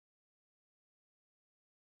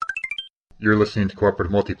You're listening to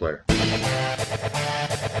Cooperative Multiplayer.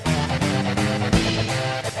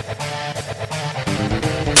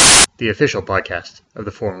 The official podcast of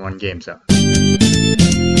the 4-in-1 Game Zone.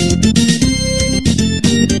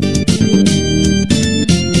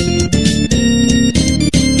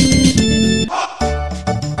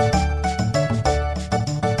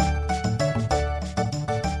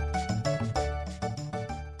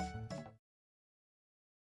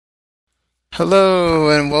 Hello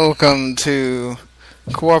and welcome to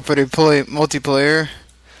Cooperative Multiplayer,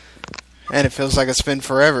 and it feels like it's been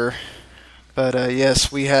forever, but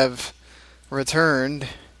yes, we have returned.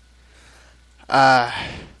 Yeah,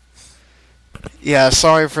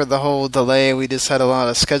 sorry for the whole delay. We just had a lot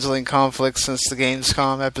of scheduling conflicts since the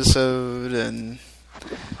Gamescom episode, and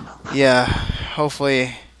yeah,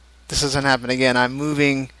 hopefully this doesn't happen again. I'm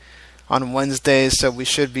moving on Wednesday, so we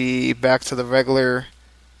should be back to the regular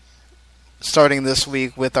starting this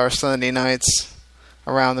week with our Sunday nights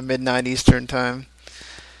around the midnight Eastern time.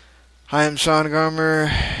 I am Sean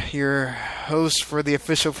Garmer, your host for the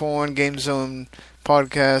official 4-in-1 Game Zone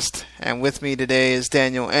podcast, and with me today is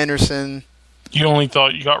Daniel Anderson. You only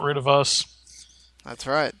thought you got rid of us. That's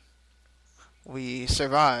right. We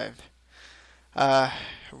survived.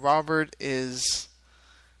 Robert is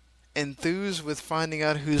enthused with finding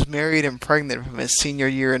out who's married and pregnant from his senior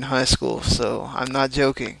year in high school, so I'm not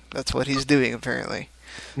joking. That's what he's doing, apparently.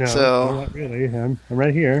 No, not really. I'm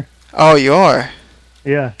right here. Oh, you are?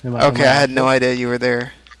 Yeah. Okay, I had no idea you were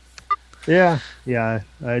there. Yeah.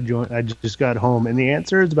 I just got home, and the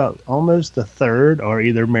answer is about almost a third are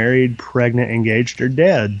either married, pregnant, engaged, or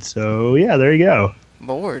dead. So yeah, there you go.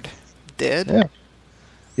 Lord, dead? Yeah.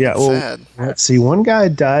 Yeah. Well, sad. Let's see. One guy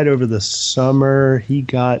died over the summer. He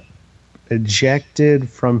got ejected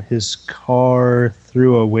from his car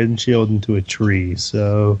through a windshield into a tree.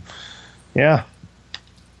 So, yeah.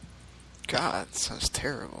 God, sounds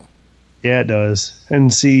terrible. Yeah, it does.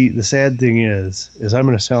 And see, the sad thing is I'm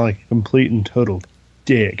going to sound like a complete and total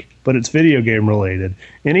dick, but it's video game related.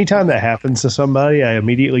 Anytime that happens to somebody, I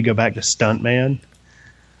immediately go back to Stuntman.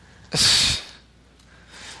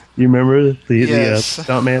 You remember the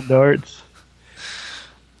Stuntman darts?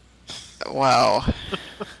 Wow.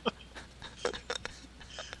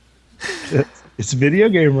 It's video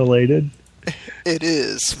game related. It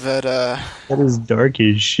is, but that is dark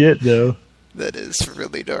as shit, though. That is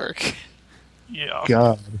really dark. Yeah.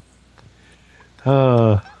 God.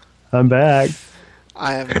 I'm back.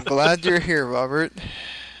 I am glad you're here, Robert.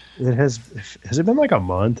 Has it been like a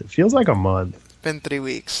month? It feels like a month. It's been 3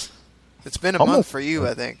 weeks. It's been a month for you,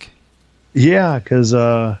 I think. Yeah, because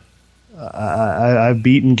I've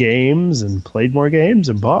beaten games and played more games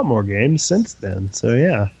and bought more games since then. So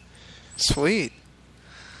yeah. Sweet.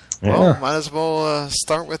 Yeah. Well, might as well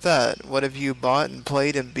start with that. What have you bought and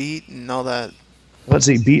played and beat and all that? Let's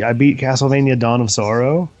see. I beat Castlevania Dawn of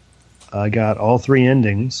Sorrow. I got all 3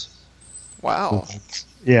 endings. Wow.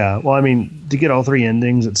 Yeah. Well, I mean, to get all 3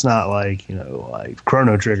 endings, it's not like, like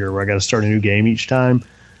Chrono Trigger where I got to start a new game each time.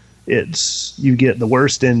 It's you get the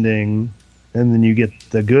worst ending, and then you get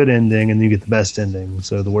the good ending, and then you get the best ending.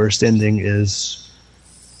 So the worst ending is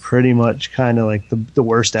pretty much kind of like the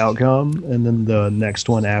worst outcome, and then the next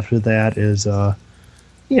one after that is the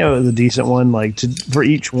decent one. Like for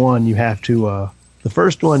each one you have to the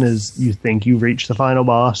first one is you think you've reached the final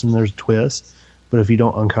boss and there's a twist, but if you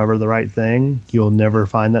don't uncover the right thing, you'll never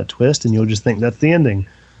find that twist and you'll just think that's the ending,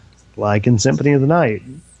 like in Symphony of the Night,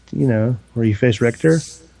 where you face Richter.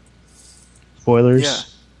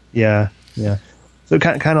 Spoilers. Yeah. So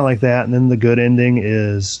kind of like that, and then the good ending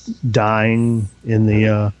is dying in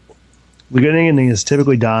the good ending is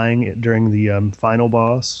typically dying during the final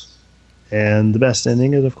boss, and the best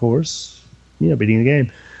ending is, of course, beating the game.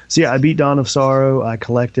 So yeah, I beat Dawn of Sorrow. I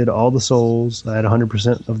collected all the souls. I had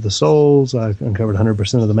 100% of the souls. I uncovered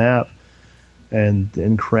 100% of the map, and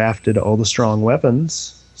crafted all the strong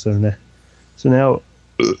weapons. So now,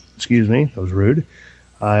 excuse me, that was rude.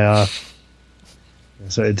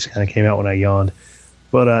 So it just kind of came out when I yawned.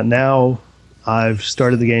 But now I've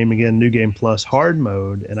started the game again, New Game Plus hard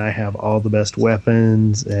mode, and I have all the best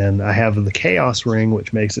weapons, and I have the Chaos Ring,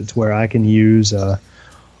 which makes it to where I can use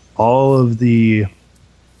all the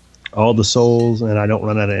souls, and I don't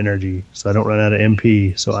run out of energy, so I don't run out of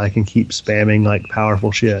MP, so I can keep spamming like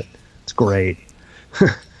powerful shit. It's great.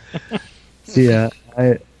 So yeah,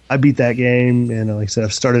 I beat that game, and like I said,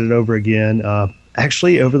 I've started it over again.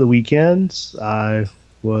 Actually, over the weekends, I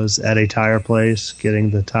was at a tire place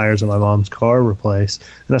getting the tires on my mom's car replaced,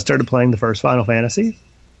 and I started playing the first Final Fantasy.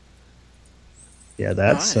 Yeah,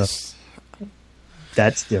 that's nice.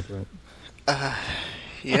 That's different.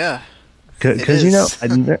 Yeah. Because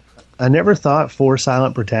I never thought 4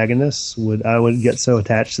 silent protagonists I would get so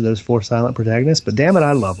attached to those 4 silent protagonists, but damn it,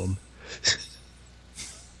 I love them.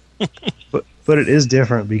 But it is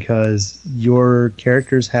different because your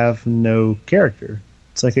characters have no character.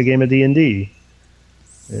 It's like a game of D&D,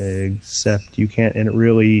 except you can't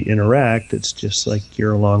really interact. It's just like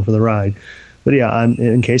you're along for the ride. But yeah,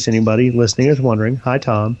 in case anybody listening is wondering, hi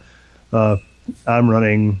Tom. I'm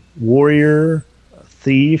running Warrior,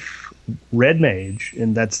 Thief, Red Mage,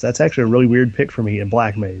 and that's actually a really weird pick for me, and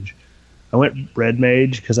Black Mage. I went Red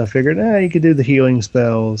Mage because I figured, you could do the healing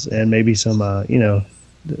spells and maybe some,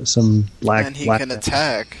 some black. And he black can mage.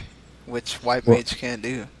 attack, which White Mage can't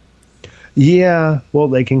do. Yeah, well,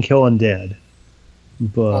 they can kill undead,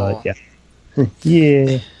 but yeah,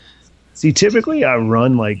 yeah. See, typically I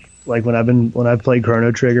run like when I've played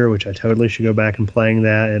Chrono Trigger, which I totally should go back and playing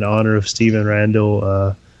that in honor of Steven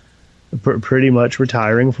Randall. Pretty much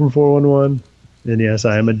retiring from 411, and yes,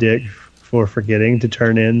 I am a dick for forgetting to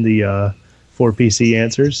turn in the 4 PC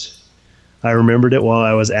answers. I remembered it while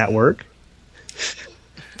I was at work.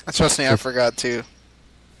 Trust me, I forgot too.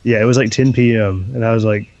 Yeah, it was like 10 p.m. and I was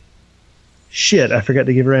like, "Shit, I forgot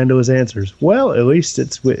to give Randall his answers." Well, at least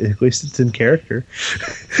it's in character.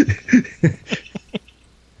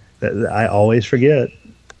 I always forget,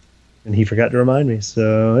 and he forgot to remind me.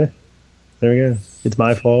 So there we go. It's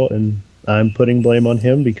my fault, and I'm putting blame on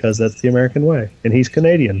him because that's the American way. And he's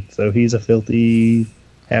Canadian, so he's a filthy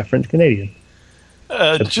half French Canadian.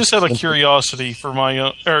 Just out of curiosity, for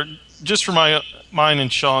mine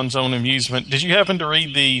and Sean's own amusement, did you happen to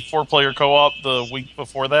read the 4-player co-op the week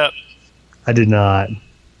before that? I did not.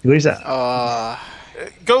 At least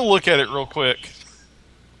Go look at it real quick.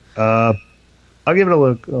 I'll give it a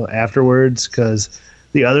look afterwards, because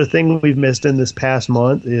the other thing we've missed in this past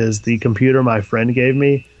month is the computer my friend gave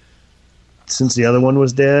me. Since the other one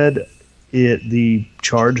was dead, the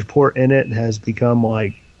charge port in it has become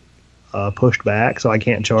pushed back, so I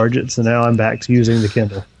can't charge it. So now I'm back to using the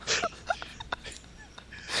Kindle.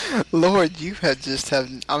 Lord, you had just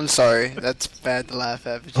have. I'm sorry, that's bad to laugh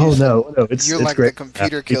at. But Oh no, it's you're it's like great. the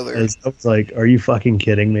computer killer. I was like, "Are you fucking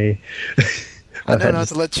kidding me?" I don't have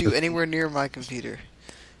to let you anywhere near my computer.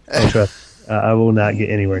 Oh, trust. I will not get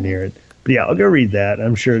anywhere near it. But yeah, I'll go read that.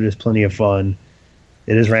 I'm sure there's plenty of fun.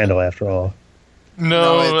 It is Randall, after all.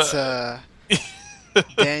 No, it's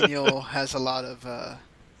Daniel has a lot of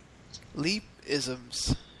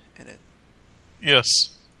leap-isms in it. yes.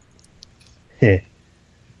 Heh.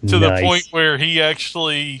 To Nice. the point where he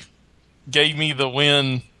actually gave me the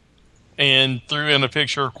win and threw in a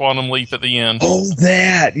picture of Quantum Leap at the end. Oh,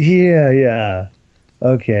 that! Yeah.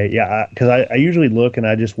 Okay, yeah, because I usually look and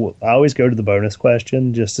I always go to the bonus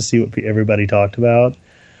question just to see what everybody talked about.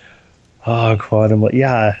 Oh, Quantum Leap.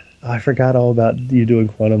 Yeah, I forgot all about you doing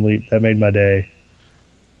Quantum Leap. That made my day.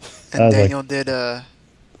 And Daniel did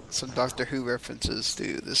some Doctor Who references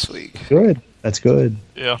too this week. Good. That's good.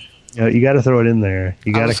 Yeah. You got to throw it in there.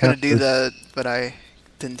 I was going to do that, but I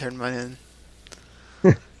didn't turn mine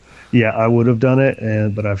in. Yeah, I would have done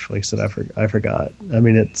it, but like I said, I forgot. I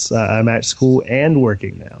mean, it's I'm at school and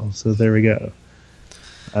working now, so there we go.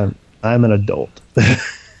 I'm an adult.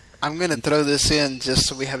 I'm going to throw this in just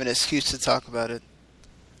so we have an excuse to talk about it.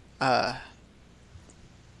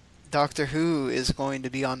 Doctor Who is going to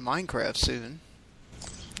be on Minecraft soon.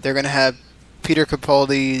 They're going to have Peter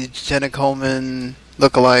Capaldi, Jenna Coleman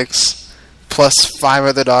lookalikes, plus 5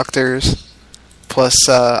 other doctors, plus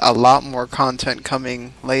a lot more content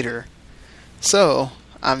coming later. So,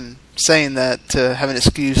 I'm saying that to have an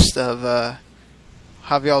excuse of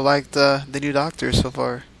have y'all liked the new Doctor so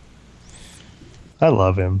far? I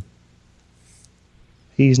love him.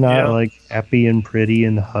 He's not like happy and pretty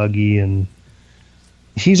and huggy, and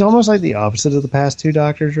he's almost like the opposite of the past 2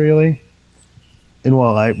 Doctors, really. And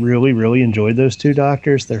while I really, really enjoyed those 2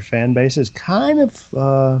 Doctors, their fan bases kind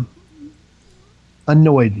of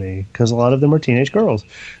annoyed me because a lot of them were teenage girls.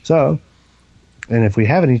 So, and if we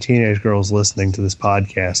have any teenage girls listening to this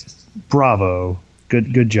podcast, bravo,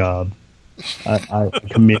 good job. I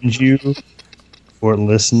commend you for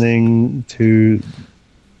listening to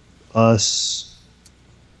us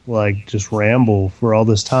just ramble for all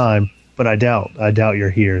this time. But I doubt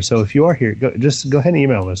you're here. So if you are here, just go ahead and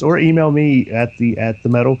email us, or email me at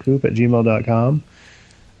themetalcoop@gmail.com.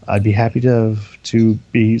 I'd be happy to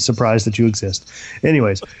be surprised that you exist.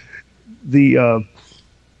 Anyways, the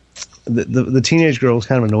teenage girls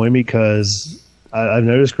kind of annoy me because I've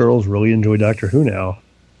noticed girls really enjoy Doctor Who now,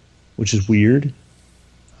 which is weird.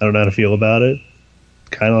 I don't know how to feel about it.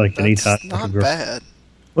 Kind of like any time. That's not bad.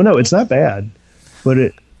 Well, no, it's not bad.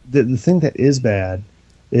 But the thing that is bad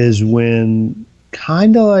is when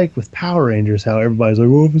kind of like with Power Rangers, how everybody's like,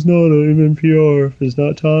 well, if it's not an MMPR, if it's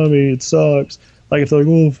not Tommy, it sucks. Like, if they're like,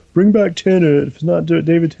 well, bring back Tennant, if it's not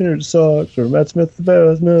David Tennant, it sucks, or Matt Smith the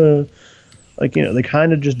best, no. Like, they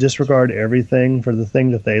kind of just disregard everything for the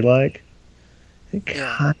thing that they like. It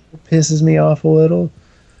kind of pisses me off a little.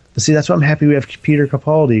 But see, that's why I'm happy we have Peter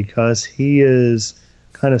Capaldi, because he is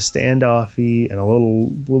kind of standoffy and a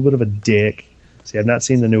little bit of a dick. See, I've not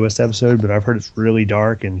seen the newest episode, but I've heard it's really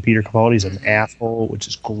dark, and Peter Capaldi's an asshole, which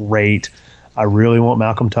is great. I really want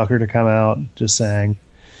Malcolm Tucker to come out, just saying.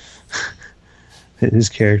 His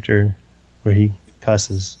character, where he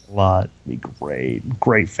cusses a lot, be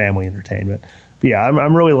great family entertainment. But yeah,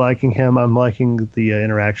 I'm really liking him. I'm liking the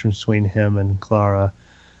interactions between him and Clara.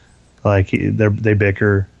 Like, they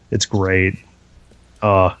bicker. It's great.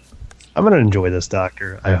 I'm gonna enjoy this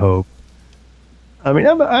Doctor, I hope. I mean,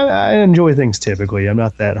 I enjoy things typically. I'm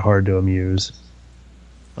not that hard to amuse,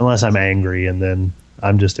 unless I'm angry, and then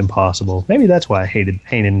I'm just impossible. Maybe that's why I hated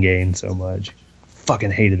Pain and Gain so much.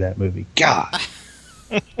 Fucking hated that movie. God.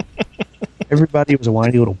 Everybody was a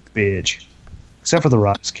whiny little bitch, except for the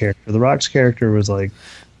Rock's character. The Rock's character was like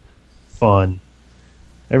fun.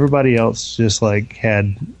 Everybody else just like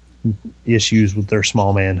had issues with their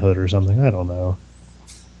small manhood or something. I don't know.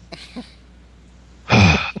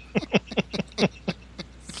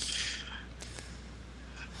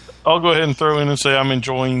 I'll go ahead and throw in and say I'm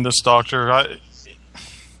enjoying this Doctor. I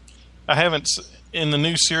haven't, in the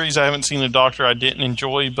new series, I haven't seen a Doctor I didn't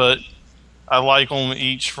enjoy, but I like them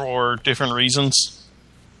each for different reasons.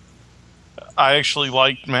 I actually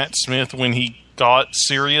liked Matt Smith when he got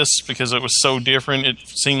serious because it was so different. It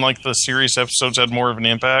seemed like the serious episodes had more of an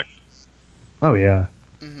impact. Oh, yeah.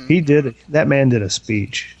 Mm-hmm. He did. That man did a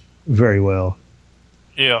speech very well.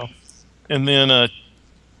 Yeah. And then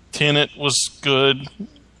Tennant was good.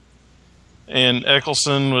 And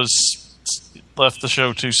Eccleston left the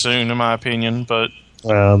show too soon, in my opinion. But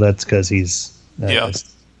well, that's because he's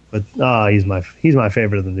But he's my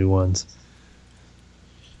favorite of the new ones.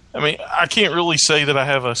 I mean, I can't really say that I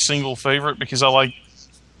have a single favorite because I like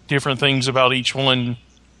different things about each one.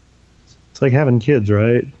 It's like having kids,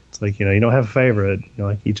 right? It's like, you don't have a favorite. You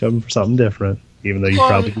like each of them for something different, even though you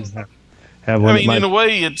probably have one. I mean, in a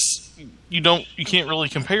way, you can't really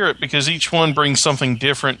compare it because each one brings something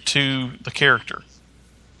different to the character.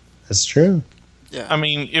 That's true. Yeah. I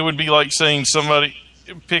mean, it would be like saying somebody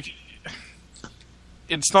pick.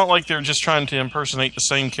 It's not like they're just trying to impersonate the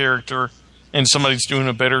same character and somebody's doing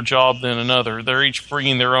a better job than another. They're each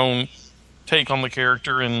bringing their own take on the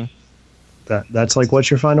character, and that's like,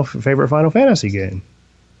 what's your favorite Final Fantasy game?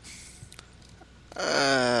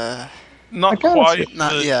 Not quite.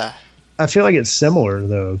 Yeah. I feel like it's similar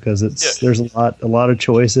though, because there's a lot of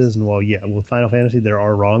choices, and with Final Fantasy there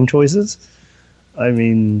are wrong choices. I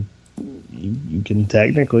mean, you can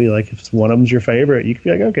technically, like, if one of them's your favorite, you could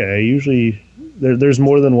be like, okay, usually there's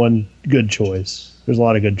more than one good choice. There's a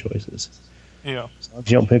lot of good choices. Yeah. So if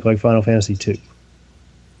you don't pick like Final Fantasy 2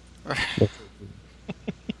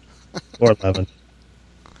 or 11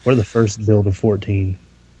 or the first build of 14.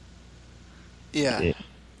 Yeah.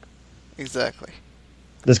 Exactly.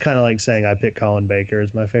 That's kind of like saying I pick Colin Baker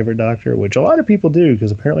as my favorite Doctor, which a lot of people do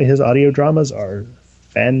because apparently his audio dramas are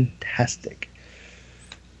fantastic.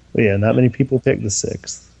 But yeah, not many people pick the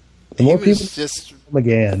 6th. The more people just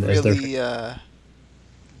McGann really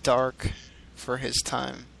dark for his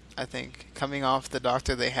time. I think coming off the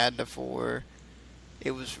Doctor they had before,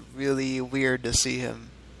 it was really weird to see him.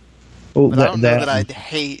 Well, but I don't know that I'd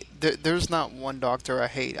hate. There's not one Doctor I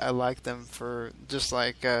hate. I like them for just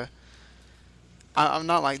like. I'm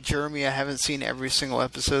not like Jeremy. I haven't seen every single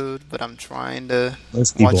episode, but I'm trying to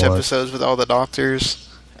watch episodes with all the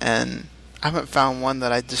Doctors, and I haven't found one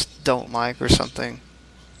that I just don't like or something.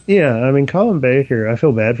 Yeah, I mean, Colin Baker, I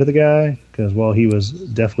feel bad for the guy, because while he was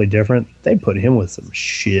definitely different, they put him with some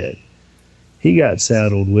shit. He got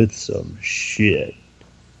saddled with some shit.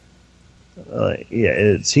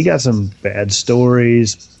 He got some bad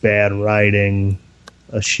stories, bad writing,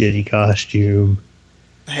 a shitty costume.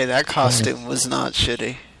 Hey, that costume was not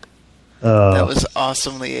shitty. That was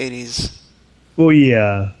awesomely 80s. Well,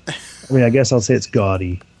 yeah. I mean, I guess I'll say it's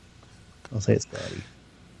gaudy.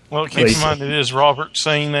 Well, keep in mind it is Robert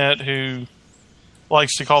saying that, who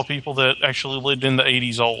likes to call people that actually lived in the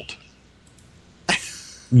 80s old.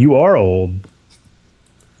 You are old.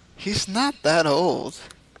 He's not that old.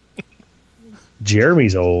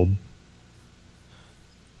 Jeremy's old.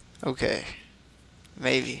 Okay.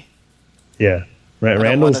 Maybe. Yeah.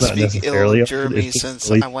 Randall's not necessarily old. Jeremy,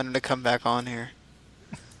 since I wanted to come back on here.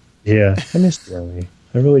 Yeah, I miss Jeremy.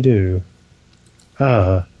 I really do.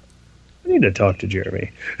 I need to talk to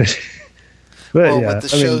Jeremy. But But the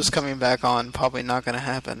show's coming back on. Probably not going to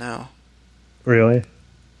happen now. Really?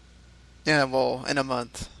 Yeah, well, in a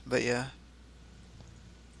month. But yeah.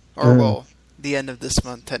 Or, the end of this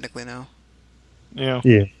month, technically now. Yeah.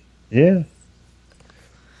 Yeah.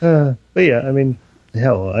 But yeah, I mean,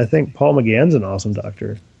 hell, I think Paul McGann's an awesome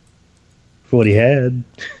doctor. For what he had.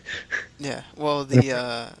 Yeah, well,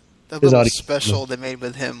 the little special they made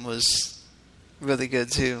with him was really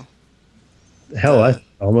good, too. Hell, I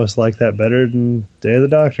almost like that better than Day of the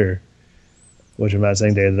Doctor. Which I'm not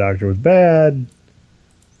saying Day of the Doctor was bad.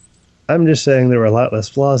 I'm just saying there were a lot less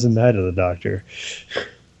flaws in Night of the Doctor.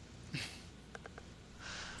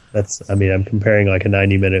 I'm comparing like a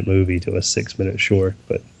 90-minute movie to a 6-minute short,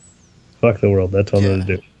 but fuck the world, that's what I'm going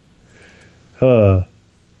to do.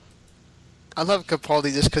 I love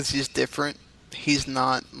Capaldi just because he's different. He's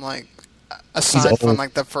not, aside from,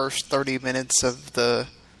 the first 30 minutes of the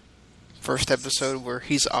first episode where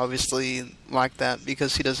he's obviously like that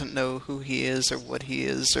because he doesn't know who he is or what he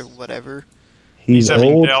is or whatever. He's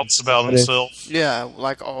having doubts about himself. Yeah,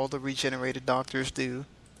 like all the regenerated doctors do.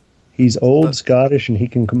 He's old, Scottish, and he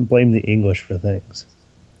can blame the English for things.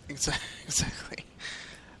 Exactly.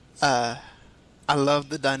 I love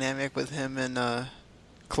the dynamic with him and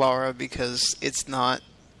Clara because it's not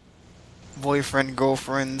boyfriend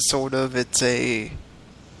girlfriend sort of. It's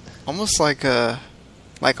almost like a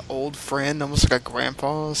old friend, almost like a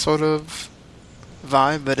grandpa sort of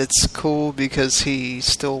vibe. But it's cool because he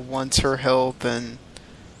still wants her help, and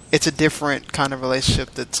it's a different kind of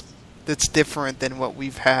relationship that's different than what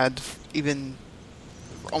we've had, even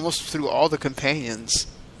almost through all the companions.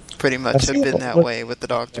 Pretty much have been that way with the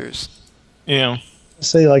doctors. Yeah.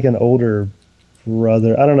 Say like an older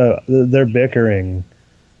brother. I don't know. They're bickering.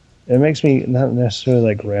 It makes me not necessarily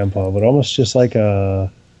like grandpa, but almost just like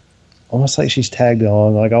almost like she's tagged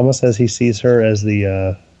along. Like almost as he sees her as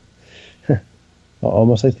the,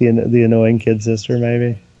 almost like the annoying kid sister,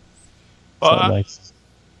 maybe. Well,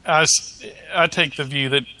 I take the view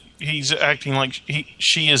that he's acting like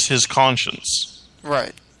she is his conscience.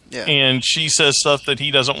 Right. Yeah. And she says stuff that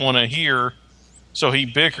he doesn't want to hear, so he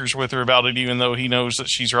bickers with her about it even though he knows that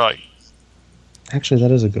she's right. Actually,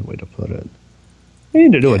 that is a good way to put it. We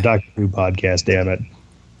need to do a Doctor Who podcast, damn it.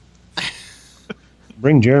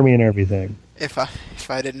 Bring Jeremy and everything. If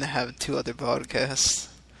I didn't have 2 other podcasts.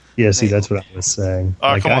 Yeah, see, that's what I was saying.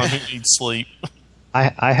 Oh, come on, who needs sleep?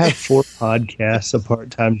 I have 4 podcasts, a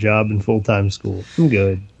part-time job, and full-time school. I'm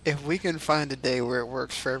good. If we can find a day where it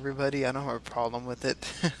works for everybody, I don't have a problem with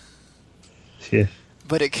it. Yeah.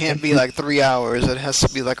 But it can't be like 3 hours. It has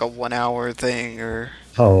to be like a 1-hour thing, or.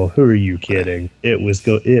 Oh, who are you kidding? It was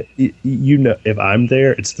if I'm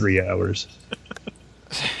there, it's 3 hours.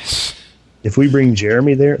 If we bring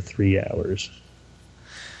Jeremy there, 3 hours.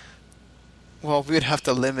 Well, we would have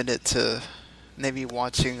to limit it to maybe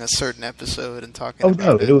watching a certain episode and talking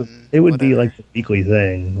about it. Oh, no, it would be like the weekly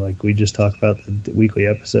thing. Like, we just talk about the weekly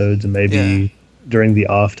episodes and maybe during the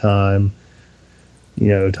off time,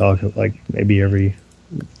 talk like maybe every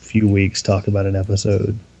few weeks talk about an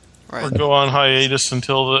episode. Right. Or go on hiatus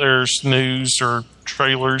until there's news or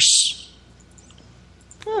trailers.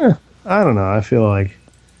 I don't know. I feel like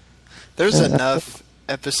there's enough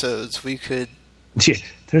episodes we could. Yeah,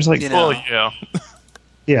 there's like. Well, yeah.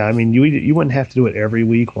 Yeah, I mean, you wouldn't have to do it every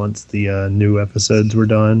week once the new episodes were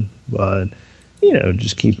done, but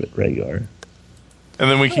just keep it regular. And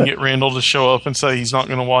then we can get Randall to show up and say he's not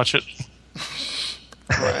going to watch it.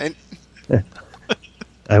 Right.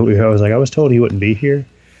 I was told he wouldn't be here.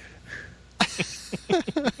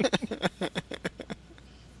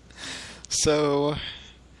 So,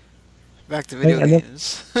 back to video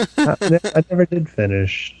games. I never did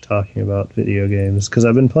finish talking about video games because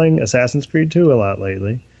I've been playing Assassin's Creed 2 a lot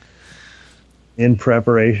lately. In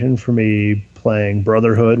preparation for me playing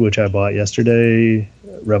Brotherhood, which I bought yesterday,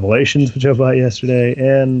 Revelations, which I bought yesterday,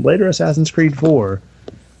 and later Assassin's Creed 4,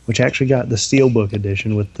 which actually got the Steelbook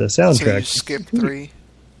edition with the soundtrack. So you skipped 3?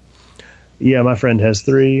 Yeah, my friend has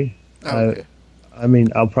 3. Okay. I mean,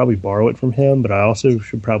 I'll probably borrow it from him, but I also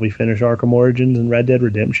should probably finish Arkham Origins and Red Dead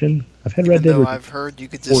Redemption. I've had Red Dead Redemption. I've heard you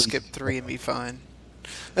could just skip 3 and be fine.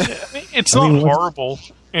 It's not horrible,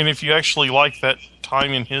 and if you actually like that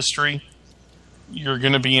time in history, you're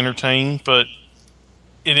going to be entertained, but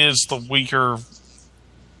it is the weaker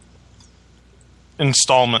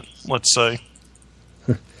installment, let's say.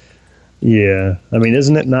 Yeah. I mean,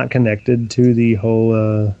 isn't it not connected to the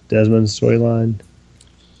whole Desmond storyline?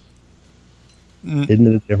 Isn't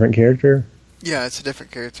it a different character? Yeah, it's a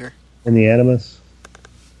different character. In the Animus?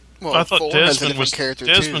 Well, I thought Desmond was too.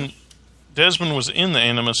 Desmond was in the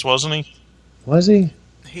Animus, wasn't he? Was he?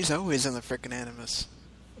 He's always in the frickin' Animus.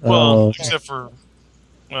 Well, except for,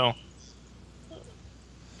 well,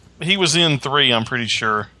 he was in 3, I'm pretty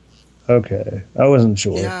sure. Okay, I wasn't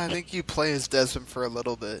sure. Yeah, I think you play as Desmond for a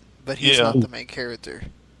little bit, but he's not the main character.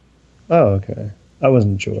 Oh, okay. I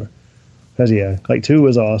wasn't sure. Because, yeah, like 2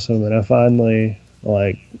 was awesome, and I finally,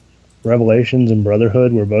 like, Revelations and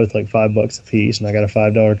Brotherhood were both like $5 a piece, and I got a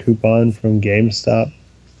 $5 coupon from GameStop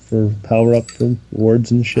for power-up rewards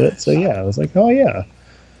and shit. So, yeah, I was like, oh, yeah.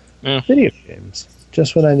 Video games.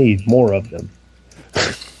 Just what I need. More of them.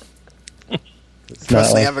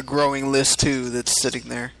 Plus, they have a growing list, too, that's sitting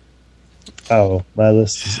there. Oh, my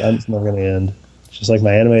list is it's never going to end. It's just like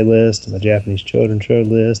my anime list, and my Japanese children's show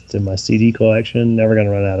list, and my CD collection. Never going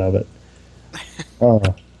to run out of it. Oh,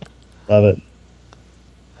 love it.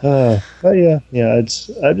 But yeah,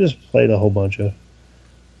 I just played a whole bunch of,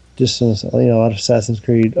 a lot of Assassin's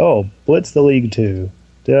Creed. Oh, Blitz the League 2.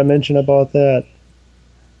 Did I mention about that?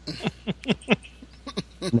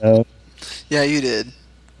 No. Yeah, you did.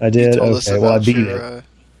 I did. Okay, well I beat it.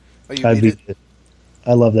 I beat it.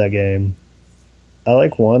 I love that game. I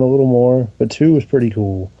like 1 a little more, but 2 was pretty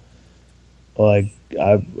cool. Like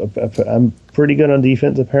I'm pretty good on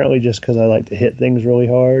defense apparently, just because I like to hit things really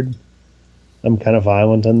hard. I'm kind of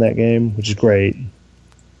violent in that game, which is great.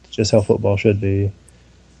 It's just how football should be.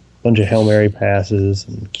 Bunch of Hail Mary passes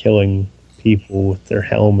and killing people with their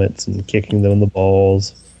helmets and kicking them in the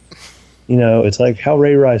balls. You know, it's like how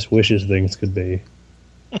Ray Rice wishes things could be.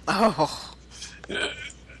 Oh.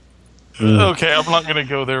 Okay, I'm not going to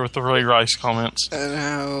go there with the Ray Rice comments.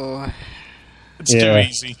 No. It's too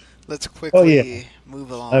easy. Let's quickly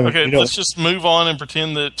move along. Okay, let's just move on and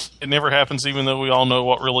pretend that it never happens, even though we all know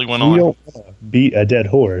what really went on. We don't want to beat a dead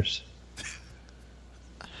horse.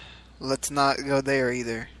 Let's not go there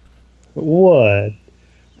either. What?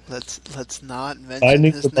 Let's not mention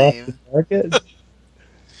his name. Market?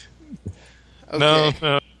 Okay.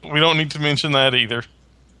 No, we don't need to mention that either.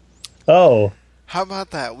 Oh. How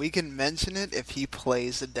about that? We can mention it if he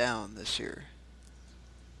plays it down this year.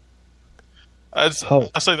 I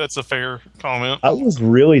say that's a fair comment. I was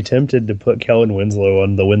really tempted to put Kellen Winslow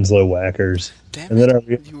on the Winslow Whackers. Damn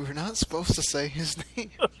it, you were not supposed to say his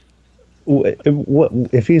name. What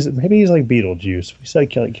if maybe he's like Beetlejuice? We say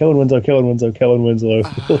Kellen Winslow.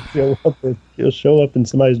 He'll show up in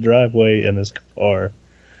somebody's driveway in his car.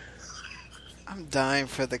 I'm dying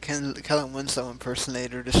for the Kellen Winslow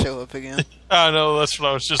impersonator to show up again. I know, that's what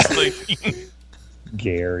I was just thinking.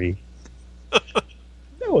 Gary.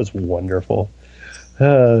 That was wonderful.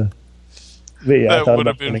 But yeah, that would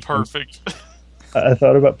have been perfect. I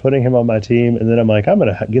thought about putting him on my team, and then I'm like, I'm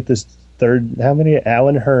going to get this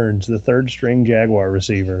Alan Hearns, the third string Jaguar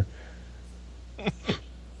receiver.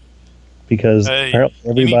 Because apparently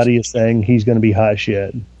everybody is saying he's going to be hot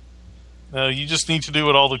shit. No, you just need to do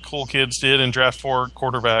what all the cool kids did and draft 4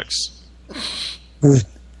 quarterbacks.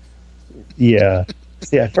 Yeah.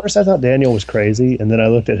 See, at first I thought Daniel was crazy, and then I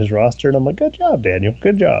looked at his roster, and I'm like, good job, Daniel.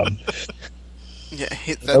 Good job. Yeah,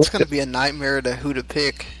 that's going to be a nightmare to who to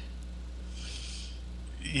pick.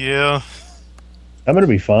 Yeah. I'm going to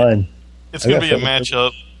be fine. It's going to be a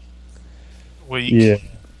matchup week. Yeah.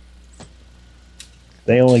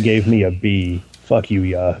 They only gave me a B. Fuck you,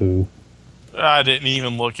 Yahoo. I didn't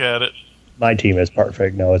even look at it. My team is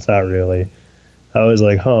perfect. No, it's not really. I was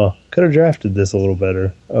like, could have drafted this a little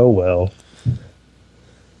better. Oh, well.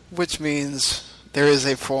 Which means there is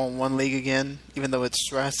a 4-on-1 league again, even though it's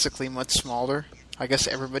drastically much smaller. I guess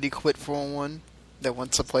everybody quit 4-on-1 that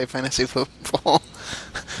wants to play fantasy football.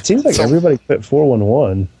 It seems like everybody quit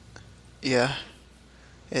 4-1-1. Yeah.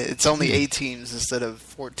 It's only 8 teams instead of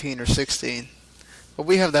 14 or 16. But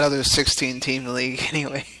we have that other 16-team league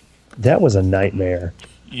anyway. That was a nightmare.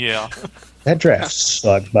 Yeah. That draft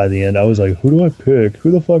sucked by the end. I was like, who do I pick?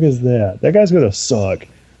 Who the fuck is that? That guy's going to suck.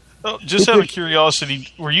 Oh, just out of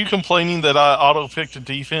curiosity, were you complaining that I auto-picked a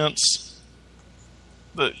defense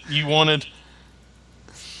that you wanted?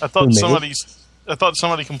 I thought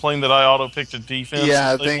somebody complained that I auto-picked a defense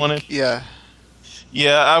that they wanted. Yeah.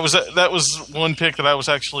 Yeah, that was one pick that I was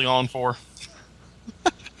actually on for.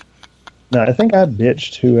 No, I think I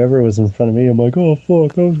bitched whoever was in front of me. I'm like, oh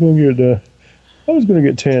fuck, I was gonna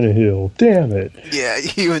get Tannehill. Damn it. Yeah,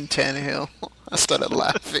 you and Tannehill. I started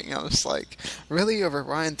laughing. I was like, really, over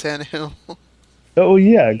Ryan Tannehill? Oh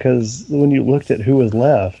yeah, because when you looked at who was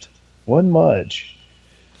left, wasn't much.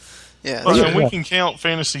 Yeah, and we can count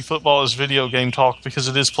fantasy football as video game talk because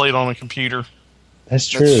it is played on a computer. That's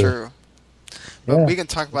true. That's true. But Yeah. we can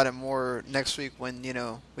talk about it more next week when,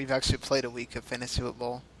 we've actually played a week of fantasy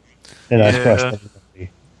football. And I crushed everybody.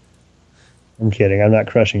 I'm kidding. I'm not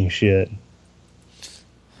crushing shit.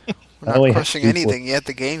 We're not crushing anything yet.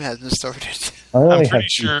 The game hasn't started. I only I'm have pretty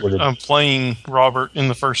two sure for the- I'm playing Robert in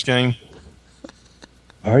the first game.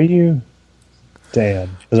 Are you?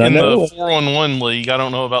 Damn. Because I In know the 4-on-1 league, I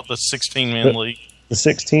don't know about the 16-man league. the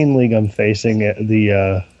 16 league I'm facing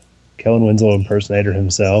the Kellen Winslow impersonator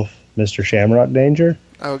himself, Mr. Shamrock Danger.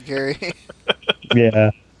 Oh, Gary.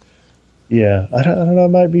 Yeah. Yeah. I don't know. I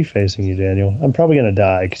might be facing you, Daniel. I'm probably going to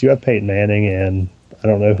die because you have Peyton Manning and I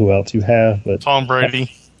don't know who else you have. But Tom Brady.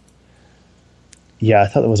 yeah, I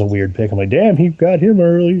thought that was a weird pick. I'm like, damn, he got him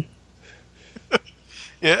early.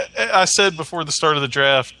 Yeah, I said before the start of the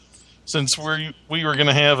draft, since we were going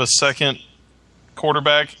to have a second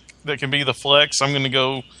quarterback that can be the flex, I'm going to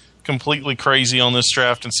go completely crazy on this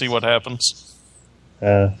draft and see what happens.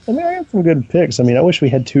 I mean, I got some good picks. I mean, I wish we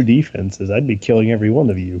had two defenses. I'd be killing every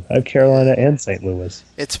one of you. I have Carolina and St. Louis.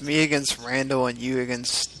 It's me against Randall and you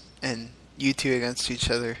two against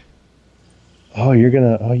each other. Oh,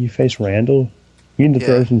 you face Randall? You need to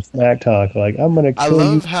throw some smack talk. Like, I'm going to kill you. I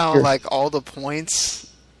love how, like, all the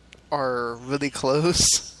points are really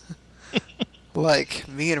close. Like,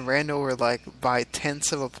 me and Randall were, like, by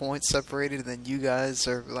tenths of a point separated, and then you guys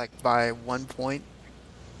are, like, by 1 point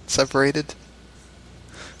separated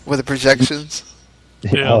with the projections.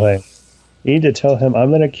 Yeah. Oh, hey. You need to tell him,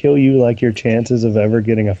 I'm going to kill you like your chances of ever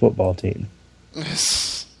getting a football team.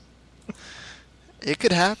 It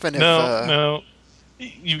could happen if... No.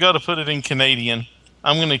 You got to put it in Canadian.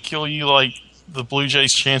 I'm going to kill you like the Blue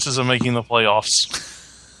Jays' chances of making the playoffs.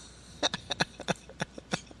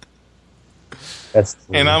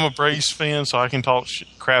 And I'm a Braves fan, so I can talk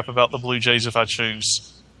crap about the Blue Jays if I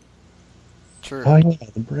choose. True. Oh, yeah,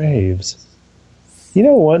 the Braves. You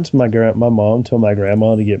know, once my mom told my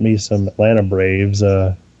grandma to get me some Atlanta Braves,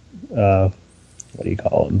 what do you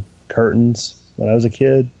call them? Curtains when I was a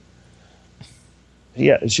kid.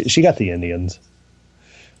 Yeah, she got the Indians.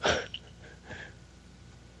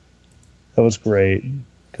 That was great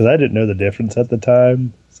because I didn't know the difference at the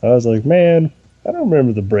time. So I was like, man, I don't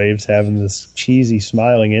remember the Braves having this cheesy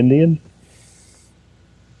smiling Indian.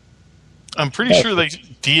 I'm pretty sure they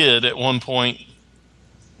did at one point.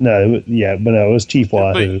 No, it was Chief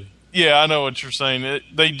Wahoo. Yeah, I know what you're saying.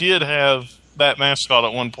 They did have that mascot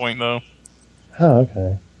at one point, though. Oh,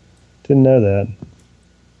 okay. Didn't know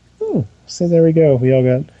that. See, there we go. We all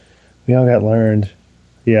got learned.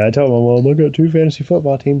 Yeah, I told my mom, I got 2 fantasy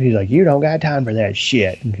football teams. She's like, you don't got time for that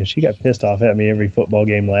shit. Because she got pissed off at me every football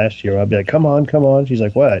game last year. I'd be like, come on. She's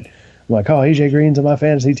like, what? I'm like, oh, AJ Green's on my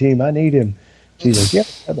fantasy team. I need him. She's like, yeah,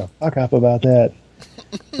 shut the fuck up about that.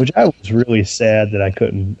 Which I was really sad that I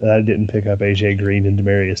didn't pick up AJ Green and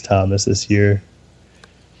Demaryius Thomas this year.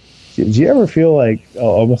 Did you ever feel like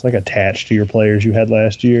almost like attached to your players you had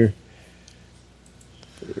last year?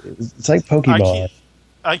 It's like Pokemon.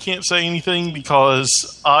 I can't say anything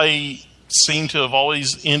because I seem to have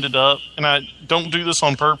always ended up, and I don't do this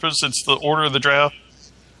on purpose, it's the order of the draft,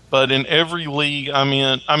 but in every league I'm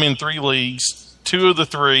in 3 leagues, 2 of the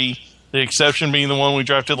 3, the exception being the one we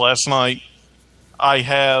drafted last night, I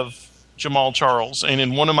have Jamal Charles. And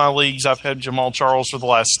in one of my leagues, I've had Jamal Charles for the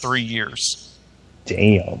last 3 years.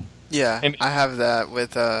 Damn. Yeah, And I have that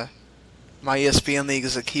with my ESPN league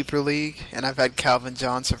is a keeper league, and I've had Calvin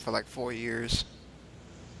Johnson for like 4 years.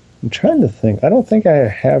 I'm trying to think. I don't think I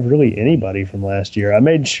have really anybody from last year. I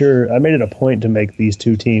made it a point to make these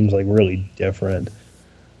 2 teams like really different.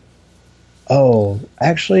 Oh,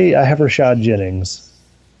 actually, I have Rashad Jennings.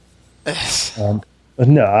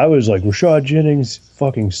 No, I was like, Rashad Jennings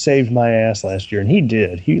fucking saved my ass last year, and he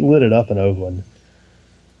did. He lit it up in Oakland.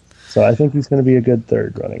 So I think he's going to be a good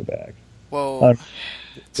 3rd running back. Well,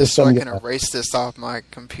 just so I can erase this off my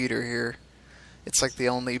computer here. It's like the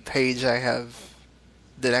only page I have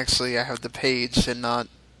that actually I have the page and not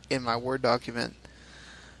in my Word document.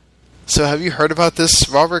 So have you heard about this,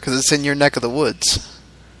 Robert? Because it's in your neck of the woods.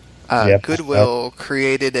 Yep. Goodwill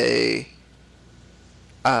created a...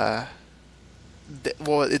 well,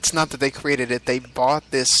 it's not that they created it. They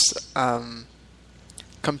bought this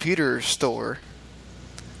computer store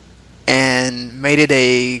and made it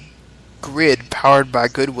a grid powered by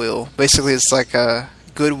Goodwill. Basically, it's like a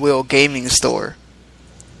Goodwill gaming store.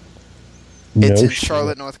 It's in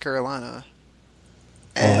Charlotte, North Carolina.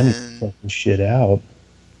 And I need to fucking shit out.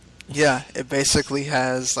 Yeah, it basically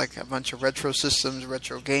has like a bunch of retro systems,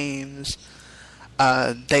 retro games.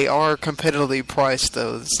 They are competitively priced,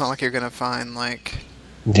 though. It's not like you're going to find like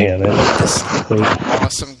damn it, this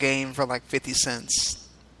awesome game for like 50 cents.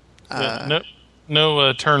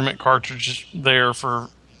 No tournament cartridge there for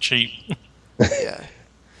cheap. Yeah.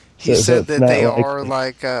 He said that they are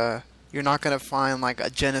like you're not going to find like a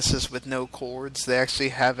Genesis with no cords. They actually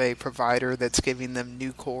have a provider that's giving them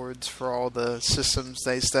new cords for all the systems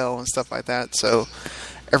they sell and stuff like that. So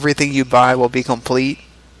everything you buy will be complete.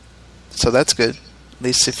 So that's good. At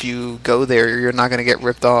least if you go there, you're not going to get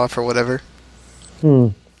ripped off or whatever.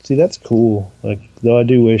 See, that's cool. Like, though I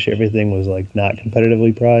do wish everything was like not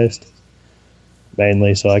competitively priced.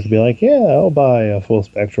 Mainly so I could be like, yeah, I'll buy a Full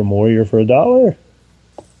Spectrum Warrior for $1.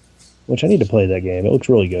 Which I need to play that game. It looks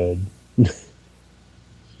really good.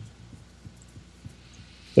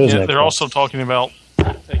 Yeah, they're also talking about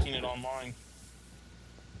taking it online.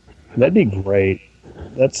 That'd be great.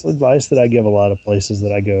 That's advice that I give a lot of places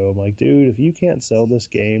that I go. I'm like, dude, if you can't sell this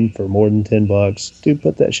game for more than $10, dude,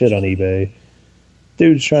 put that shit on eBay.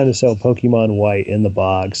 Dude's trying to sell Pokemon White in the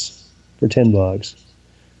box for $10.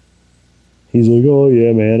 He's like, oh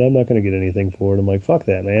yeah, man, I'm not going to get anything for it. I'm like, fuck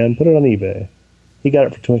that, man. Put it on eBay. He got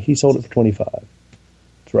it for he sold it for $25.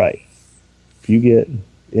 That's right. If you get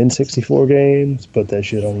N64 games, put that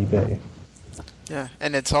shit on eBay. Yeah,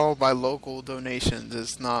 and it's all by local donations.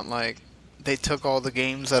 It's not like they took all the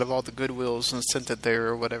games out of all the Goodwills and sent it there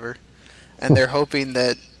or whatever. And they're hoping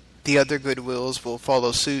that the other Goodwills will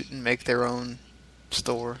follow suit and make their own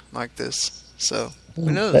store like this. So,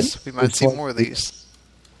 who knows? We might see more of these.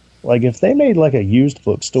 Like, if they made, like, a used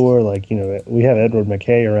bookstore, like, you know, we have Edward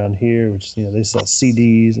McKay around here, which, you know, they sell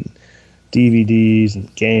CDs and DVDs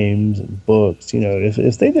and games and books. You know,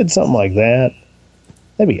 if they did something like that,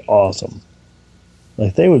 that'd be awesome.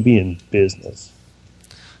 Like, they would be in business.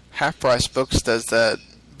 Half Price Books does that,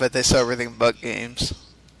 but they sell everything but games.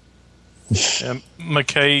 And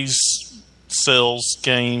McKay's sells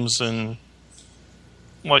games, and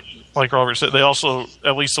like Robert said, they also,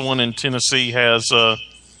 at least the one in Tennessee, has a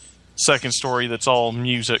second story that's all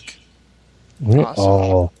music. Awesome.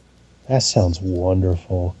 Oh, that sounds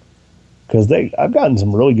wonderful. Because I've gotten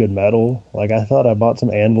some really good metal. Like, I thought I bought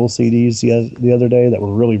some Anvil CDs the other day that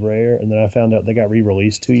were really rare, and then I found out they got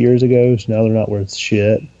re-released 2 years ago, so now they're not worth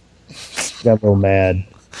shit. Got a little mad.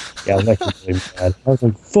 Yeah, I was actually really mad. I was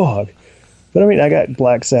like, fuck. But I mean, I got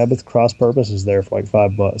Black Sabbath Cross Purposes there for like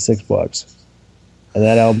 $6. And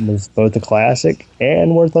that album is both a classic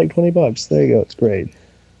and worth like $20. There you go, it's great.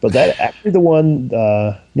 But that actually the one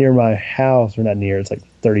near my house, or not near, it's like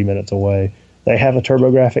 30 minutes away. They have a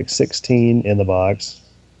TurboGrafx 16 in the box.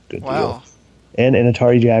 Good deal. And an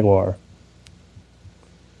Atari Jaguar.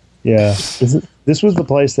 Yeah. This was the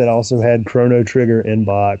place that also had Chrono Trigger in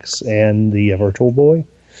box and the Virtual Boy.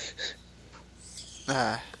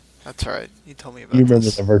 That's right. You told me about You remember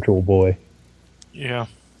the Virtual Boy. Yeah.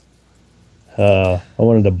 I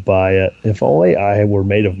wanted to buy it. If only I were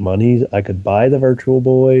made of money, I could buy the Virtual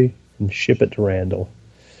Boy and ship it to Randall.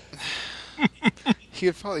 He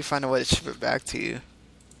would probably find a way to ship it back to you.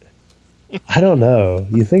 I don't know.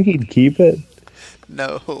 You think he'd keep it?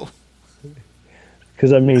 No.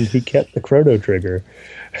 Because, I mean, he kept the Chrono Trigger.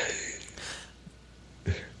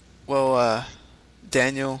 Well,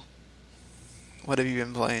 Daniel, what have you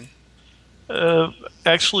been playing?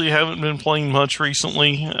 Actually, haven't been playing much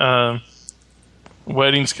recently.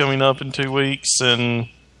 Wedding's coming up in 2 weeks, and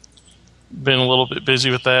been a little bit busy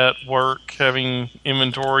with that. Work, having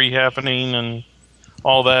inventory happening, and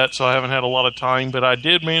all that, so I haven't had a lot of time. But I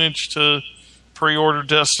did manage to pre-order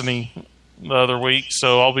Destiny the other week,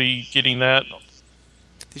 so I'll be getting that.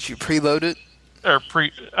 Did you preload it?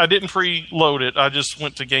 I didn't preload it. I just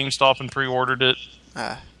went to GameStop and pre-ordered it,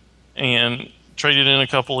 and traded in a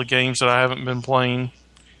couple of games that I haven't been playing.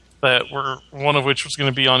 That were one of which was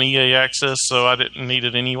going to be on EA Access, so I didn't need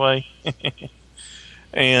it anyway,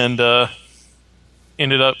 and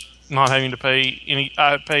ended up not having to pay any.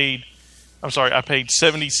 I paid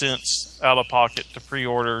 70 cents out of pocket to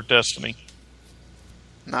pre-order Destiny.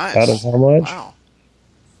 Nice. Out of how much? Wow.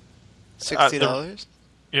 $60?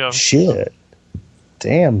 Yeah. Shit.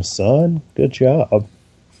 Damn, son. Good job.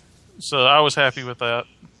 So I was happy with that.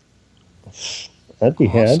 I'd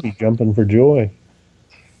be jumping for joy.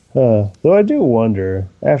 Though I do wonder,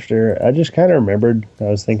 I just kind of remembered, I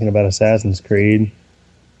was thinking about Assassin's Creed.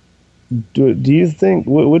 Do you think,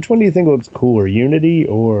 which one do you think looks cooler, Unity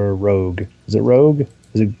or Rogue? Is it Rogue?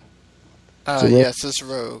 Is it Rogue? Yes, it's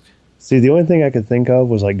Rogue. See, the only thing I could think of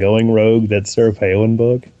was like Going Rogue, that Sarah Palin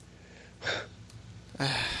book.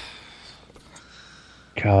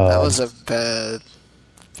 God. That was a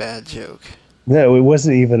bad joke. No, it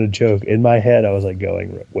wasn't even a joke. In my head, I was like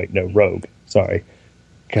Rogue. Sorry.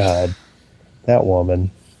 God, that woman,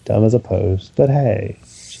 dumb as a post, but hey,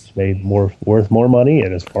 she's made worth more money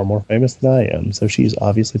and is far more famous than I am, so she's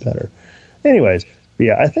obviously better. Anyways, but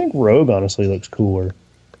yeah, I think Rogue honestly looks cooler.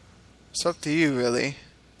 It's up to you, really.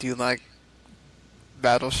 Do you like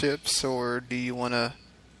battleships, or do you want to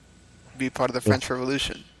be part of the French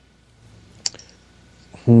Revolution?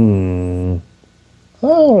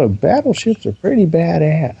 Oh, battleships are pretty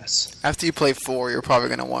badass. After you play 4, you're probably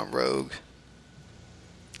going to want Rogue.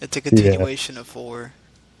 It's a continuation of 4.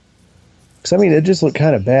 Because, I mean, it just looked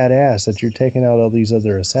kind of badass that you're taking out all these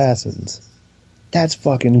other assassins. That's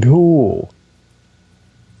fucking cool.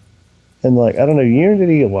 And, like, I don't know,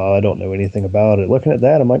 Unity, well, I don't know anything about it. Looking at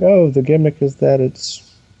that, I'm like, oh, the gimmick is that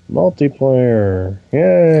it's multiplayer.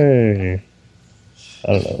 Yay.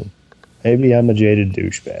 I don't know. Maybe I'm a jaded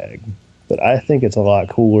douchebag. But I think it's a lot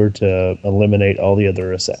cooler to eliminate all the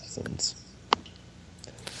other assassins.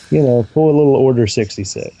 You know, pull a little Order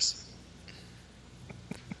 66.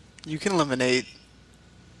 You can eliminate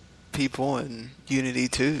people in Unity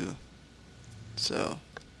too. So.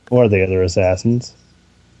 Or the other assassins.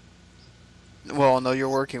 Well, no, you're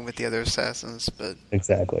working with the other assassins, but...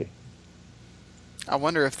 Exactly. I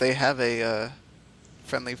wonder if they have a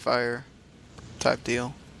friendly fire type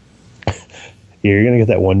deal. Yeah, you're going to get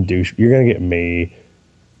that one douche. You're going to get me,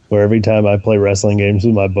 where every time I play wrestling games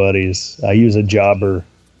with my buddies, I use a jobber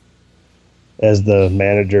as the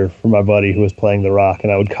manager for my buddy who was playing The Rock,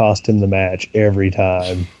 and I would cost him the match every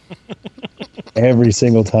time. Every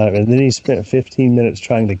single time. And then he spent 15 minutes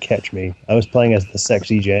trying to catch me. I was playing as the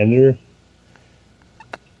sexy janitor.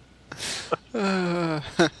 Yeah,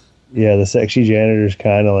 the sexy janitor's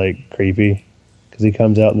kind of like creepy, because he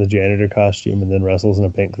comes out in the janitor costume and then wrestles in a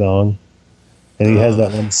pink thong. And he has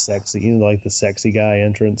that one sexy, you know, like the sexy guy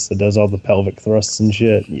entrance that does all the pelvic thrusts and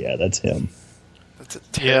shit. Yeah, that's him. That's a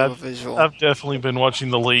terrible visual. I've definitely been watching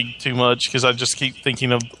The League too much because I just keep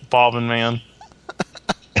thinking of Bob and Man.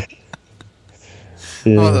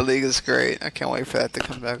 Yeah. Oh, The League is great. I can't wait for that to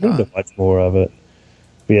come back I need on. to watch more of it.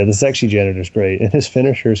 But yeah, the sexy janitor's great. And his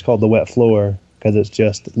finisher is called the wet floor, because it's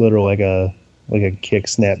just literal like a kick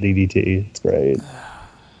snap DDT. It's great.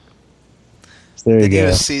 So there The you game go.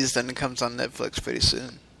 is season and comes on Netflix pretty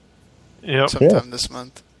soon. Yep. Sometime this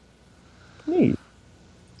month. Neat.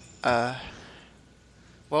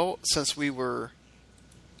 Well, since we were...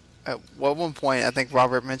 At one point, I think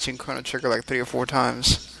Robert mentioned Chrono Trigger like 3 or 4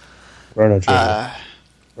 times. Chrono Trigger.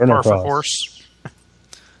 Chrono Par for Cross. horse.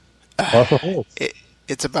 Par for horse.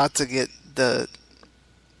 It's about to get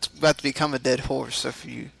it's about to become a dead horse if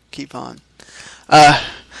you keep on.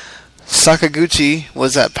 Sakaguchi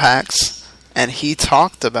was at PAX, and he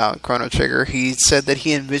talked about Chrono Trigger. He said that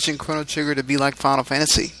he envisioned Chrono Trigger to be like Final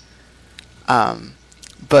Fantasy,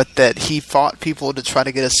 but that he fought people to try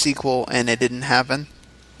to get a sequel, and it didn't happen.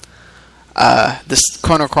 This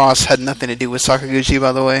Chrono Cross had nothing to do with Sakaguchi,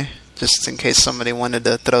 by the way, just in case somebody wanted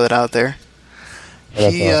to throw it out there.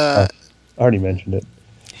 I already mentioned it.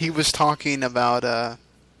 He was talking about,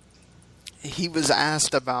 he was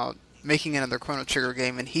asked about making another Chrono Trigger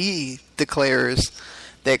game, and he declares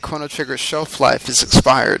that Chrono Trigger's shelf life is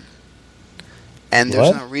expired. And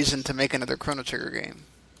there's no reason to make another Chrono Trigger game.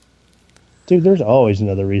 Dude, there's always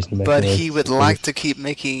another reason to make But another he would Trigger. like to keep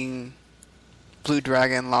making Blue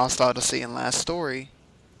Dragon, Lost Odyssey, and Last Story.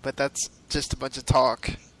 But that's just a bunch of talk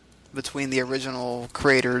between the original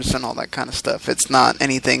creators and all that kind of stuff. It's not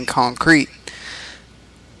anything concrete.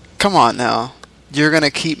 Come on now. You're going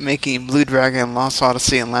to keep making Blue Dragon, Lost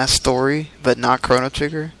Odyssey, and Last Story, but not Chrono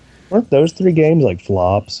Trigger? Weren't those 3 games like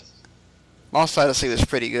flops? Lost Odyssey was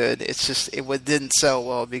pretty good. It's just, it didn't sell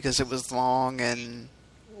well because it was long and...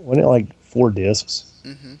 Wasn't it like 4 discs?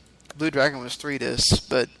 Mm-hmm. Blue Dragon was 3 discs,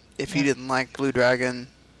 but if you didn't like Blue Dragon,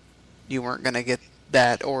 you weren't going to get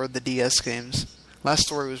that or the DS games. Last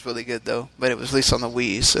Story was really good, though, but it was at least on the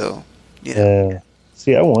Wii, so, you know.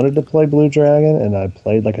 See, I wanted to play Blue Dragon, and I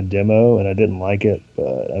played like a demo, and I didn't like it.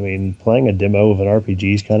 But, I mean, playing a demo of an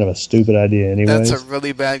RPG is kind of a stupid idea anyways. That's a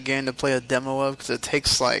really bad game to play a demo of, because it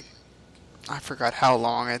takes, like, I forgot how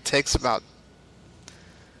long. It takes about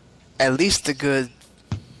at least a good,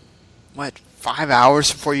 5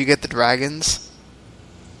 hours before you get the dragons?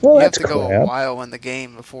 Well, you have that's to go crap. a while in the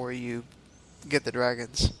game before you get the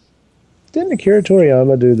dragons. Didn't Akira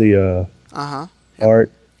Toriyama do the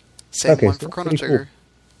art? Same Okay, one so for Chrono pretty Trigger.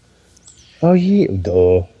 Oh, yeah.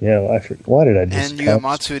 Duh. Yeah, why did I just... And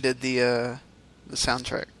Uematsu did the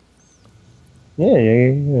soundtrack.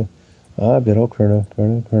 Yeah. Good old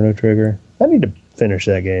Chrono Trigger. I need to finish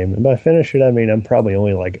that game. And by finish it, I mean I'm probably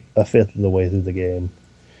only like a fifth of the way through the game.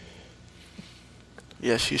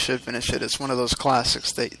 Yes, you should finish it. It's one of those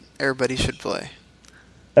classics that everybody should play.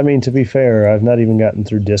 I mean, to be fair, I've not even gotten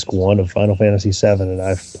through Disc 1 of Final Fantasy VII, and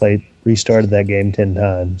I've restarted that game 10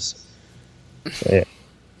 times. So, yeah.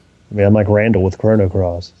 I mean, I'm like Randall with Chrono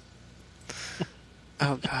Cross.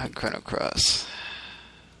 Oh, God, Chrono Cross.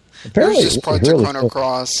 Apparently, There's just it was parts really of Chrono cool.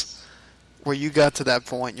 Cross where you got to that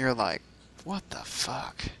point and you're like, what the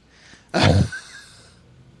fuck?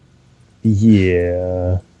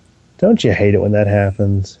 Yeah. Don't you hate it when that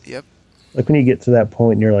happens? Yep. Like when you get to that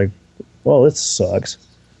point and you're like, well, this sucks.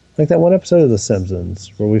 Like that one episode of The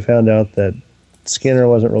Simpsons where we found out that Skinner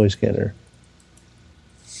wasn't really Skinner.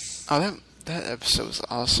 Oh, that episode was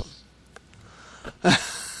awesome.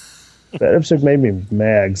 That episode made me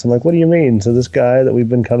mad. So I'm like, what do you mean? So this guy that we've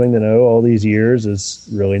been coming to know all these years is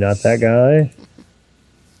really not that guy?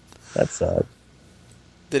 That sucked.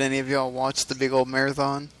 Did any of y'all watch the big old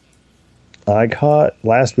marathon?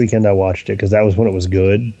 Last weekend I watched it because that was when it was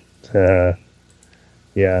good.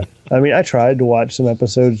 Yeah. I mean, I tried to watch some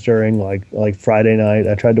episodes during like Friday night.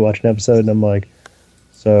 I tried to watch an episode and I'm like,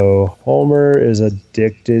 so Homer is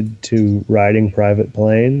addicted to riding private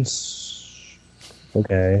planes?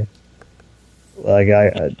 Okay. Like,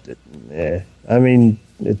 I mean,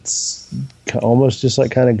 it's almost just like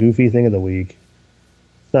kind of goofy thing of the week.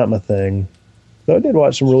 Not my thing. Though I did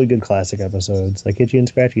watch some really good classic episodes, like Itchy and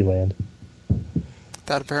Scratchy Land.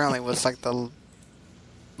 That apparently was like the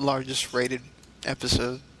largest rated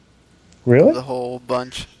episode of Really? the whole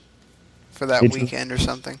bunch for that Itchy? weekend or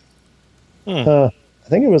something. I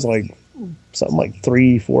think it was like something like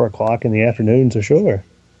 3, 4 o'clock in the afternoon, so sure.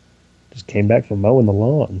 Just came back from mowing the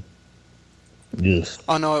lawn. Yes.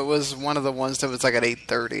 Oh no, it was one of the ones that was like at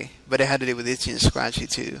 8:30, but it had to do with Itchy and Scratchy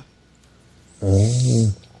too.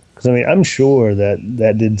 Because I mean, I'm sure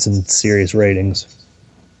that did some serious ratings.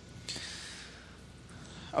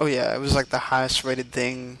 Oh yeah, it was like the highest rated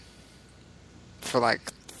thing for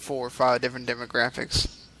like 4 or 5 different demographics.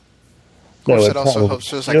 Of course, it also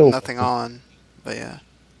helps there's like nothing on, but yeah.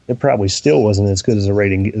 It probably still wasn't as good as a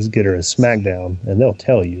rating as getter as SmackDown, and they'll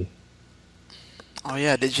tell you. Oh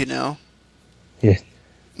yeah, did you know?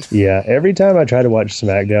 Yeah. Every time I try to watch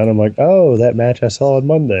SmackDown, I'm like, oh, that match I saw on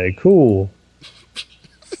Monday, cool.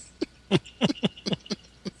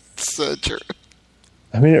 So true.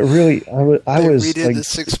 I mean, it really. I They was redid like, the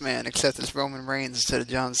 6-man, except it's Roman Reigns instead of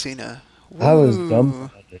John Cena. I was Woo.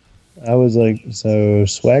 dumbfounded. I was like, so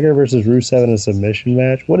Swagger versus Rusev in a submission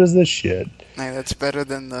match? What is this shit? Hey, that's better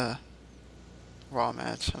than the Raw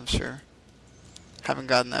match, I'm sure. Haven't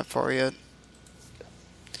gotten that far yet.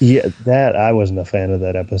 Yeah, I wasn't a fan of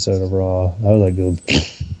that episode of Raw. I was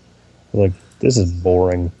like, this is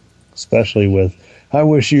boring, especially with, I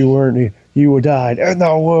wish you weren't, you would died in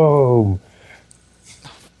the womb.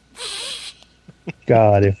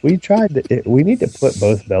 God, if we tried to, we need to put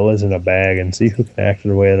both Bellas in a bag and see who can act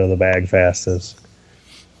their way out of the bag fastest.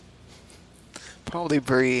 Probably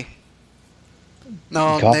Brie.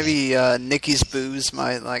 No, Gosh. maybe Nikki's booze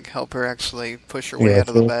might like help her actually push her way out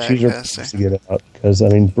of the bag she's faster. to get out because I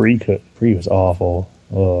mean, Brie was awful.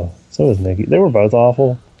 So was Nikki. They were both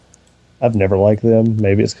awful. I've never liked them.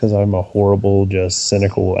 Maybe it's because I'm a horrible, just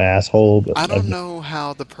cynical asshole. But I don't know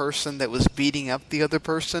how the person that was beating up the other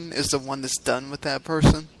person is the one that's done with that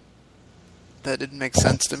person. That didn't make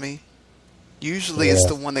sense to me. Usually it's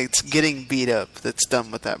the one that's getting beat up that's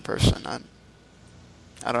done with that person.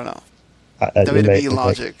 I don't know. WWE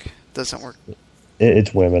logic doesn't work.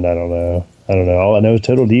 It's women. I don't know. All I know is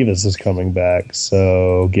Total Divas is coming back,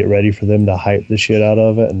 so get ready for them to hype the shit out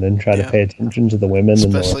of it and then try to pay attention to the women.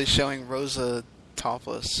 Especially showing Rosa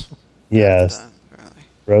topless. Yes.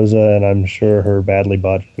 Rosa, and I'm sure her badly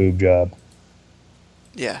botched boob job.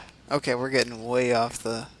 Yeah. Okay, we're getting way off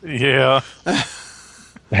the... Yeah.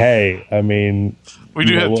 Hey, I mean... We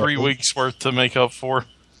do have 3 weeks worth to make up for.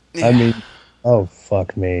 Yeah. I mean, oh,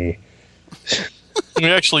 fuck me. We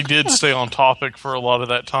actually did stay on topic for a lot of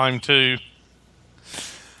that time, too.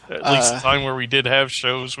 At least the time where we did have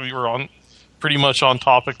shows, we were pretty much on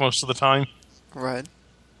topic most of the time. Right.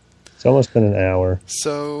 It's almost been an hour.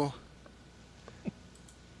 So,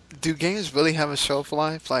 do games really have a shelf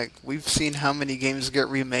life? Like, we've seen how many games get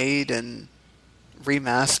remade and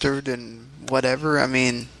remastered and whatever. I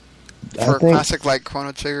mean, for a classic like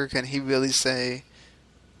Chrono Trigger, can he really say,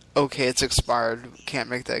 okay, it's expired, can't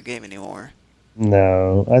make that game anymore?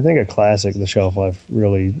 No, I think a classic, the shelf life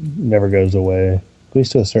really never goes away, at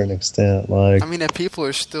least to a certain extent. Like, I mean, if people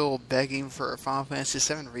are still begging for a Final Fantasy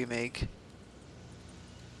VII remake.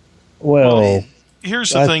 Well,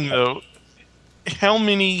 here's the thing, though. How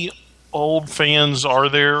many old fans are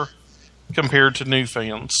there compared to new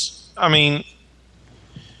fans? I mean,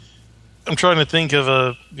 I'm trying to think of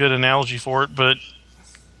a good analogy for it, but,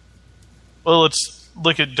 well, let's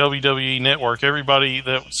look at WWE Network. Everybody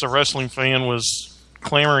that's a wrestling fan was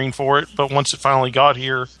clamoring for it, but once it finally got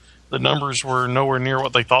here, the numbers were nowhere near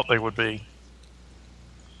what they thought they would be.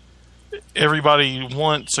 everybody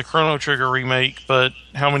wants a Chrono Trigger remake, but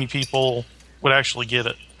how many people would actually get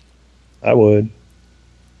it? I would.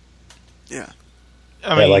 Yeah.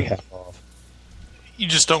 I mean, like half off. You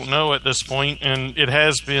just don't know at this point, and it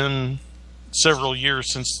has been several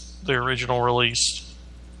years since the original release.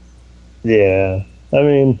 Yeah. I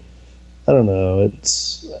mean, I don't know.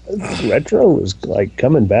 It's retro is like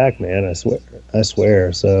coming back, man. I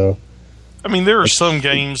swear. So, I mean, there are some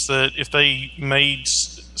games that if they made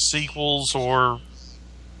sequels or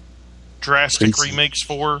drastic remakes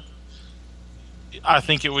for, I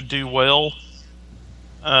think it would do well.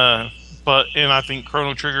 And I think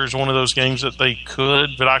Chrono Trigger is one of those games that they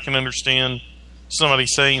could, but I can understand somebody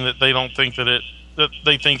saying that they don't think that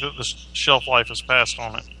they think that the shelf life has passed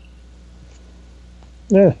on it.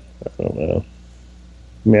 Yeah, I don't know.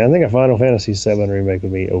 I mean, I think a Final Fantasy VII remake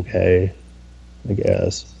would be okay, I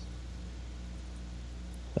guess.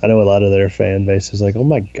 I know a lot of their fan base is like, oh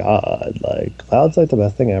my god, like, Cloud's like the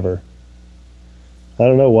best thing ever. I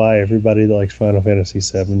don't know why everybody that likes Final Fantasy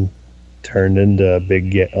VII turned into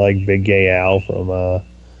Big Gay Al from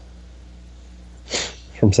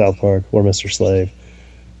South Park or Mr. Slave.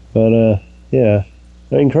 But yeah,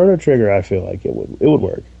 I mean, Chrono Trigger, I feel like it would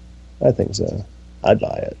work. I think so. I'd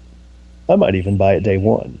buy it. I might even buy it day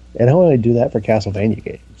one, and I only do that for Castlevania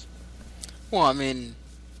games. Well, I mean,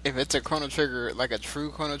 if it's a Chrono Trigger, like a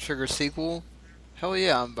true Chrono Trigger sequel, hell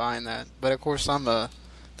yeah, I'm buying that. But of course,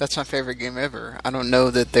 that's my favorite game ever. I don't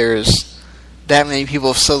know that there's that many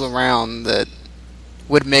people still around that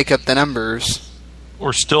would make up the numbers.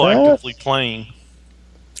 Or still actively playing.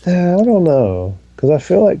 I don't know, because I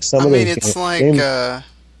feel like some of those it's like games,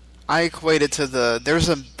 I equate it to there's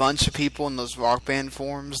a bunch of people in those Rock Band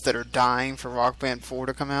forums that are dying for Rock Band 4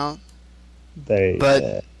 to come out.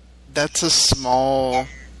 But that's a small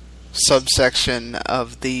subsection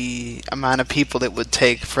of the amount of people it would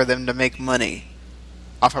take for them to make money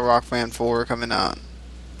off of Rock Band 4 coming out.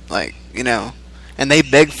 Like, and they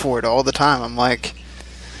beg for it all the time. I'm like,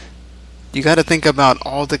 you got to think about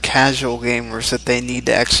all the casual gamers that they need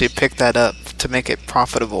to actually pick that up to make it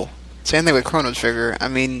profitable. Same thing with Chrono Trigger. I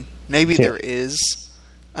mean, maybe there is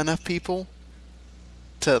enough people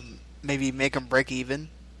to maybe make them break even,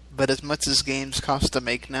 but as much as games cost to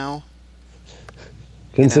make now,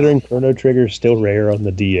 considering Chrono Trigger is still rare on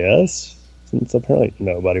the DS, since apparently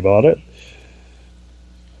nobody bought it,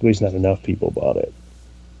 at least not enough people bought it.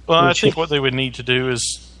 Well, I think what they would need to do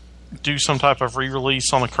is do some type of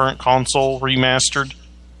re-release on the current console, remastered,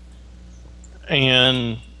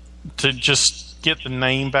 and to just get the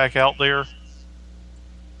name back out there,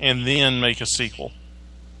 and then make a sequel.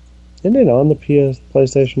 Isn't it on the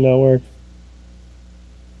PlayStation Network?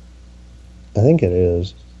 I think it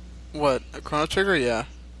is. What, a Chrono Trigger? Yeah.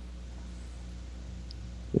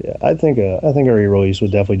 Yeah, I think a re-release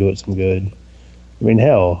would definitely do it some good. I mean,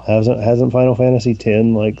 hell, hasn't Final Fantasy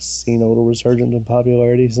X seen a little resurgence in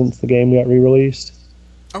popularity since the game got re-released?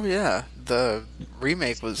 Oh yeah, the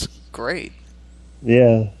remake was great.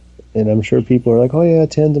 Yeah, and I'm sure people are like, oh yeah,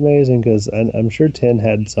 10's amazing, because I'm sure 10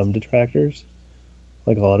 had some detractors,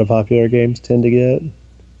 like a lot of popular games tend to get.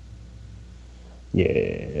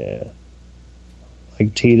 Yeah.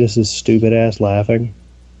 Like Tidus' stupid ass laughing.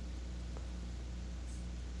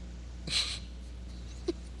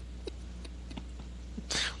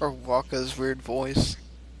 Or Waka's weird voice.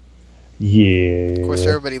 Yeah. Of course,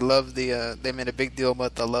 everybody loved they made a big deal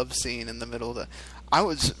about the love scene in the middle of the... I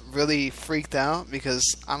was really freaked out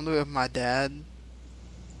because I'm living with my dad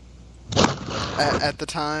at the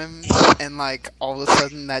time, and all of a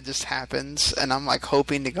sudden that just happens, and I'm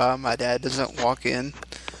hoping to God my dad doesn't walk in.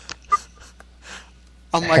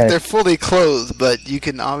 I'm they're fully clothed, but you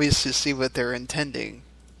can obviously see what they're intending.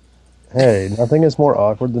 Hey, nothing is more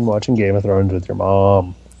awkward than watching Game of Thrones with your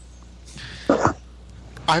mom.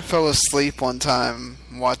 I fell asleep one time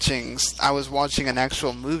I was watching an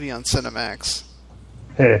actual movie on Cinemax.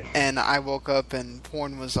 Hey. And I woke up and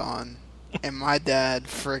porn was on, and my dad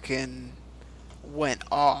frickin' went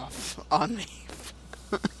off on me.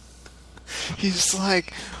 He's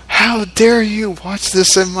like, how dare you watch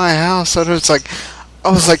this in my house? I was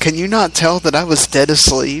like, can you not tell that I was dead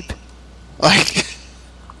asleep?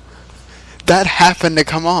 That happened to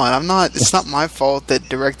come on. It's not my fault that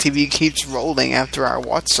DirecTV keeps rolling after I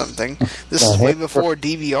watch something. This is way before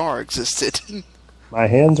DVR existed. My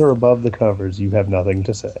hands are above the covers. You have nothing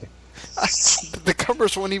to say. The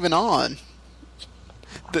covers weren't even on.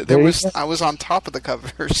 I was on top of the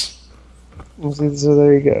covers. So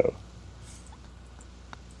there you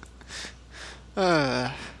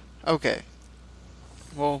go. Okay.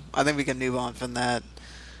 Well, I think we can move on from that.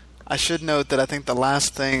 I should note that I think the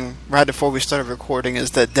last thing, right before we started recording,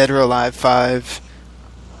 is that Dead or Alive 5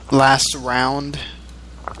 Last Round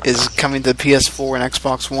is coming to PS4 and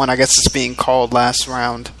Xbox One. I guess it's being called Last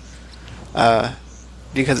Round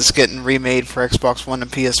because it's getting remade for Xbox One and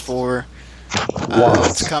PS4.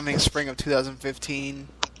 It's coming spring of 2015.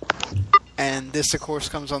 And this, of course,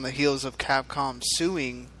 comes on the heels of Capcom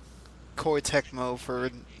suing Koei Tecmo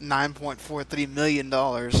for $9.43 million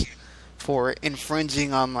for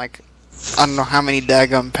infringing on, I don't know how many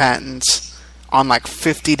daggum patents on,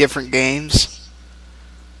 50 different games.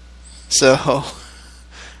 So,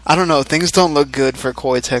 I don't know. Things don't look good for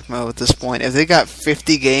Koei Tecmo at this point. If they got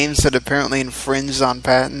 50 games that apparently infringed on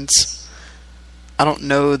patents, I don't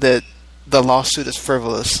know that the lawsuit is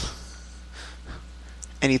frivolous.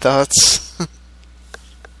 Any thoughts?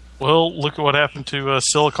 Well, look at what happened to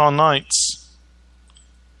Silicon Knights.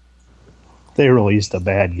 They released a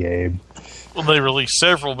bad game. Well, they released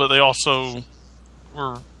several, but they also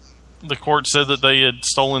were... The court said that they had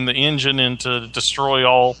stolen the engine and to destroy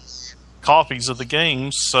all copies of the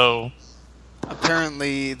games, so...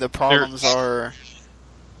 Apparently, the problems are...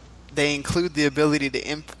 They include the ability to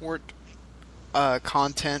import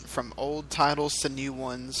content from old titles to new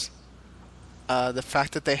ones. The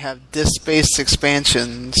fact that they have disk-based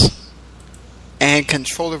expansions and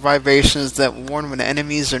controller vibrations that warn when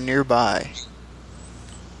enemies are nearby.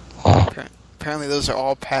 Apparently those are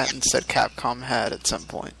all patents that Capcom had at some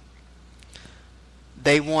point.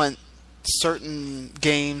 They want certain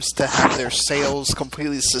games to have their sales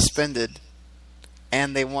completely suspended,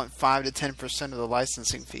 and they want 5 to 10% of the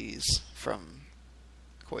licensing fees from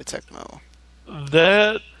Koei Tecmo.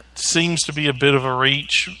 That seems to be a bit of a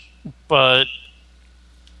reach, but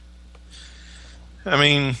I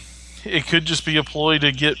mean, it could just be a ploy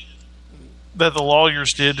to get that the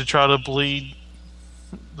lawyers did to try to bleed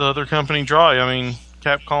the other company dry. I mean,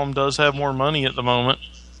 Capcom does have more money at the moment.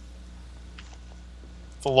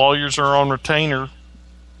 The lawyers are on retainer.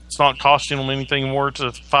 It's not costing them anything more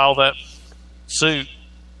to file that suit.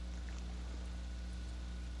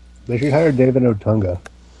 They should hire David Otunga.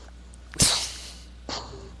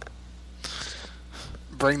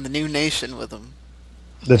 Bring the new nation with them.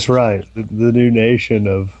 That's right. The new nation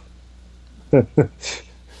of...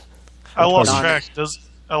 I lost track. Does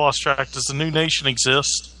the new nation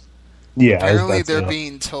exist? Yeah. Apparently they're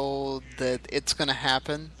being told that it's going to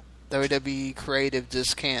happen. WWE Creative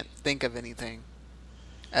just can't think of anything.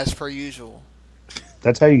 As per usual.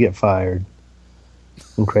 That's how you get fired.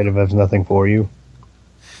 When Creative has nothing for you.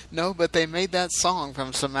 No, but they made that song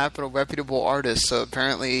from some reputable artist, so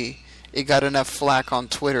apparently it got enough flack on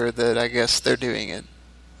Twitter that I guess they're doing it.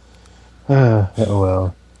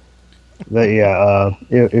 Well. But yeah,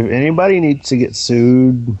 if anybody needs to get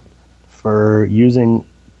sued for using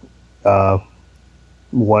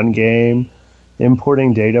one game,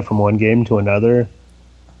 importing data from one game to another,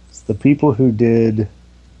 it's the people who did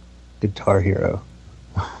Guitar Hero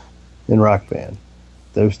and Rock Band.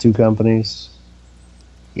 Those two companies.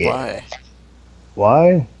 Yeah.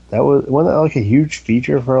 Why? That wasn't that like a huge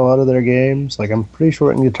feature for a lot of their games? Like I'm pretty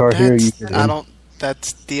sure in Guitar Hero you could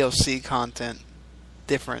that's DLC content.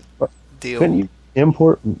 Different deal. Couldn't you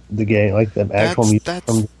import the game, like the actual music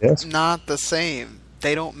from the disc? That's not the same.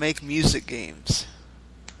 They don't make music games.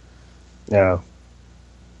 No.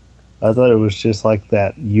 I thought it was just like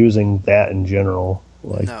that, using that in general.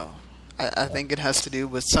 Like, no. I think it has to do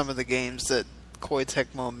with some of the games that Koei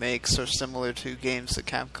Tecmo makes are similar to games that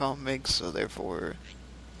Capcom makes, so therefore...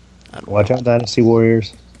 Watch out, Dynasty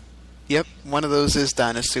Warriors. Yep, one of those is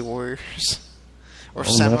Dynasty Warriors. Or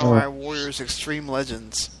Samurai Warriors Extreme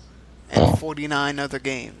Legends. And 49 other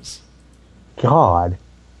games. God.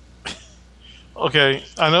 Okay,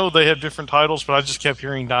 I know they have different titles, but I just kept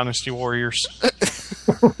hearing Dynasty Warriors.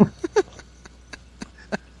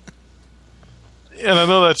 And I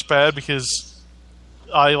know that's bad because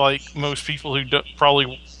I, like most people who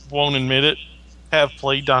probably won't admit it, have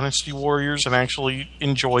played Dynasty Warriors and actually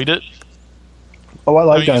enjoyed it. Oh, I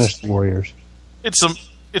like Dynasty Warriors.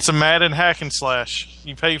 It's a Madden hack and slash.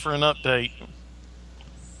 You pay for an update.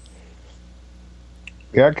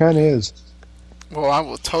 Yeah, it kind of is. Well, I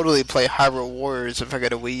will totally play Hyrule Warriors if I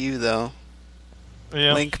get a Wii U, though.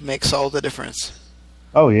 Yeah. Link makes all the difference.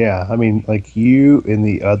 Oh, yeah. I mean, like, you and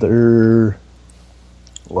the other,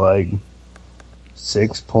 like,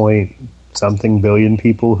 6-point-something billion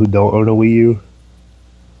people who don't own a Wii U.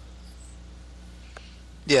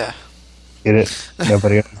 Yeah. Get it?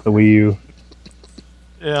 Nobody owns the Wii U.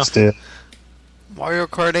 Yeah. Still. Mario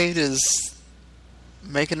Kart 8 is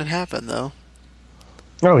making it happen, though.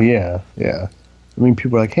 Oh, yeah. Yeah. I mean,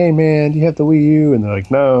 people are like, "Hey, man, do you have the Wii U?" And they're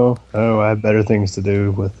like, "No, I have better things to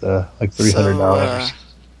do with like $300,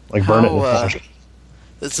 like burn it in the trash."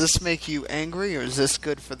 Does this make you angry, or is this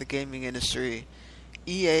good for the gaming industry?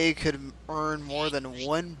 EA could earn more than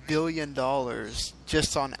 $1 billion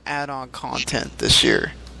just on add-on content this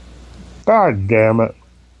year. God damn it!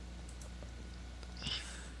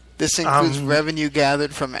 This includes revenue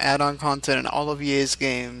gathered from add-on content in all of EA's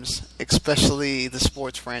games, especially the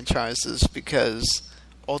sports franchises, because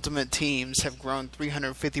Ultimate Teams have grown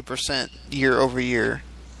 350% year over year.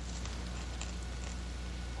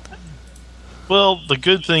 Well, the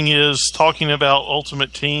good thing is, talking about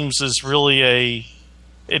Ultimate Teams is really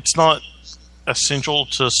it's not essential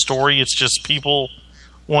to story, it's just people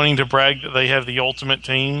wanting to brag that they have the Ultimate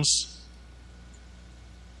Teams.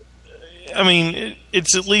 I mean,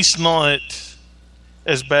 it's at least not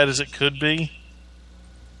as bad as it could be.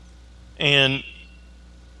 And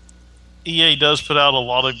EA does put out a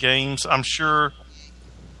lot of games. I'm sure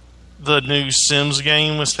the new Sims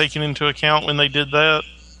game was taken into account when they did that.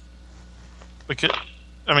 Because,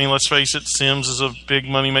 I mean, let's face it, Sims is a big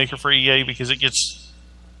moneymaker for EA because it gets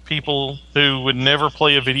people who would never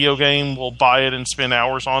play a video game will buy it and spend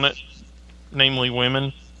hours on it, namely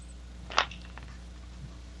women.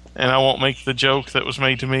 And I won't make the joke that was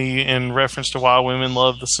made to me in reference to why women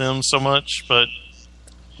love The Sims so much, but...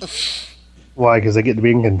 Why? Because they get to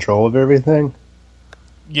be in control of everything?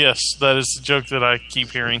 Yes, that is the joke that I keep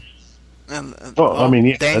hearing. I mean,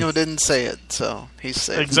 yeah, Daniel didn't say it, so he's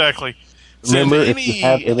safe. Exactly. Send any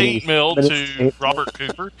hate mail to Robert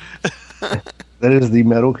Cooper. That is the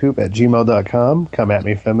metalcoop@gmail.com. Come at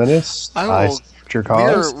me, feminists. I support your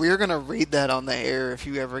cause. We're going to read that on the air if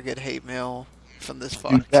you ever get hate mail from this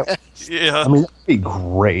podcast. Yeah. I mean, that'd be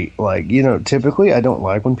great. Like, typically I don't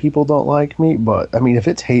like when people don't like me, but I mean, if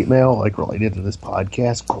it's hate mail, like, related to this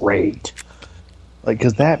podcast, great. Like,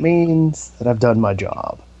 because that means that I've done my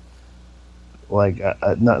job. Like,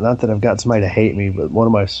 not that I've got somebody to hate me, but one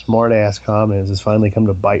of my smart-ass comments has finally come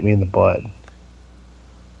to bite me in the butt.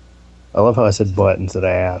 I love how I said butt instead of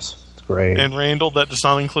ass. It's great. And Randall, that does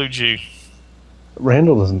not include you.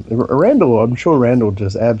 Randall doesn't. Randall, I'm sure Randall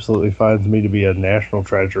just absolutely finds me to be a national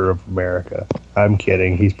treasure of America. I'm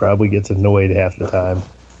kidding. He probably gets annoyed half the time.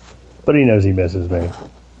 But he knows he misses me.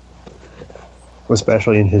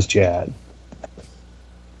 Especially in his chat.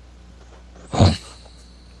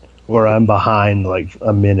 Where I'm behind like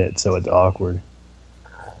a minute, so it's awkward.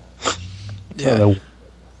 Yeah.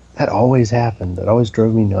 That always happened. That always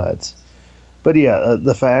drove me nuts. But yeah,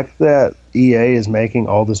 the fact that EA is making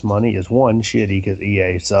all this money is, one, shitty because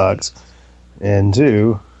EA sucks. And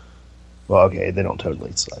two, well, okay, they don't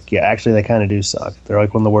totally suck. Yeah, actually, they kind of do suck. They're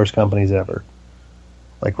like one of the worst companies ever.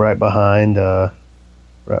 Like right behind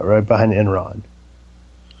Enron.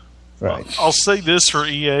 Right. I'll say this for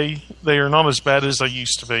EA. They are not as bad as they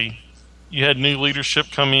used to be. You had new leadership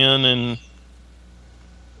come in and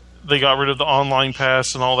they got rid of the online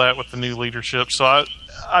pass and all that with the new leadership. So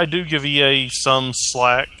I do give EA some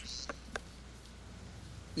slack.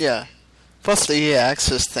 Yeah. Plus the EA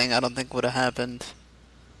Access thing I don't think would have happened.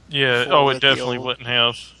 Yeah, it definitely wouldn't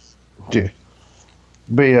have. Yeah.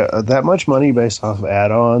 But yeah, that much money based off of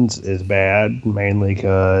add-ons is bad, mainly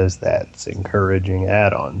because that's encouraging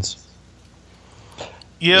add-ons.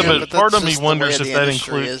 Yeah, but part of me wonders if that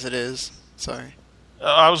includes... as it is. Sorry.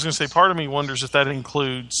 I was going to say, part of me wonders if that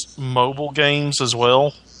includes mobile games as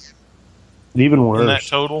well. Even worse. In that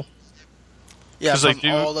total. Yeah, from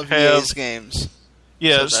all of EA's games.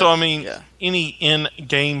 Yeah, so I mean, any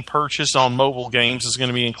in-game purchase on mobile games is going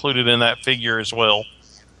to be included in that figure as well.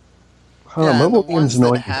 Yeah, mobile the ones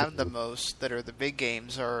that have the most, that are the big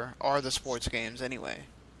games, are the sports games anyway.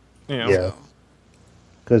 Yeah.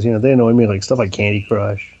 Because, they annoy me, like stuff like Candy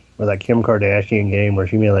Crush, or that Kim Kardashian game where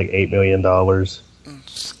she made like $8 million.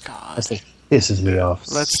 God. That's like, pisses me off.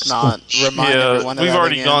 Let's not remind everyone of we've that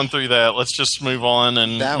already again. gone through that. Let's just move on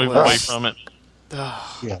and move away from it.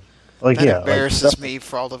 Yeah. That embarrasses me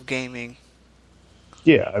for all of gaming.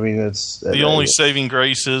 Yeah, I mean, it's... The only saving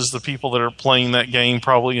grace is the people that are playing that game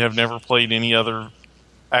probably have never played any other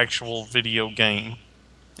actual video game.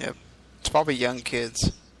 Yep. It's probably young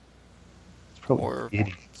kids. Or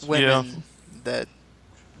idiots. Women that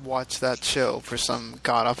watch that show for some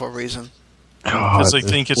god-awful reason. Because they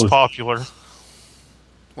think it's popular.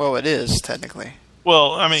 Well, it is, technically.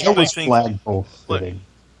 Well, I mean, they think...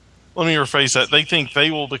 Let me rephrase that. They think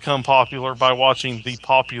they will become popular by watching the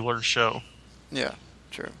popular show. Yeah,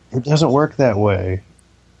 true. It doesn't work that way.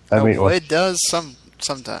 It does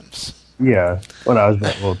sometimes. Yeah.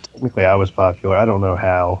 Technically I was popular. I don't know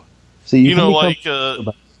how. See, like...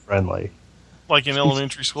 friendly. like in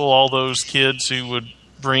elementary school, all those kids who would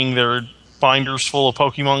bring their binders full of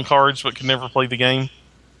Pokemon cards but could never play the game.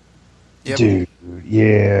 Yep. Dude,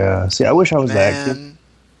 yeah. See, I wish I was that kid.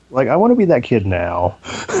 Like, I want to be that kid now.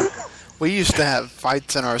 We used to have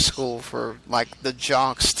fights in our school for, like, the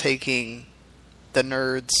jocks taking the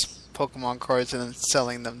nerds' Pokemon cards and then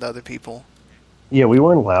selling them to other people. Yeah, we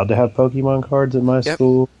weren't allowed to have Pokemon cards in my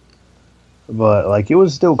school. But, like, it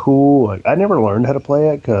was still cool. Like, I never learned how to play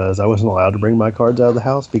it because I wasn't allowed to bring my cards out of the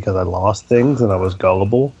house because I lost things and I was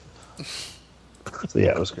gullible. So, yeah,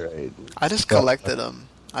 it was great. I just collected them.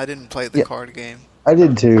 I didn't play the card game. I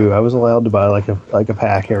did, too. I was allowed to buy, like a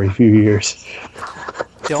pack every few years.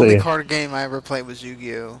 The only card game I ever played was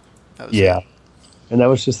Yu-Gi-Oh! It. And that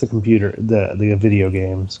was just the computer, the video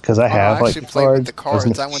games. Because I actually played with the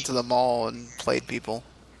cards. I went to the mall and played people.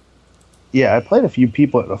 Yeah, I played a few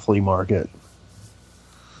people at a flea market.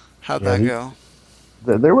 How'd that go?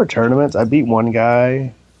 There were tournaments. I beat one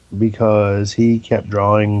guy because he kept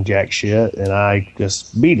drawing jack shit, and I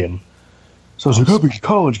just beat him. So I was like, I'm a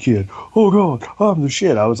college kid. Oh, God, I'm the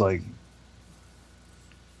shit. I was like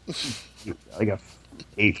a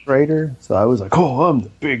 8th grader. So I was like, oh, I'm the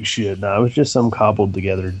big shit. No, it was just some cobbled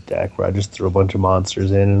together deck where I just threw a bunch of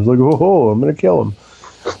monsters in and was like, oh, I'm going to kill them.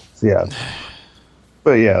 So, yeah.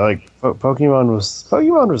 But, yeah, like, Pokemon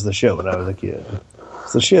was the shit when I was a kid.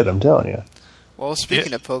 It's the shit, I'm telling you. Well,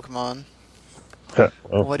 speaking of Pokemon,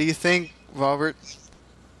 what do you think, Robert?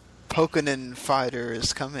 Pokemon Fighter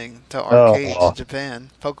is coming to arcades in Japan.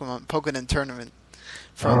 Pokemon Tournament.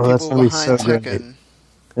 From people behind Tekken.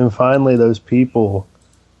 And finally, those people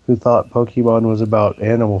who thought Pokemon was about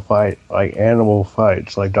animal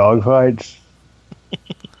fights, like dog fights,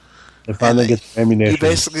 they finally get the ammunition. You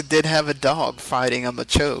basically did have a dog fighting a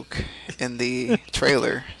Machoke in the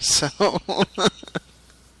trailer, so...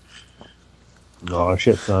 Oh,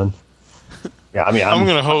 shit, son. Yeah, I mean, I'm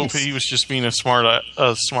going to hope he was just being a smart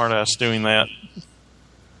ass doing that.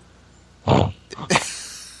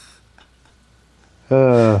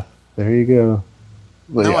 There you go.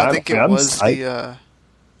 But no, I think it was the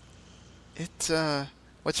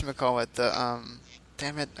whatchamacallit,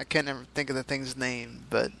 damn it, I can't ever think of the thing's name,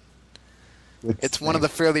 but it's one of the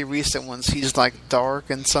fairly recent ones. He's like dark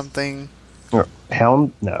and something.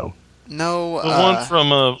 Hound? No. No. The one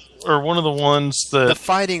from or one of the ones that the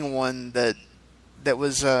fighting one that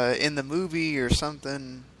was in the movie or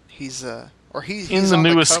something. He's in the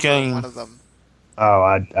newest game. One of them. Oh,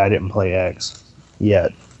 I didn't play X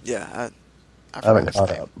yet. Yeah, I haven't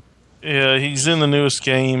caught up. Yeah, he's in the newest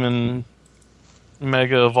game and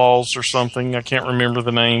Mega Evolves or something. I can't remember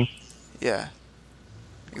the name. Yeah,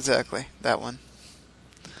 exactly. That one.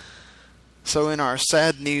 So in our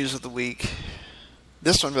sad news of the week,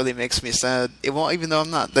 this one really makes me sad. Even though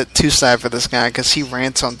I'm not that too sad for this guy because he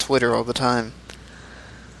rants on Twitter all the time.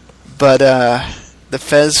 But the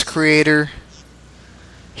Fez creator,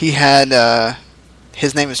 he had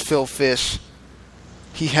his name is Phil Fish.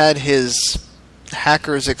 He had his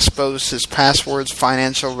hackers expose his passwords,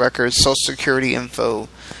 financial records, social security info,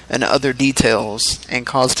 and other details, and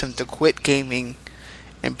caused him to quit gaming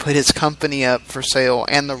and put his company up for sale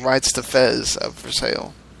and the rights to Fez up for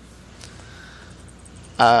sale.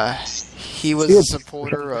 He was a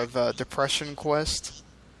supporter of Depression Quest,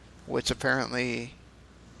 which apparently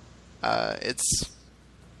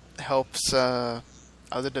helps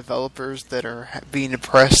other developers that are being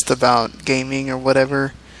depressed about gaming or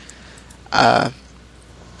whatever.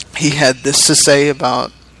 He had this to say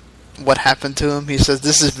about what happened to him. He says,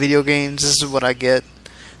 "This is video games. This is what I get.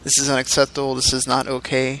 This is unacceptable. This is not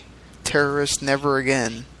okay. Terrorists, never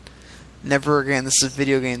again. Never again. This is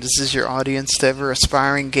video games. This is your audience. To every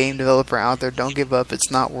aspiring game developer out there, don't give up.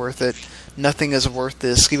 It's not worth it. Nothing is worth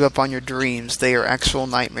this. Give up on your dreams. They are actual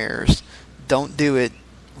nightmares. Don't do it.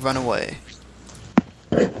 Run away."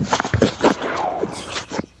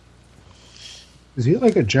 Is he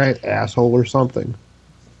like a giant asshole or something?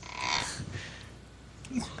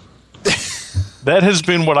 That has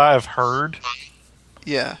been what I have heard.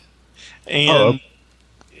 Yeah. And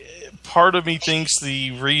part of me thinks the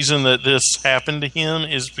reason that this happened to him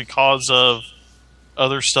is because of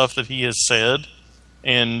other stuff that he has said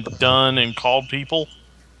and done and called people.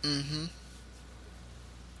 Mm-hmm.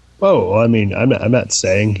 Oh, I mean, I'm not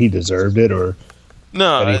saying he deserved it or...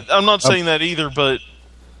 No, I'm not saying that either, but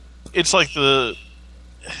it's like the...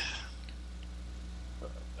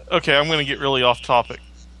 Okay, I'm going to get really off topic.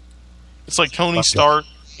 It's like Tony Stark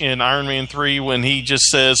in Iron Man 3 when he just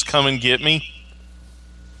says, "Come and get me."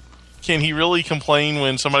 Can he really complain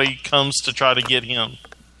when somebody comes to try to get him?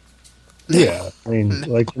 Yeah, I mean,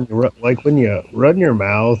 like when you run your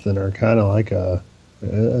mouth and are kind of like a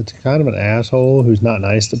kind of an asshole who's not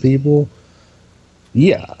nice to people.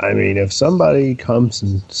 Yeah, I mean, if somebody comes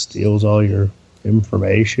and steals all your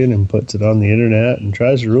information and puts it on the internet and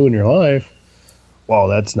tries to ruin your life, well,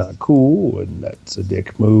 that's not cool and that's a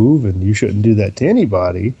dick move and you shouldn't do that to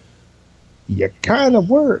anybody. You kind of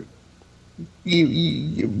were.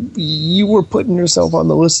 You were putting yourself on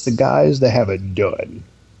the list of guys that have it done.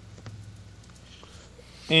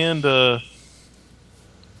 And I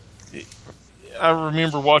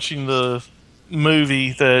remember watching the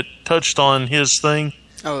movie that touched on his thing.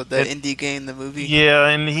 Oh, the indie game, the movie? Yeah,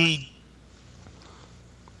 and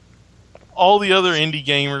all the other indie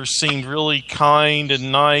gamers seemed really kind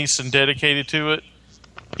and nice and dedicated to it.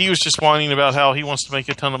 He was just whining about how he wants to make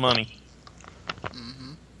a ton of money.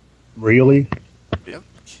 Mm-hmm. Really? Yep.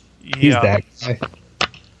 Yeah. He's that guy.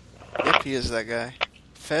 Yep, he is that guy.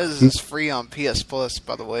 Fez is free on PS Plus,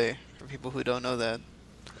 by the way, for people who don't know that.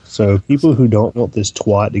 So people who don't want this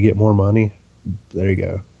twat to get more money, there you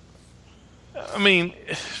go. I mean,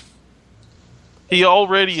 he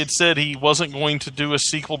already had said he wasn't going to do a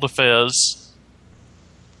sequel to Fez.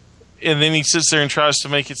 And then he sits there and tries to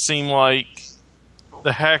make it seem like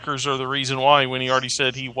the hackers are the reason why when he already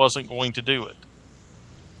said he wasn't going to do it.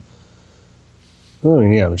 I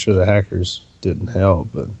mean, yeah, I'm sure the hackers didn't help,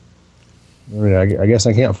 but I mean, I guess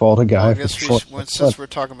I can't fault a guy. Well, I guess since we're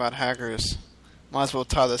talking about hackers, might as well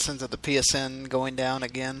tie this into the PSN going down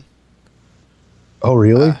again. Oh,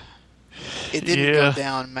 really? It didn't go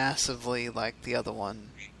down massively like the other one.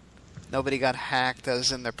 Nobody got hacked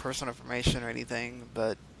as in their personal information or anything,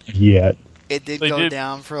 but Yet. it did go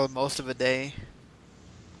down for most of a day.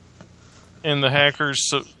 And the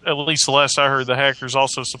hackers, at least the last I heard, the hackers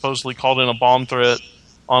also supposedly called in a bomb threat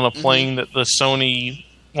on a plane that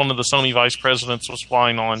one of the Sony vice presidents was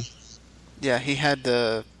flying on. Yeah,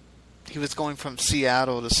 he was going from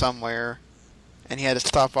Seattle to somewhere, and he had to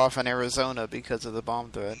stop off in Arizona because of the bomb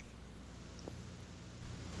threat.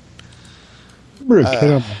 I remember a kid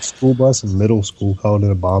on my school bus in middle school called it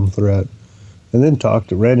a bomb threat, and then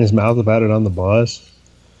ran his mouth about it on the bus,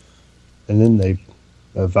 and then the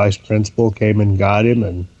vice principal came and got him,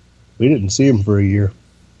 and we didn't see him for a year.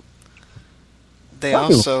 They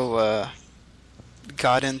also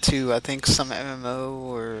got into, I think, some MMO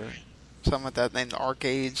or something like that named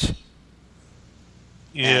Arcade.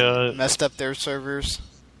 Yeah. And messed up their servers.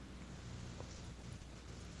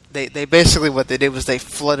 They basically, what they did was they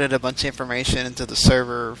flooded a bunch of information into the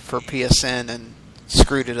server for PSN and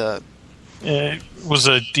screwed it up. It was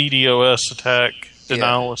a DDoS attack,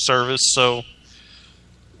 denial of service, so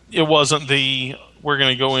it wasn't we're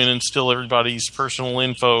going to go in and steal everybody's personal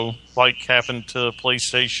info like happened to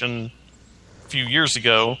PlayStation a few years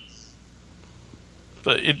ago.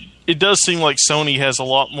 But it does seem like Sony has a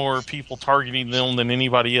lot more people targeting them than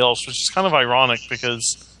anybody else, which is kind of ironic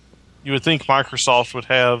because you would think Microsoft would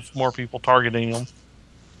have more people targeting them.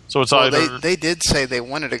 So it's either... They did say they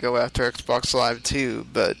wanted to go after Xbox Live too,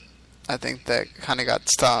 but I think that kind of got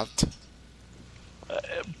stopped.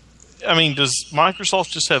 I mean, does Microsoft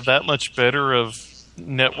just have that much better of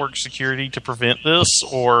network security to prevent this,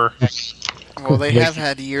 or... Well, they have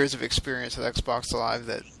had years of experience with Xbox Live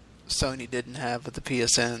that Sony didn't have with the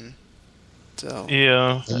PSN. So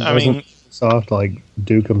yeah, I mean... Microsoft,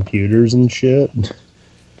 do computers and shit?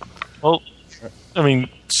 Well, I mean,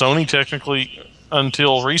 Sony technically,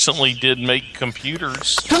 until recently, did make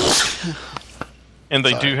computers. And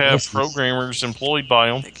they do have programmers employed by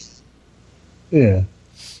them. Yeah.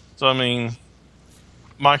 So, I mean,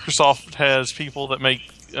 Microsoft has people that make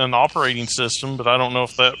an operating system, but I don't know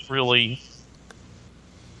if that really...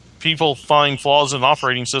 People find flaws in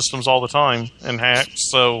operating systems all the time and hacks,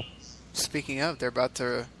 so... Speaking of, they're about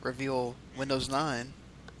to reveal Windows 9.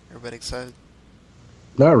 Everybody excited?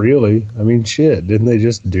 Not really. I mean, shit. Didn't they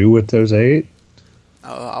just do Windows 8?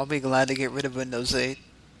 Oh, I'll be glad to get rid of Windows 8.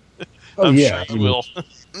 I'm sure you will.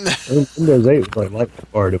 Windows 8 was like the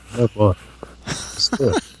part of no fun.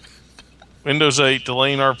 Still. Windows 8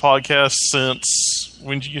 delaying our podcast since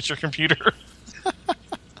when did you get your computer?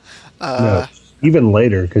 No, even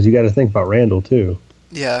later, because you got to think about Randall, too.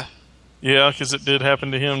 Yeah. Yeah, because it did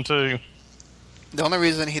happen to him, too. The only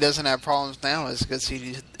reason he doesn't have problems now is because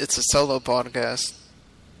it's a solo podcast.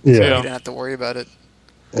 Yeah. So you don't have to worry about it.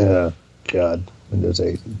 Yeah. God, Windows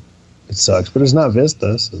 8. It sucks, but it's not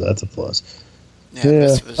Vista, so that's a plus. Yeah,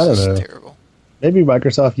 Vista was just terrible. Maybe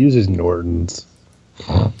Microsoft uses Norton's.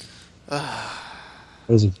 Don't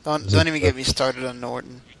even get me started on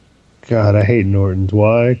Norton. God, I hate Norton's.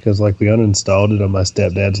 Why? Because we uninstalled it on my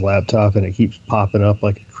stepdad's laptop, and it keeps popping up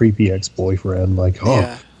like a creepy ex-boyfriend. Why did you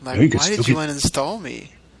uninstall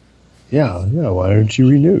me? Yeah, why aren't you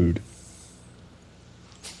renewed?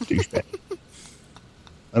 Douchebag.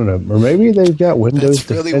 I don't know. Or maybe they've got Windows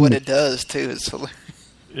That's really Defender. what it does, too. It's hilarious.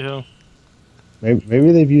 Yeah.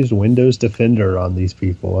 Maybe they've used Windows Defender on these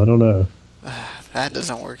people. I don't know. That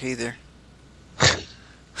doesn't work either.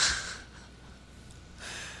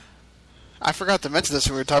 I forgot to mention this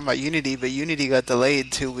when we were talking about Unity, but Unity got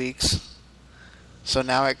delayed 2 weeks. So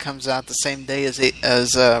now it comes out the same day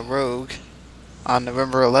as Rogue on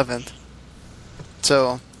November 11th.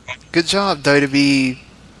 So, good job, WWE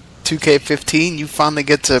 2K15. You finally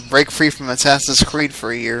get to break free from Assassin's Creed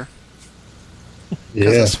for a year.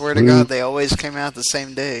 Because I swear to God, they always came out the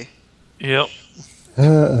same day. Yep.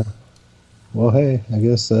 Well, hey, I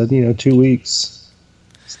guess 2 weeks.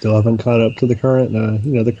 Still haven't caught up to the current,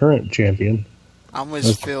 the current champion. I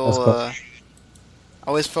always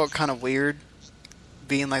felt kind of weird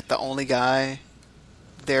being like the only guy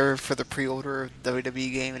there for the pre-order of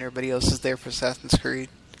WWE game, and everybody else is there for Assassin's Creed.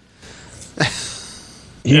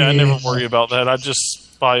 Yeah, I never worry about that. I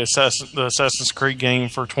just buy the Assassin's Creed game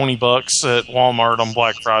for $20 at Walmart on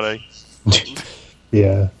Black Friday.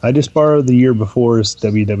 Yeah, I just borrowed the year before's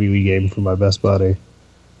WWE game from my best buddy.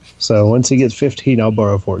 So once he gets 15, I'll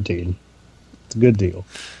borrow 14. It's a good deal.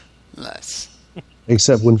 Nice.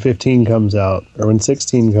 Except when 15 comes out, or when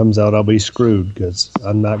 16 comes out, I'll be screwed because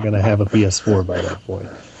I'm not going to have a PS4 by that point.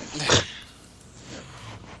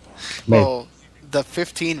 Well, the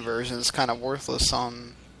 15 version is kind of worthless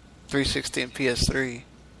on 360 and PS3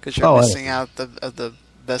 because you're missing out of the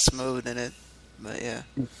best mode in it. But yeah.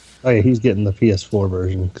 Oh yeah, he's getting the PS4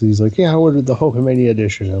 version because he's like, yeah, I ordered the Hulkamania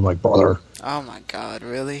edition. And I'm like, brother. Oh my God,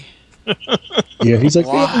 really? Yeah, he's like,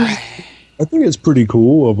 why? Yeah, I think it's pretty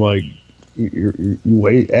cool. I'm like, you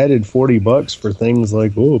added $40 for things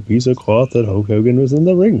like, a piece of cloth that Hulk Hogan was in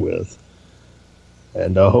the ring with,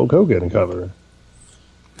 and a Hulk Hogan cover.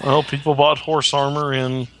 Well, people bought horse armor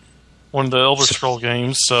in one of the Elder Scroll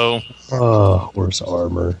games, so. Oh, horse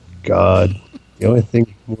armor. God. The only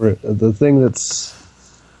thing, the thing that's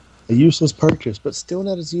a useless purchase, but still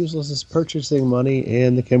not as useless as purchasing money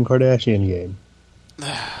in the Kim Kardashian game.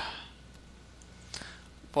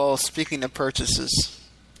 Well, speaking of purchases,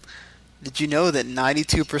 did you know that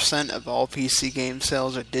 92% of all PC game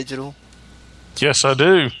sales are digital? Yes, I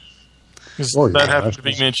do. That happened to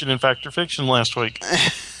be be mentioned in Fact or Fiction last week.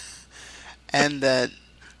 And that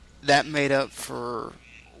made up for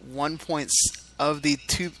almost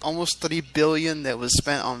 $3 billion that was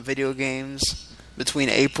spent on video games between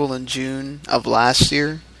April and June of last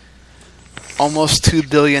year. Almost $2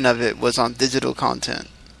 billion of it was on digital content,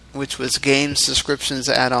 which was games, subscriptions,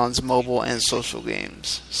 add-ons, mobile, and social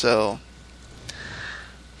games. So,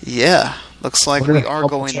 yeah, looks like we are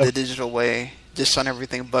going the digital way, just on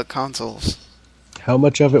everything but consoles. How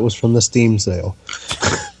much of it was from the Steam sale?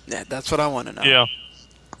 Yeah, that's what I want to know. Yeah.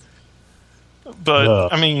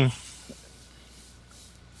 But, I mean,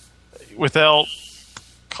 without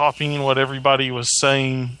copying what everybody was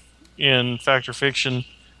saying in Fact or Fiction,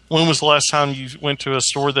 when was the last time you went to a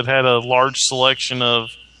store that had a large selection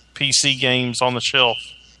of PC games on the shelf?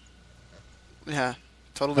 Yeah,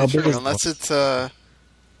 totally true. Unless it's a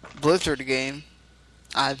Blizzard game.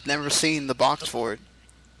 I've never seen the box for it.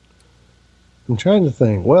 I'm trying to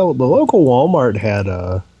think. Well, the local Walmart had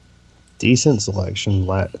a decent selection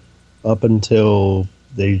up until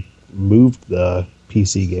they moved the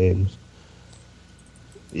PC games.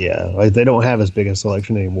 Yeah, like they don't have as big a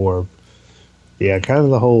selection anymore. Yeah, kind of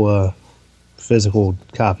the whole physical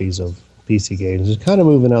copies of PC games is kind of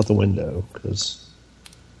moving out the window because,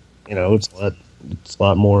 it's a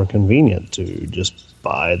lot more convenient to just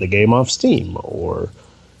buy the game off Steam, or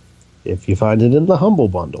if you find it in the Humble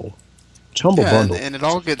Bundle. Bundle. And it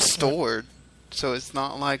all gets stored, so it's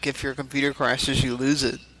not like if your computer crashes, you lose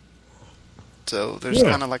it. So there's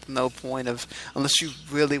kind of like no point of, unless you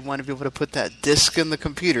really want to be able to put that disc in the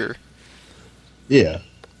computer. Yeah.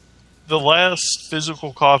 The last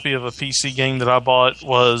physical copy of a PC game that I bought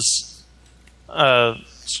was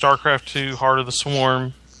StarCraft 2 Heart of the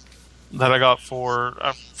Swarm that I got for,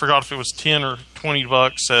 I forgot if it was $10 or $20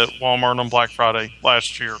 at Walmart on Black Friday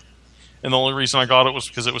last year. And the only reason I got it was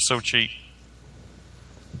because it was so cheap.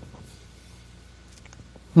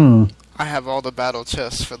 I have all the battle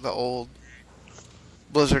chests for the old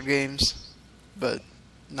Blizzard games, but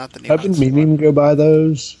not the new I've been ones. meaning to go buy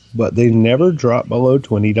those, but they never drop below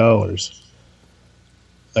 $20.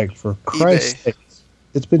 Like, for Christ's sake,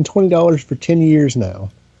 it's been $20 for 10 years now.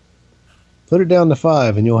 Put it down to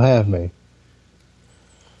 $5 and you'll have me.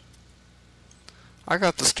 I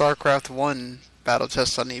got the StarCraft 1 battle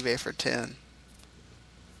chest on eBay for $10.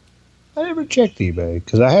 I never checked eBay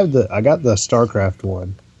because I got the StarCraft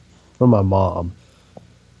one from my mom,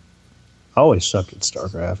 I always sucked at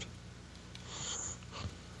StarCraft.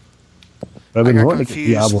 But I've I been got wanting to get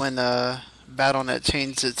confused Diablo. when Battle.net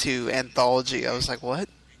changed it to Anthology. I was like, what?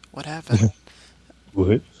 What happened?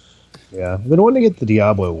 What? Yeah, I've been wanting to get the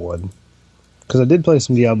Diablo one. Because I did play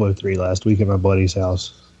some Diablo 3 last week at my buddy's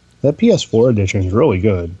house. That PS4 edition is really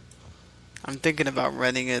good. I'm thinking about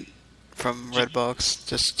renting it from Redbox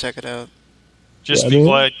just to check it out. Just Yeah, be I mean-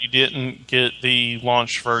 glad you didn't get the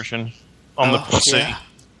launch version on the PC. Yeah.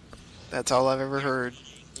 That's all I've ever heard.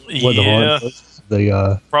 What, the Yeah, one?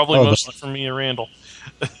 The probably oh, mostly from me and Randall.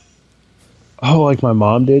 like my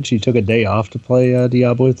mom did. She took a day off to play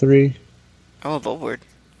Diablo 3. Oh, Lord.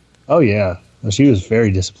 Oh, yeah. She was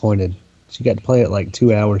very disappointed. She got to play it like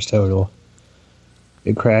 2 hours total.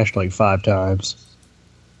 It crashed like 5 times.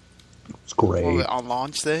 It's great. What, on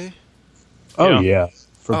launch day? Oh, Yeah. yeah.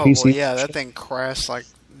 For Oh, PC. well, yeah, that thing crashed like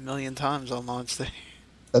a million times on launch day.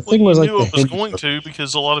 That Well, thing was you like knew the it was hinge going of- to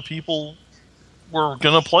because a lot of people were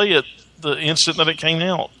going to play it the instant that it came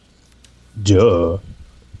out. Duh.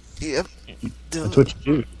 Yep. That's what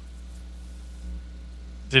you do.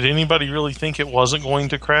 Did anybody really think it wasn't going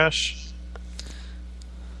to crash?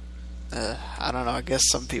 I don't know. I guess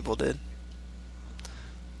some people did.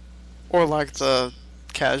 Or like the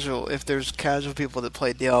casual. If there's casual people that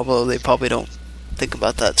play Diablo, they probably don't think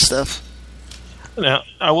about that stuff. Now,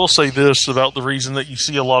 I will say this about the reason that you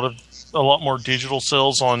see a lot more digital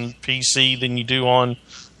sales on PC than you do on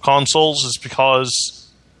consoles is because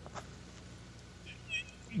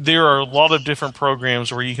there are a lot of different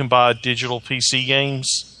programs where you can buy digital PC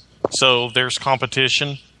games, so there's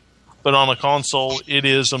competition. But on a console, it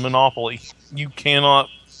is a monopoly. You cannot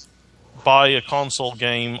buy a console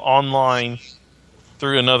game online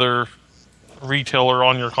through another retailer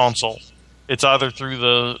on your console. It's either through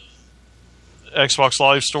the Xbox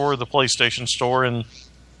Live Store or the PlayStation Store, and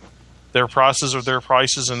their prices are their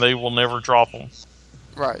prices, and they will never drop them.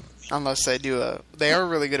 Right. Unless they do They are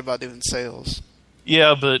really good about doing sales.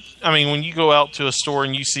 Yeah, but I mean, when you go out to a store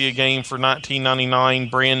and you see a game for $19.99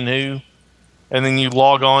 brand new, and then you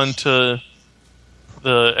log on to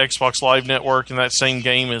the Xbox Live Network and that same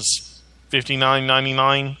game is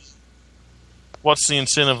 $59.99, what's the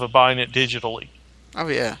incentive of buying it digitally? Oh,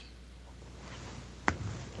 yeah.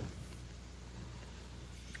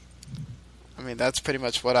 I mean, that's pretty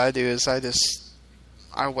much what I do. Is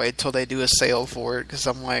I wait till they do a sale for it because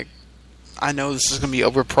I'm like, I know this is going to be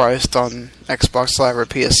overpriced on Xbox Live or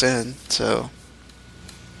PSN. So,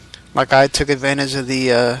 like, I took advantage of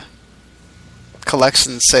the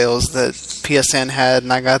collection sales that PSN had,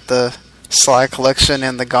 and I got the Sly collection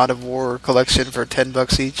and the God of War collection for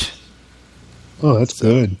 $10 each. Oh, that's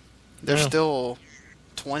good. They're Yeah. still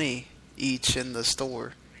 20 each in the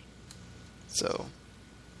store. So,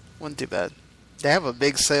 wasn't too bad. They have a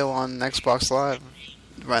big sale on Xbox Live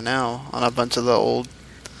right now on a bunch of the old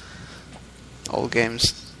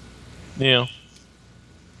games. Yeah.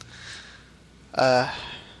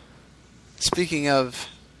 Speaking of,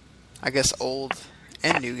 I guess, old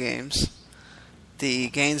and new games, the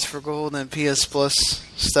Games for Gold and PS Plus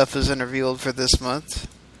stuff is revealed for this month.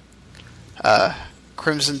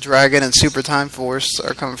 Crimson Dragon and Super Time Force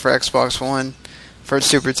are coming for Xbox One. First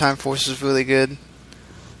Super Time Force is really good.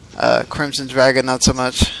 Crimson Dragon, not so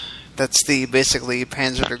much. That's the basically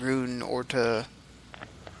Panzer Dragoon or to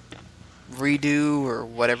redo or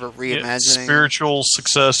whatever, reimagining. Spiritual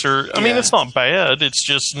successor. I mean, Yeah. it's not bad. It's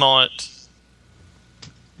just not.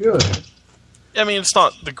 Good. I mean, it's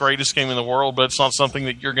not the greatest game in the world, but it's not something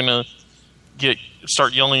that you're gonna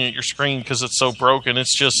start yelling at your screen because it's so broken.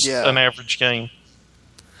 It's just Yeah. an average game.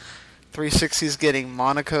 360's getting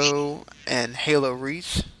Monaco and Halo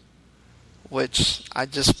Reach, which I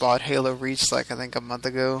just bought Halo Reach like I think a month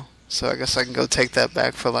ago, so I guess I can go take that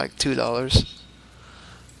back for like $2.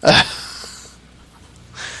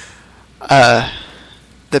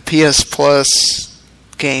 The PS Plus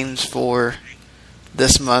games for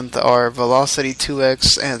this month are Velocity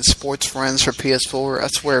 2X and Sports Friends for PS4.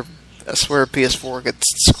 That's where PS4 gets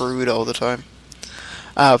screwed all the time.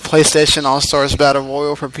 PlayStation All-Stars Battle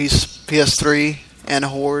Royal for PS3 and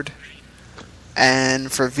Horde. And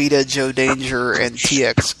for Vita, Joe Danger and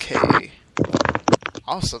TXK.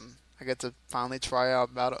 Awesome. I get to finally try out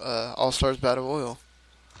All-Stars Battle Royal.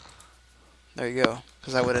 There you go.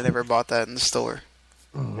 Because I would have never bought that in the store.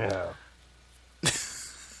 Yeah.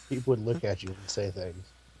 People would look at you and say things.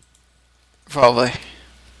 Probably.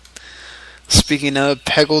 Speaking of,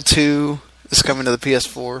 Peggle 2 is coming to the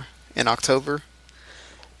PS4 in October.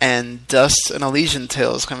 And Dust and Elysian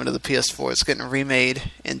Tale is coming to the PS4. It's getting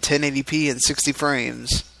remade in 1080p and 60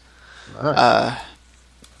 frames. Nice.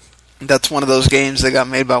 That's one of those games that got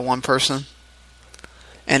made by one person.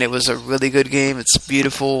 and it was a really good game. It's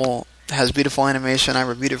beautiful, has beautiful animation. I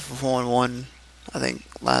reviewed it for 4-1, I think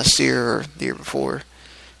last year or the year before,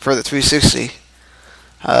 for the 360.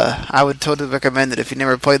 I would totally recommend it. If you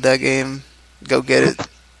never played that game, go get it,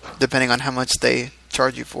 depending on how much they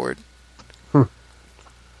charge you for it.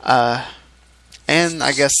 And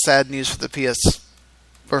I guess sad news for the PS,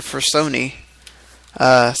 or for Sony,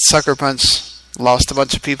 Sucker Punch lost a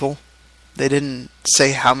bunch of people. They didn't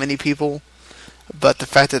say how many people, but the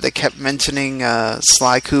fact that they kept mentioning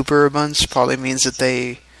Sly Cooper a bunch probably means that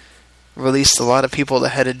they released a lot of people that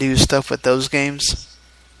had to do stuff with those games.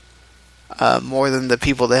 More than the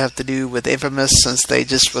people that have to do with Infamous, since they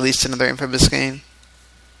just released another Infamous game.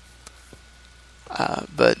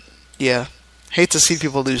 But, yeah. Hate to see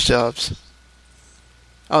people lose jobs.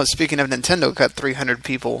 Oh, speaking of Nintendo, cut 300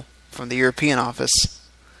 people from the European office.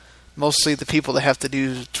 Mostly the people that have to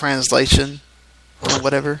do translation or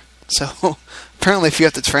whatever. So, apparently if you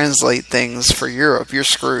have to translate things for Europe, you're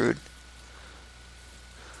screwed.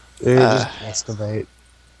 Just estimate.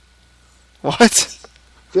 What?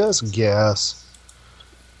 Just guess.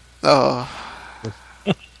 Oh.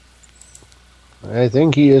 I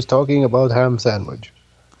think he is talking about ham sandwich.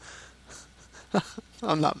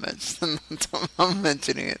 I'm not mentioning I'm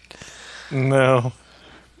mentioning it. No.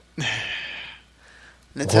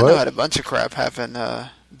 Nintendo What? had a bunch of crap happen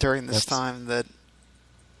during this time that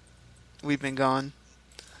we've been gone.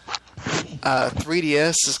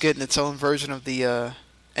 3DS is getting its own version of the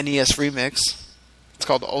NES Remix. It's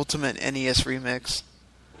called Ultimate NES Remix.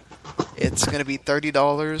 It's going to be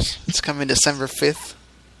 $30. It's coming December 5th.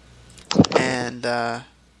 And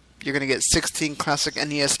you're going to get 16 classic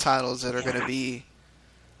NES titles that are going to be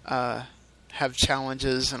have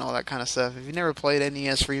challenges and all that kind of stuff. If you've never played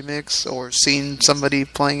NES Remix or seen somebody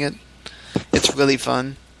playing it, it's really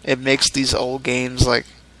fun. It makes these old games like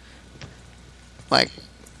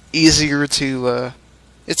easier to.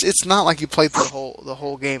 It's not like you play the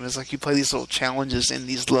whole game. It's like you play these little challenges in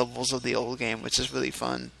these levels of the old game, which is really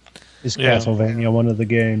fun. Is Yeah. Castlevania one of the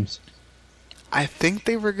games? I think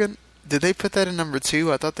they were gonna. Did they put that in number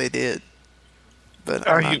 2? I thought they did. But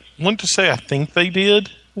I want to say I think they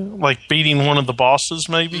did, like beating one of the bosses,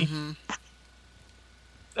 maybe. Mm-hmm.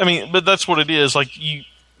 I mean, but that's what it is. Like you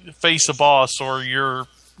face a boss, or you're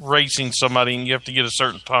racing somebody, and you have to get a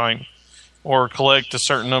certain time, or collect a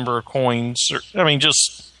certain number of coins. I mean,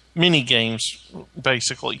 just mini games,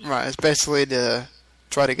 basically. Right, it's basically to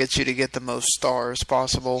try to get you to get the most stars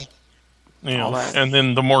possible. You know, All that. and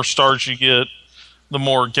then the more stars you get, the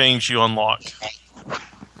more games you unlock.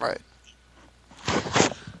 Right.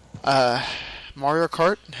 Mario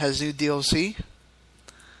Kart has new DLC.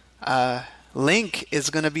 Link is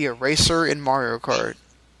going to be a racer in Mario Kart.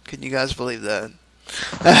 Can you guys believe that?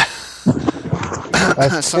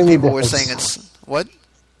 Some people were saying it's... What?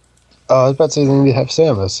 I was about to say they need to have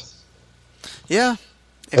Samus. Yeah.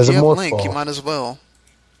 If As you a have morph Link, you ball. might as well.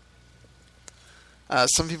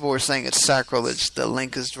 Some people were saying it's sacrilege that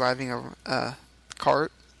Link is driving a kart.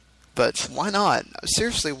 But why not?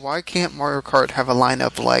 Seriously, why can't Mario Kart have a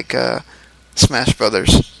lineup like Smash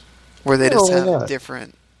Brothers, where they just why have not?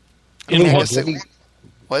 different? In I mean, I what- guess they-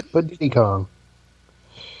 what? But Diddy Kong.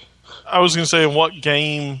 I was going to say, in what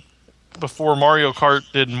game before Mario Kart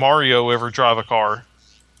did Mario ever drive a car?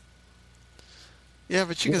 Yeah,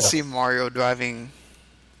 but you can Yeah. see Mario driving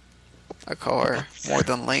a car more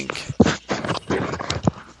than Link.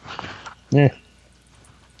 Yeah.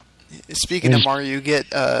 Speaking of Mario, you get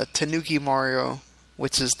Tanuki Mario,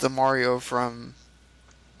 which is the Mario from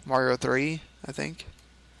Mario 3, I think.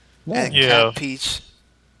 And Yeah. Cat Peach.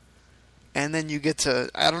 And then you get to...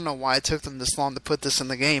 I don't know why it took them this long to put this in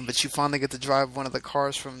the game, but you finally get to drive one of the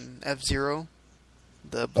cars from F-Zero.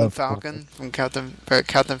 The Blue Falcon from Captain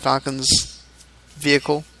Falcon's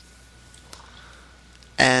vehicle.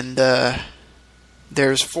 And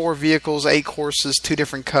there's 4 vehicles, 8 courses, 2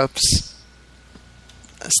 different cups,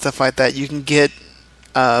 stuff like that. You can get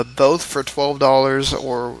both for $12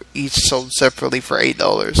 or each sold separately for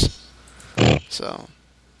 $8. So,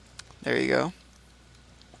 there you go.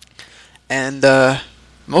 And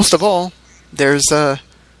most of all, there's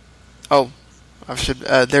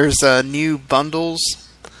new bundles.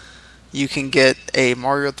 You can get a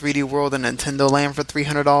Mario 3D World and Nintendo Land for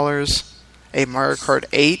 $300, a Mario Kart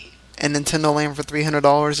 8 and Nintendo Land for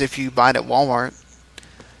 $300 if you buy it at Walmart.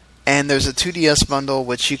 And there's a 2DS bundle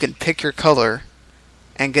which you can pick your color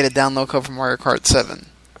and get a download code for Mario Kart 7.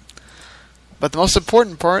 But the most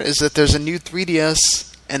important part is that there's a new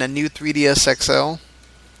 3DS and a new 3DS XL.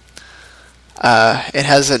 It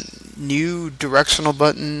has a new directional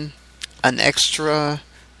button, an extra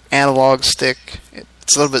analog stick. It's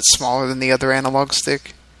It's a little bit smaller than the other analog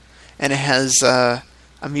stick, and it has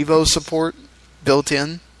amiibo support built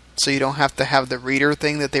in, so you don't have to have the reader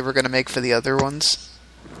thing that they were going to make for the other ones.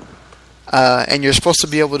 And you're supposed to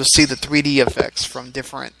be able to see the 3D effects from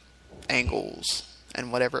different angles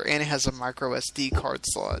and whatever, and it has a micro SD card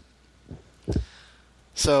slot.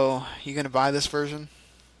 So, you going to buy this version?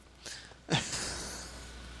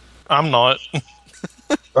 I'm not.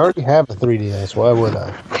 I already have a 3DS. Why would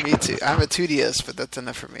I? Me too. I have a 2DS, but that's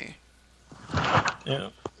enough for me. Yeah.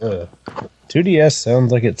 2DS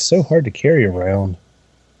sounds like it's so hard to carry around.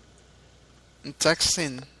 It's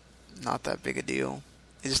actually not that big a deal.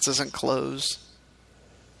 It just doesn't close.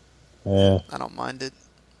 Yeah. I don't mind it.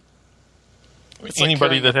 It's like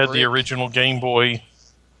Anybody carrying that a had the brick. original Game Boy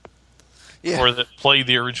or that played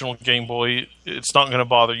the original Game Boy, it's not going to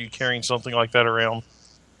bother you carrying something like that around.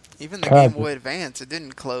 Even the Game Boy Advance, it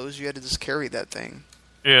didn't close. You had to just carry that thing.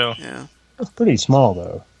 Yeah. Yeah. It's pretty small,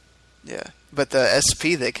 though. Yeah. But the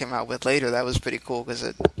SP they came out with later, that was pretty cool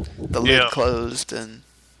because the lid closed and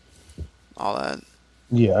all that.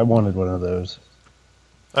 Yeah, I wanted one of those.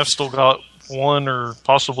 I've still got one or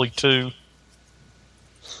possibly two.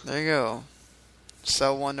 There you go.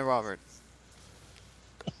 Sell one to Robert.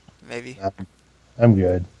 Maybe. I'm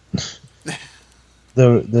good.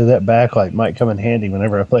 Though that backlight might come in handy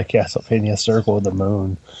whenever I play Castlevania Circle of the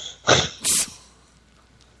Moon.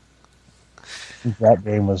 That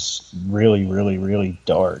game was really, really, really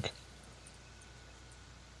dark.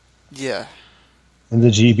 Yeah. And the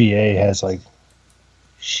GBA has like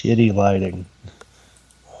shitty lighting.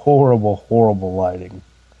 Horrible, horrible lighting.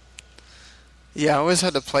 Yeah, I always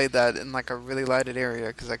had to play that in like a really lighted area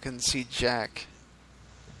because I couldn't see jack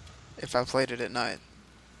if I played it at night.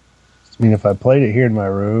 I mean, if I played it here in my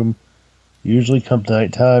room, usually come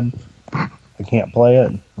nighttime, I can't play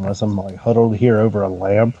it unless I'm like huddled here over a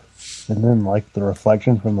lamp, and then like the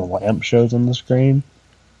reflection from the lamp shows on the screen.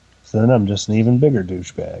 So then I'm just an even bigger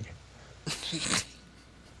douchebag.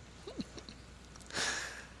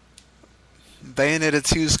 Bayonetta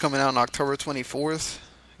 2 is coming out on October 24th.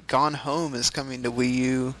 Gone Home is coming to Wii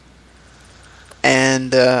U.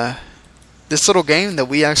 And this little game that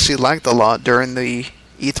we actually liked a lot during the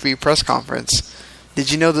E3 press conference.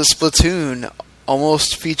 Did you know that Splatoon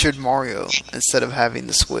almost featured Mario instead of having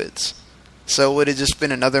the squids? So it would have just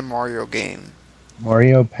been another Mario game.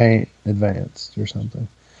 Mario Paint Advanced or something.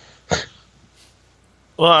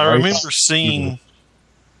 Well, I remember seeing...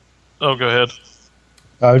 Oh, go ahead.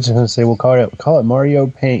 I was just going to say, we'll call it Mario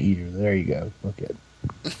Paint You. There you go. Look at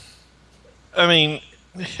it. I mean,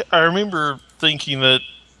 I remember thinking that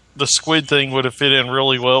the squid thing would have fit in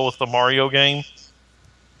really well with the Mario game.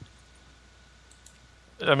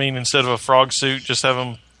 I mean, instead of a frog suit, just have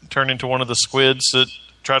them turn into one of the squids that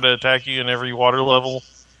try to attack you in every water level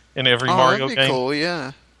in every Mario that'd be game. Cool,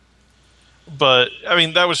 yeah. But, I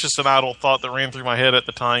mean, that was just an idle thought that ran through my head at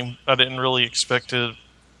the time. I didn't really expect to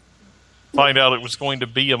find out it was going to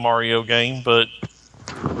be a Mario game, but...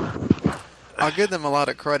 I'll give them a lot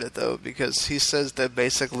of credit, though, because he says that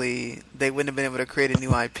basically they wouldn't have been able to create a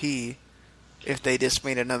new IP if they just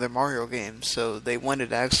made another Mario game. So they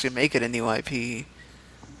wanted to actually make it a new IP.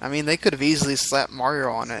 I mean, they could have easily slapped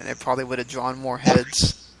Mario on it, and it probably would have drawn more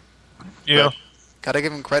heads. Yeah. But gotta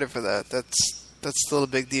give him credit for that. That's still a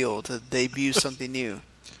big deal, to debut something new.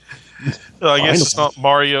 I guess it's not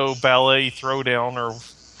Mario Ballet Throwdown or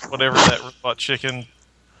whatever that Robot Chicken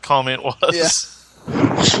comment was. Yeah.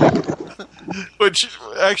 Which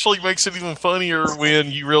actually makes it even funnier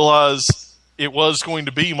when you realize it was going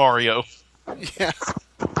to be Mario. Yeah.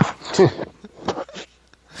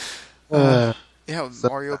 Yeah,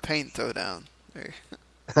 Mario Paint Throwdown.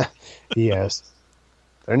 Yes.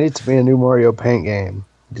 There needs to be a new Mario Paint game.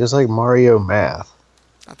 Just like Mario Math.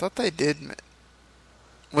 I thought they did.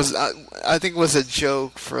 I think it was a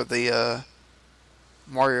joke for the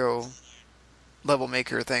Mario level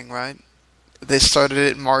maker thing, right? They started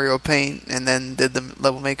it in Mario Paint and then did the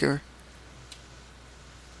level maker.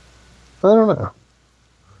 I don't know.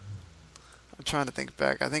 I'm trying to think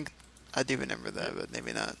back. I think I do remember that, but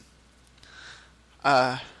maybe not.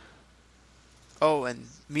 Oh, and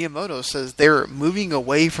Miyamoto says they're moving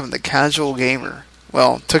away from the casual gamer.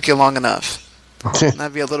 Well, took you long enough. Might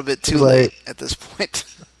be a little bit too late at this point.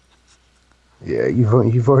 Yeah,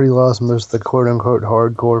 you've already lost most of the quote-unquote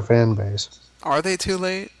hardcore fan base. Are they too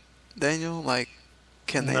late, Daniel? Like,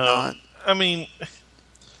 can they No. not? I mean,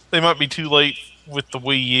 they might be too late with the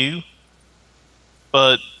Wii U,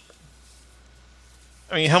 but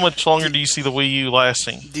I mean, how much longer do you see the Wii U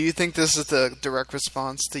lasting? Do you think this is the direct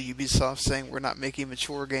response to Ubisoft saying we're not making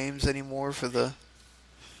mature games anymore for the...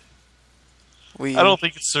 Wii U. I don't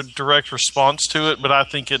think it's a direct response to it, but I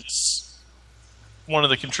think it's one of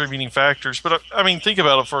the contributing factors. But I mean, think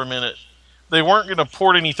about it for a minute. They weren't going to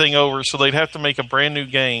port anything over, so they'd have to make a brand new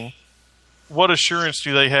game. What assurance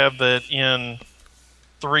do they have that in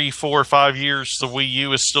 3, 4, 5 years the Wii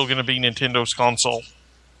U is still going to be Nintendo's console?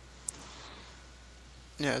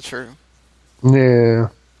 Yeah, true. Yeah.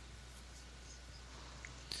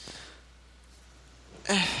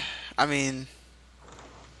 I mean,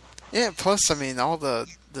 yeah, plus, I mean, all the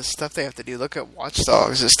stuff they have to do. Look at Watch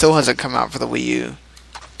Dogs. It still hasn't come out for the Wii U.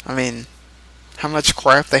 I mean, how much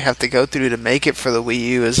crap they have to go through to make it for the Wii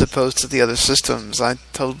U as opposed to the other systems. I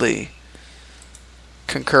totally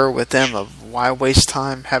concur with them of why waste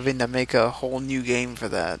time having to make a whole new game for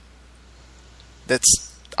that.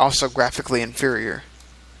 That's also graphically inferior.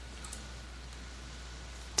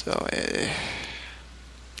 So,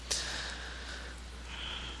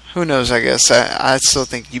 who knows, I guess. I still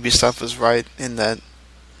think Ubisoft was right in that.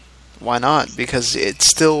 Why not? Because it's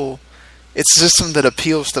still... It's a system that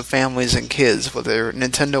appeals to families and kids, whether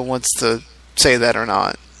Nintendo wants to say that or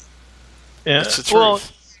not. Yeah, it's the truth. well,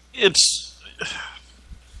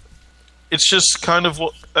 it's just kind of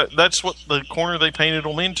what... that's what the corner they painted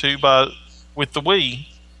them into with the Wii.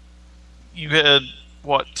 You had,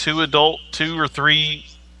 what, 2 or 3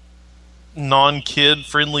 non-kid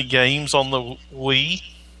friendly games on the Wii?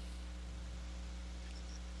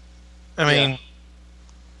 I mean,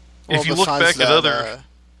 if you look back at other...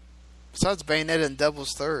 besides Bayonetta and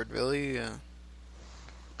Devil's Third, really? Yeah.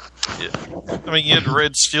 I mean, you had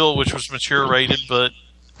Red Steel, which was mature rated, but...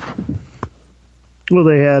 Well,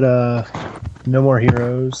 they had No More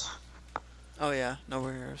Heroes. Oh, yeah. No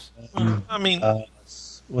More Heroes. I mean...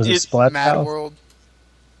 was it Splat Mad House? World?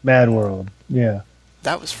 Mad World, yeah.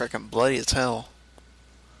 That was freaking bloody as hell.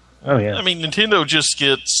 Oh, yeah. I mean, Nintendo just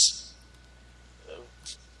gets...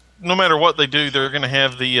 No matter what they do, they're going to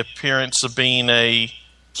have the appearance of being a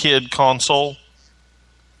kid console.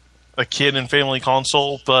 A kid and family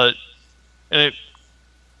console, and it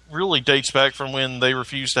really dates back from when they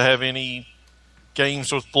refused to have any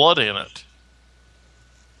games with blood in it.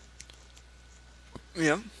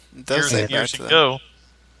 Yeah. It does years ago.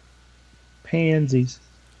 Pansies.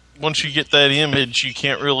 Once you get that image, you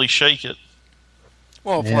can't really shake it.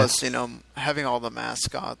 Well, plus, having all the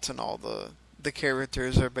mascots and all the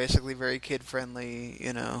characters are basically very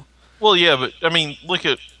kid-friendly, Well, yeah, but, I mean, look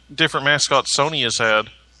at different mascots Sony has had.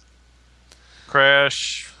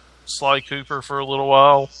 Crash, Sly Cooper for a little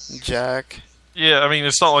while. Jack. Yeah, I mean,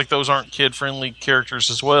 it's not like those aren't kid-friendly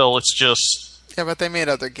characters as well. It's just... Yeah, but they made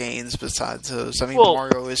other games besides those. I mean, Well,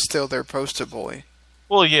 Mario is still their poster boy.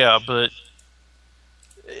 Well, yeah, but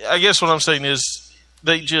I guess what I'm saying is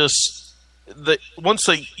once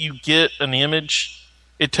you get an image,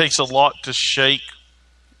 it takes a lot to shake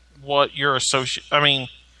what you're I mean,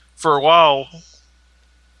 for a while,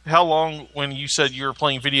 how long when you said you were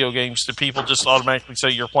playing video games did people just automatically say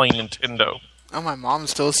you're playing Nintendo? Oh, my mom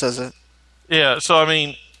still says it. Yeah, so I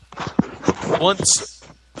mean, once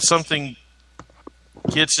something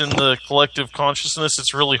gets in the collective consciousness,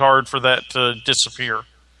 it's really hard for that to disappear.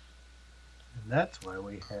 And that's why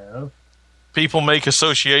we have... People make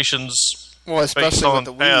associations. Well, especially with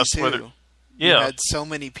the Wii, too. You had so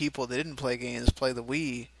many people that didn't play games play the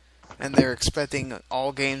Wii, and they're expecting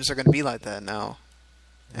all games are going to be like that now.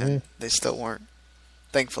 And they still weren't,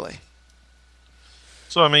 thankfully.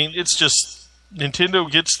 So, I mean, it's just Nintendo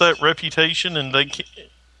gets that reputation, and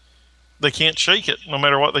they can't shake it, no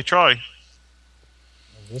matter what they try.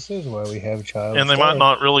 This is why we have child And they might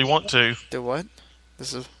not really want to. Do what?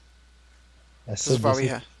 This is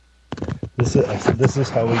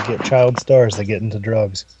how we get child stars that get into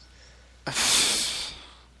drugs.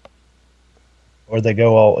 Or they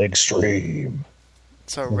go all extreme.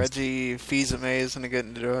 So Reggie Fils-Aimé is going to get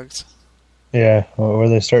into drugs? Yeah, or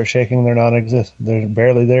they start shaking their non-existent. They're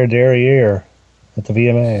barely there derriere at the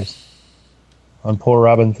VMAs. On poor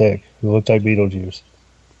Robin Thicke, who looked like Beetlejuice.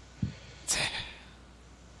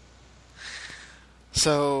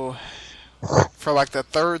 So, for like the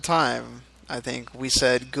third time, I think, we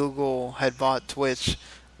said Google had bought Twitch.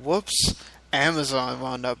 Whoops, Amazon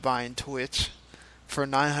wound up buying Twitch for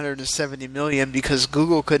 $970 million because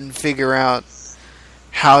Google couldn't figure out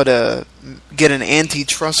how to get an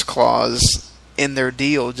antitrust clause in their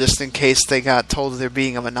deal just in case they got told they're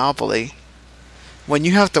being a monopoly. When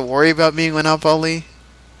you have to worry about being a monopoly,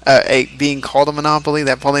 being called a monopoly,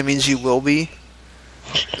 that probably means you will be.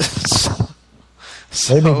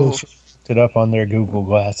 Maybe they should put it up on their Google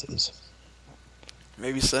glasses.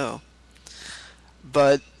 Maybe so.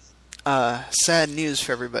 But sad news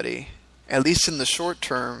for everybody. At least in the short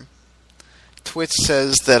term, Twitch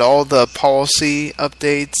says that all the policy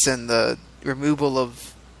updates and the removal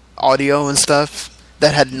of audio and stuff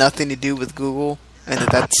that had nothing to do with Google, and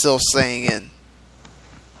that's still staying in.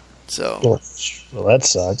 So, Well, that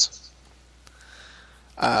sucks.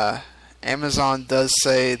 Amazon does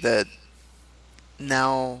say that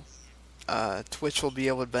now Twitch will be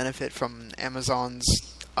able to benefit from Amazon's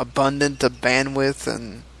abundant of bandwidth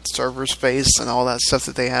and server space and all that stuff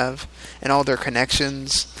that they have and all their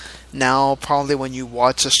connections. Now, probably when you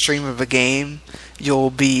watch a stream of a game, you'll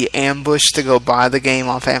be ambushed to go buy the game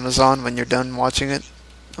off Amazon when you're done watching it,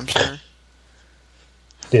 I'm sure.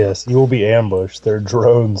 Yes, you will be ambushed. Their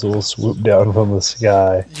drones will swoop down from the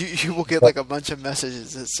sky. You will get like a bunch of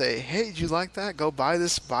messages that say, "Hey, did you like that? Go buy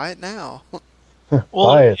this. Buy it now."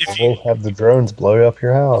 Buy it. We'll have the drones blow up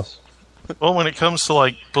your house. Well, when it comes to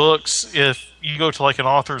like books, if you go to like an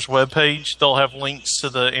author's webpage, they'll have links to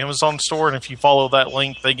the Amazon store, and if you follow that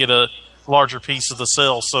link, they get a larger piece of the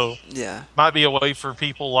sale. So, Yeah, might be a way for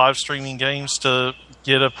people live streaming games to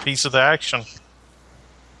get a piece of the action.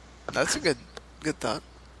 that's a good thought.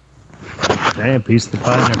 Damn, piece of the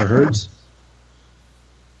pie never hurts.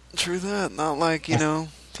 True that. Not like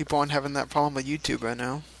people aren't having that problem with YouTube right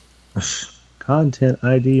now. Content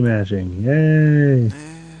ID matching. Yay.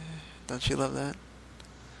 Don't you love that?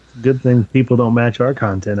 Good thing people don't match our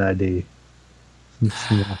content ID.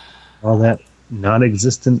 All that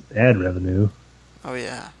non-existent ad revenue. Oh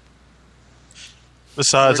yeah.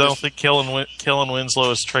 Besides, I don't think Kellen Winslow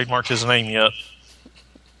has trademarked his name yet.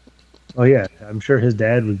 Oh yeah, I'm sure his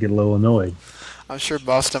dad would get a little annoyed. I'm sure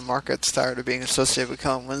Boston Market's tired of being associated with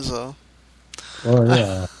Kellen Winslow. Oh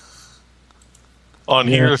yeah. On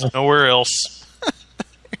Yeah. here, if nowhere else.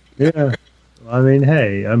 Yeah. I mean,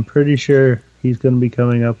 hey, I'm pretty sure he's going to be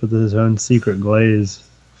coming up with his own secret glaze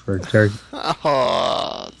for turkey.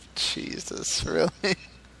 Oh, Jesus, really?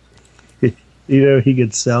 He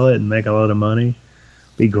could sell it and make a lot of money.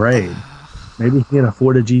 Be great. Maybe he can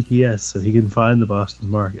afford a GPS so he can find the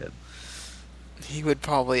Boston market. He would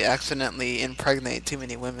probably accidentally impregnate too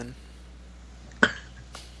many women.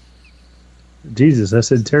 Jesus, I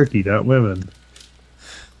said turkey, not women.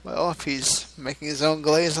 Well, if he's making his own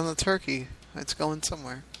glaze on the turkey, it's going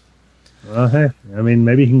somewhere. Well, hey, I mean,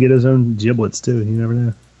 maybe he can get his own giblets too. You never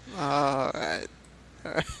know. Alright.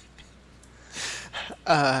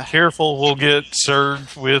 Careful, we'll get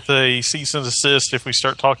served with a cease and desist if we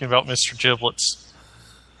start talking about Mr. Giblets.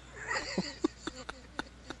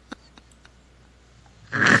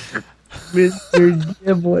 Mr.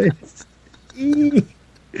 Giblets. You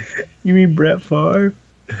mean Brett Favre?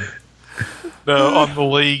 No, on the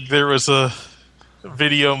league, there was a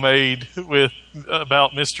video made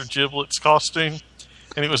about Mr. Giblet's costume,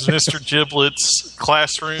 and it was Mr. Giblet's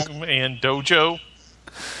classroom and dojo,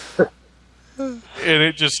 and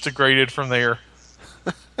it just degraded from there.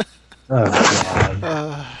 Oh, God.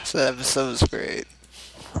 That episode was great.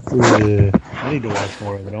 I need to watch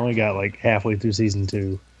more of it. I only got like halfway through season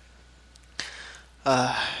 2.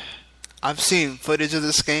 I've seen footage of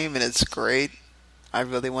this game, and it's great. I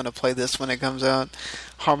really want to play this when it comes out.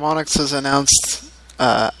 Harmonix has announced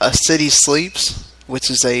A City Sleeps, which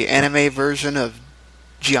is a anime version of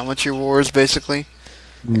Geometry Wars, basically.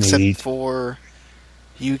 Neat. Except for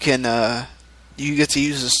you get to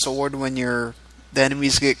use a sword when the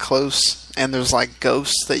enemies get close, and there's like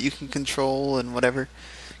ghosts that you can control and whatever.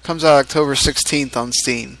 Comes out October 16th on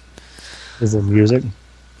Steam. Is there music?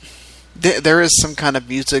 There is some kind of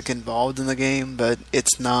music involved in the game, but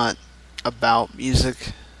it's not about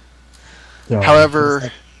music. No.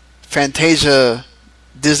 However,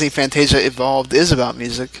 Disney Fantasia Evolved is about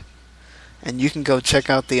music, and you can go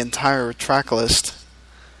check out the entire track list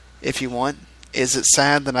if you want. Is it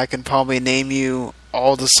sad that I can probably name you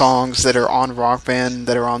all the songs that are on Rock Band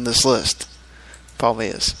that are on this list? Probably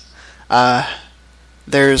is.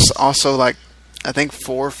 There's also like I think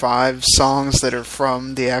 4 or 5 songs that are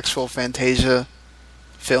from the actual Fantasia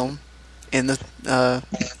film in the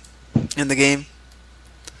game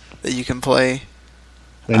that you can play.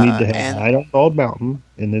 They need to have Night on Bald Mountain,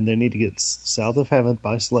 and then they need to get South of Heaven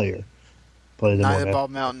by Slayer. Play them Night on on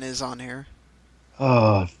Bald Mountain is on here.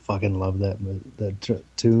 Oh, I fucking love that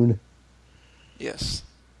tune. Yes,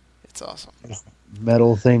 it's awesome.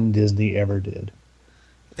 Metal thing Disney ever did.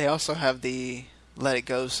 They also have the Let It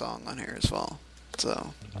Go song on here as well.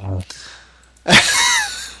 So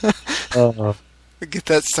get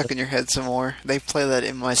that stuck in your head some more. They play that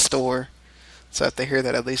in my store, so I have to hear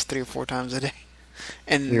that at least 3 or 4 times a day.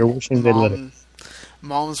 And You're wishing they'd let it.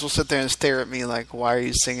 Moms will sit there and stare at me like, "Why are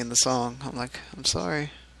you singing the song?" I'm like, "I'm sorry,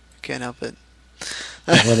 I can't help it."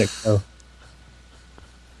 Let it go.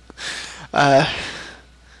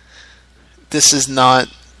 this is not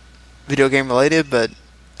video game related, but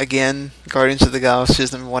again, Guardians of the Galaxy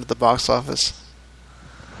is #1 at the box office.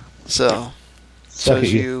 So,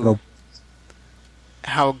 shows you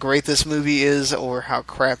how great this movie is, or how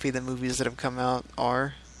crappy the movies that have come out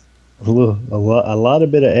are. A lot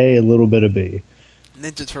of bit of A, a little bit of B.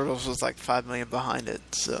 Ninja Turtles was like $5 million behind it,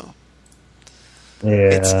 so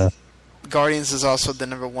Yeah. Guardians is also the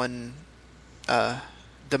 #1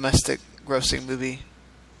 domestic grossing movie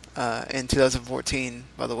in 2014.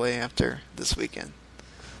 By the way, after this weekend,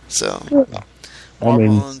 so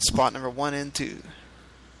Marvel in spot #1 and 2.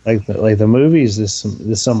 Like the movies this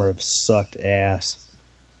summer have sucked ass.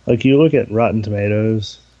 Like you look at Rotten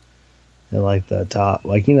Tomatoes and like the top,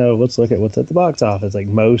 like let's look at what's at the box office. Like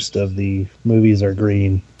most of the movies are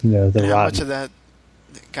green. The And how Rotten. much of that?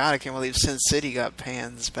 God, I can't believe Sin City got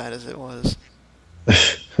panned as bad as it was.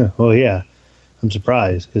 Well, yeah, I'm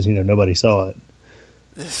surprised because nobody saw it.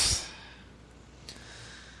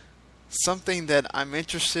 Something that I'm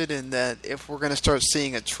interested in, that if we're going to start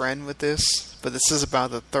seeing a trend with this, but this is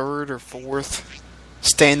about the 3rd or 4th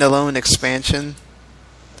standalone expansion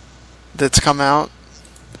that's come out.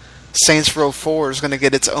 Saints Row 4 is going to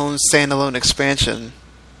get its own standalone expansion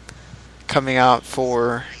coming out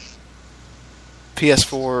for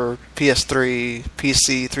PS4, PS3,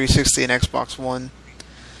 PC, 360, and Xbox One.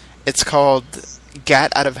 It's called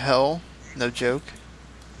Gat Out of Hell. No joke.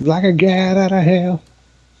 Like a gat out of hell.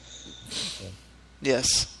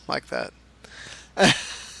 Yes, like that.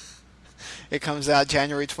 It comes out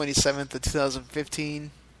January 27th of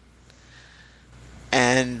 2015.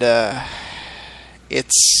 And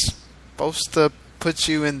it's supposed to put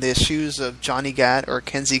you in the shoes of Johnny Gat or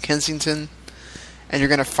Kenzie Kensington. And you're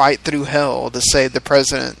going to fight through hell to save the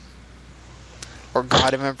president or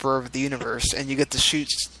God and Emperor of the universe. And you get to shoot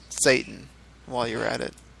Satan while you're at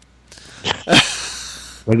it.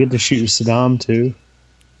 I get to shoot Saddam too.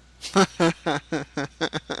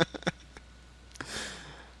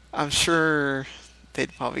 I'm sure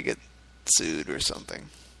they'd probably get sued or something.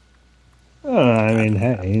 I mean,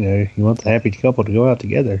 hey, you want the happy couple to go out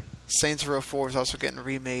together. Saints Row 4 is also getting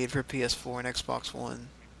remade for PS4 and Xbox One.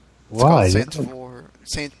 It's Why? called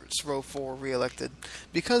Saints Row 4 Re-Elected.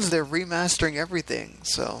 Because they're remastering everything,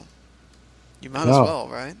 so you might as well,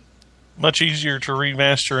 right? Much easier to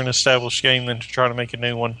remaster an established game than to try to make a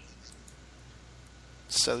new one.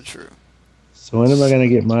 So true. So when am I going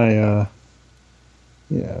to get my,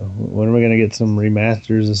 when am I going to get some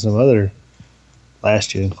remasters of some other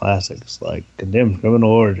last-gen classics, like Condemned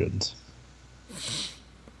Criminal Origins?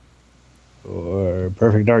 Or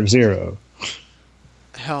Perfect Dark Zero?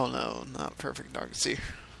 Hell no, not Perfect Dark Zero.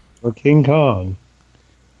 Or King Kong?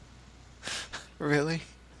 Really?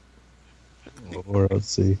 Or let's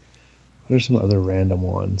see. What are some other random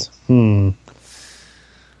ones? Tony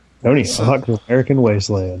Hawk's American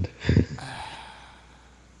Wasteland.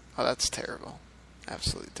 Oh, that's terrible.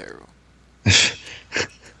 Absolutely terrible.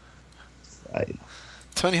 Right.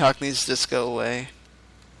 Tony Hawk needs to just go away.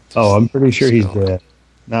 I'm pretty sure he's dead.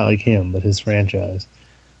 Not like him, but his franchise.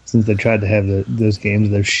 Since they tried to have those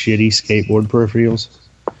games, those shitty skateboard peripherals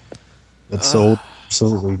that sold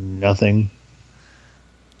absolutely nothing.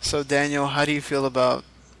 So, Daniel, how do you feel about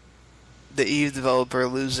the Eve developer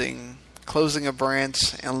closing a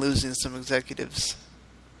branch and losing some executives?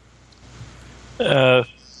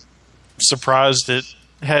 Surprised it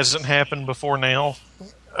hasn't happened before now.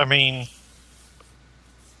 I mean,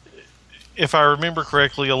 if I remember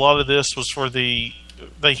correctly, a lot of this was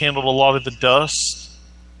they handled a lot of the dust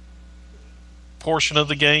portion of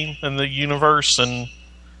the game and the universe, and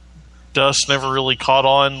dust never really caught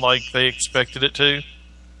on like they expected it to.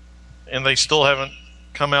 And they still haven't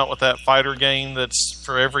come out with that fighter game that's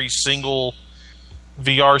for every single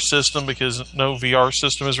VR system, because no VR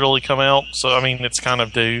system has really come out. So, I mean, it's kind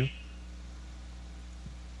of due.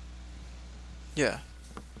 Yeah.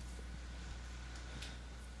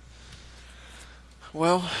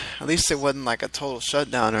 Well, at least it wasn't like a total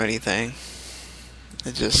shutdown or anything.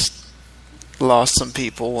 It just lost some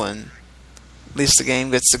people, and at least the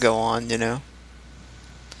game gets to go on,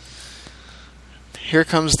 Here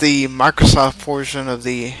comes the Microsoft portion of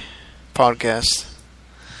the podcast.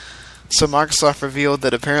 So Microsoft revealed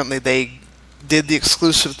that apparently they did the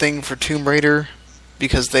exclusive thing for Tomb Raider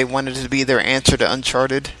because they wanted it to be their answer to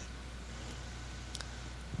Uncharted.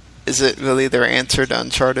 Is it really their answer to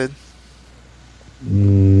Uncharted?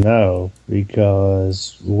 No,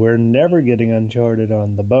 because we're never getting Uncharted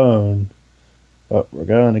on the bone, but we're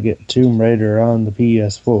going to get Tomb Raider on the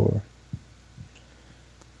PS4.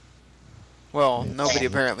 Well, nobody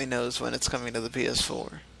apparently knows when it's coming to the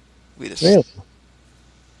PS4. We just Really?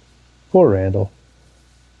 Poor Randall.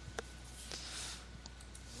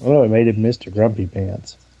 Oh, it made him Mr. Grumpy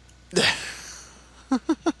Pants.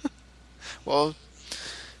 Well,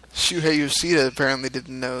 Shuhei Yoshida apparently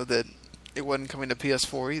didn't know that it wasn't coming to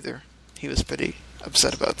PS4 either. He was pretty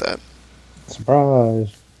upset about that.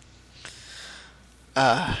 Surprise.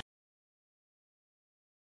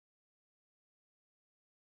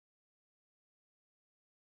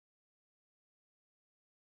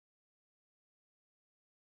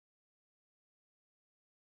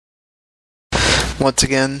 Once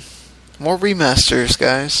again, more remasters,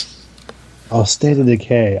 guys. Oh, State of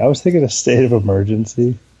Decay. I was thinking of State of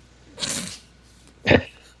Emergency.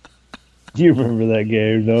 You remember that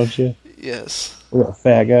game, don't you? Yes. With that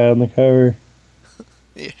fat guy on the cover.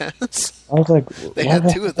 Yes. I was like, They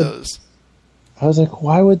had two of those. I was like,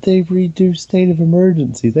 why would they redo State of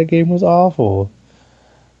Emergency? That game was awful.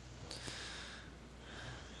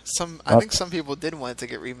 I think some people did want it to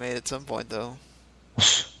get remade at some point, though.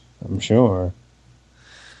 I'm sure.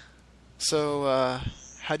 So,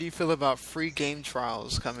 how do you feel about free game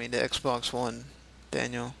trials coming to Xbox One,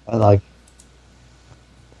 Daniel? I like.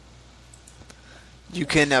 You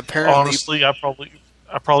can apparently... Honestly, I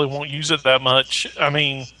probably won't use it that much. I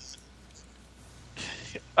mean,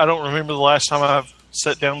 I don't remember the last time I've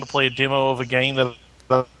sat down to play a demo of a game that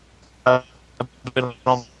I've been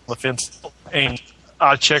on the fence, and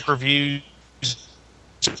I check reviews,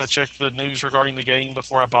 I check the news regarding the game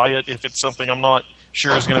before I buy it, if it's something I'm not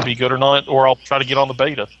sure is going to be good or not, or I'll try to get on the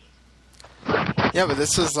beta. Yeah, but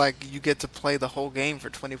this is like you get to play the whole game for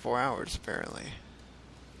 24 hours, apparently.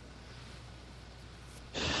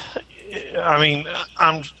 I mean,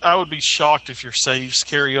 I would be shocked if your saves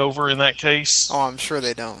carry over in that case. Oh, I'm sure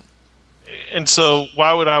they don't. And so,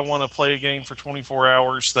 why would I want to play a game for 24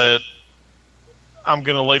 hours that I'm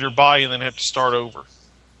going to later buy and then have to start over?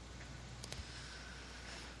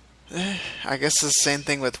 I guess it's the same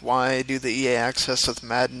thing with why do the EA access with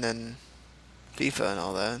Madden and FIFA and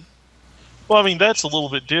all that. Well, I mean, that's a little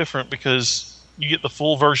bit different because you get the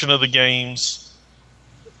full version of the games.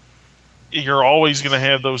 You're always going to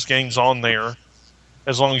have those games on there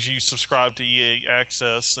as long as you subscribe to EA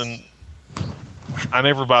Access. And I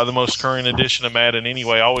never buy the most current edition of Madden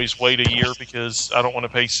anyway. I always wait a year because I don't want to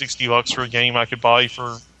pay $60 for a game I could buy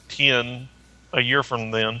for $10 a year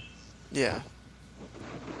from then. Yeah.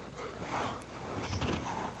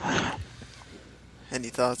 Any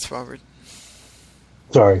thoughts, Robert?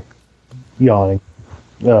 Sorry. Yawning.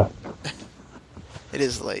 It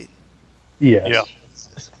is late. Yes. Yeah.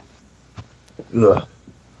 Ugh.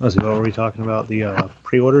 Let's see, what were we talking about? The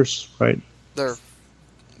pre-orders, right? They're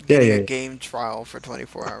Yeah, getting yeah. a game trial for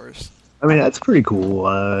 24 hours. I mean, that's pretty cool.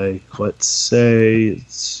 Let's say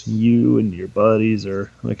it's you and your buddies,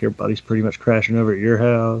 or like everybody's pretty much crashing over at your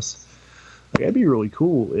house. Like, that'd be really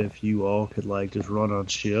cool if you all could like just run on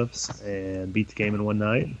shifts and beat the game in one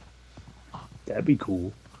night. That'd be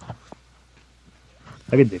cool.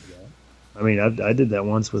 I could dig that. I mean, I did that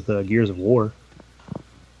once with Gears of War.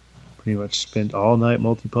 Pretty much spent all night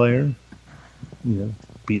multiplayer.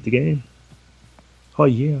 Beat the game. Oh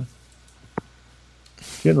yeah.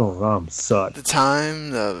 General ROM sucked. The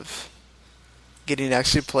time of getting to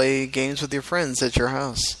actually play games with your friends at your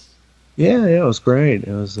house. Yeah, it was great.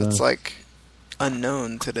 It was. It's like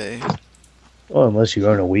unknown today. Well, unless you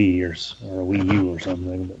own a Wii or a Wii U or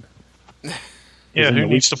something. But Yeah, who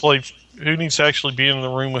needs to play? Who needs to actually be in the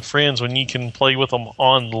room with friends when you can play with them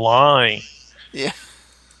online? Yeah.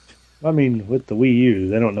 I mean, with the Wii U,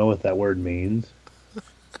 they don't know what that word means.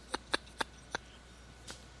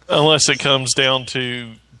 Unless it comes down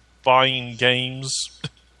to buying games,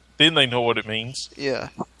 then they know what it means. Yeah.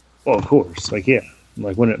 Well, of course. Like, yeah.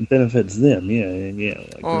 Like, when it benefits them, yeah.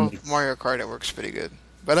 Like, Well, Mario Kart, it works pretty good.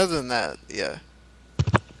 But other than that, yeah.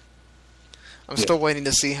 I'm still waiting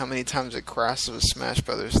to see how many times it crashes with Smash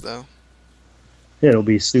Brothers, though. Yeah, it'll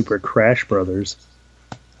be Super Crash Brothers.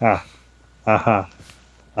 Ha. Ha ha.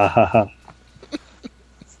 Ha ha ha.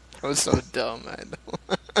 That was so dumb, I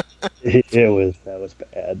know. That was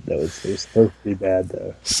bad. It was supposed to be bad,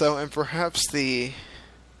 though. So, and perhaps the,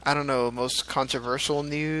 I don't know, most controversial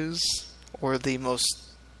news, or the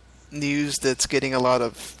most news that's getting a lot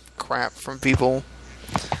of crap from people.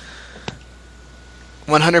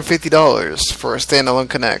 $150 for a standalone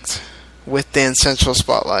Connect with the Essential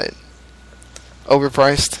Spotlight.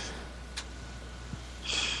 Overpriced?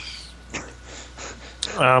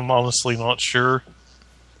 I'm honestly not sure.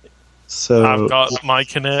 So I've got my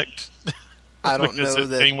Connect. I don't Because know it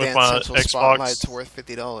that came with the my Essential Xbox. Spotlight's worth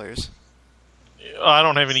 $50. I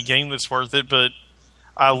don't have any game that's worth it, but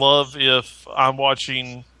I love if I'm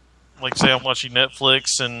watching, like say I'm watching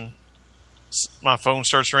Netflix and my phone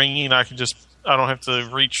starts ringing, I can just I don't have to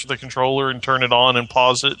reach for the controller and turn it on and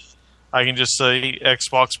pause it. I can just say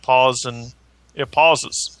Xbox pause and it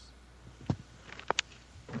pauses.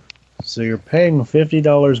 So you're paying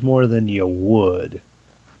 $50 more than you would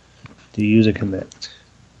to use a Kinect.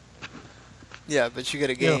 Yeah, but you get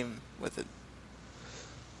a game with it.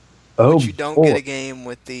 Oh, But you don't get a game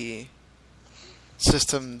with the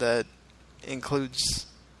system that includes...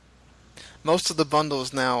 Most of the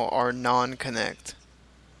bundles now are non-Kinect.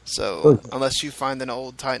 So, unless you find an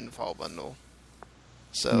old Titanfall bundle.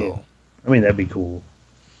 So... Yeah. I mean, that'd be cool.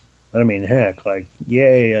 But I mean, heck, like,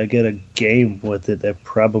 yay, I get a game with it that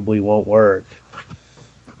probably won't work.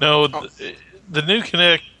 No, the new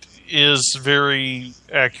Kinect is very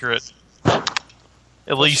accurate.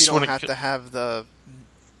 At least you when don't have to have the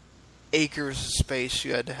acres of space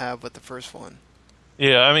you had to have with the first one.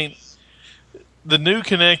 Yeah, I mean, the new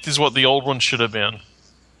Kinect is what the old one should have been.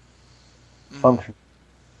 Function.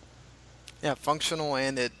 Yeah, functional,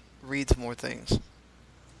 and it reads more things.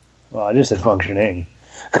 Well, I just said functioning.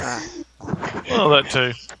 Well, that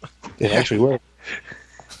too. It actually worked.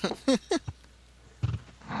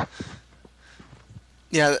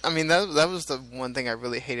 Yeah, I mean, that was the one thing I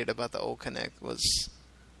really hated about the old Kinect was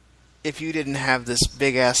if you didn't have this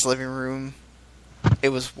big-ass living room, it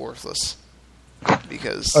was worthless.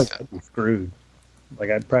 Because... I'd be screwed. Like,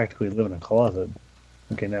 I'd practically live in a closet.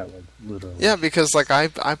 Okay, not like literally. Yeah, because like I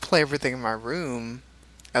play everything in my room,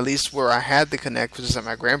 at least where I had the Kinect, which is at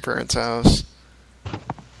my grandparents' house.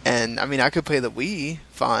 And, I mean, I could play the Wii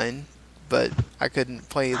fine, but I couldn't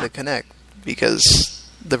play the Kinect because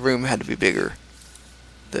the room had to be bigger.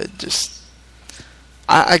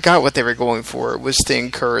 I got what they were going for. It was to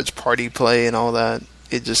encourage party play and all that.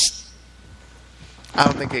 It just... I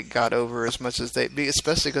don't think it got over as much as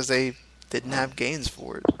especially because they didn't have games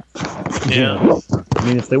for it. Yeah. I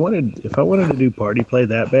mean, if I wanted to do party play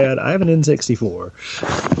that bad, I have an N64.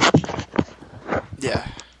 Yeah.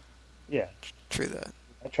 Yeah. True that.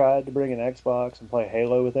 I tried to bring an Xbox and play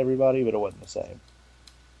Halo with everybody, but it wasn't the same.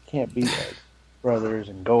 Can't beat like Brothers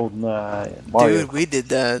and GoldenEye and Mario. Dude, we did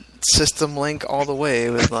that System Link all the way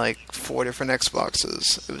with like 4 different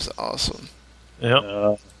Xboxes. It was awesome.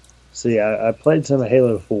 Yep. See, I played some of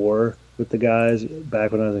Halo 4 with the guys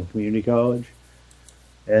back when I was in community college,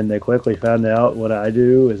 and they quickly found out what I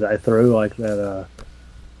do is I throw like that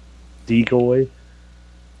decoy.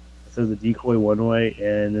 Throw the decoy one way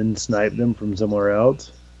and then snipe them from somewhere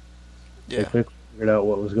else. Yeah. They quickly figured out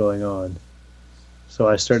what was going on. So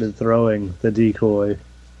I started throwing the decoy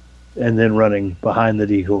and then running behind the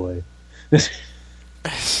decoy. I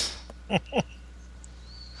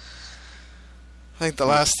think the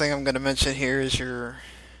last thing I'm going to mention here is your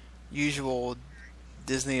usual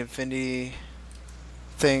Disney Infinity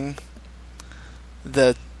thing.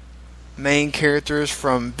 The main characters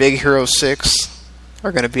from Big Hero 6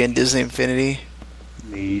 are going to be in Disney Infinity.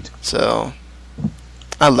 Neat. So,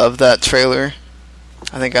 I love that trailer.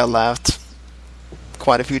 I think I laughed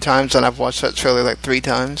quite a few times, and I've watched that trailer like 3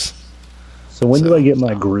 times. So when do I get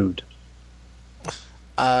my Groot?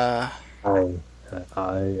 I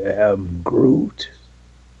am Groot.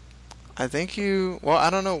 I think well, I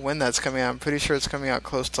don't know when that's coming out. I'm pretty sure it's coming out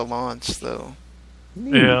close to launch, though.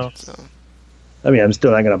 Yeah. So, I mean, I'm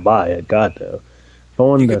still not going to buy it. God, though. If I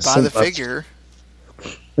wanted you could to buy the send my- figure.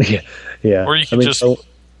 yeah. Or you could so-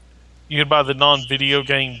 you could buy the non-video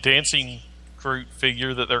game dancing Groot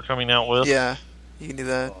figure that they're coming out with. Yeah, you can do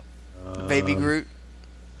that. Baby Groot.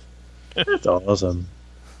 That's awesome.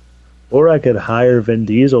 Or I could hire Vin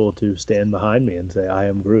Diesel to stand behind me and say, I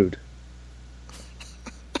am Groot.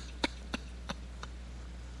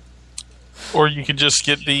 Or you could just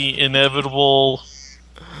get the inevitable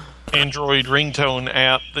Android ringtone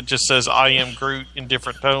app that just says I am Groot in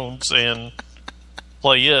different tones and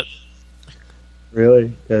play it. Really?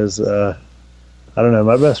 Because, I don't know,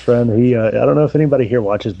 my best friend, I don't know if anybody here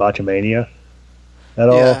watches Botchamania at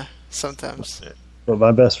all. Yeah, sometimes. But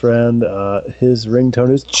my best friend, his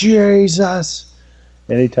ringtone is Jesus.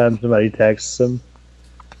 Anytime somebody texts him.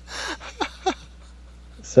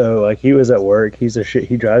 So, like, he was at work. He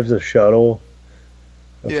drives a shuttle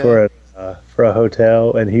for a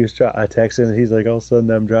hotel, and I texted him, and he's like, all of a sudden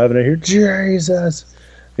I'm driving, I hear Jesus.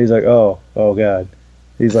 He's like, oh God.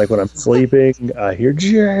 He's like, when I'm sleeping, I hear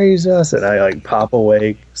Jesus, and I like pop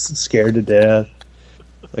awake, scared to death.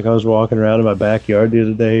 Like I was walking around in my backyard the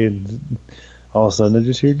other day, and all of a sudden I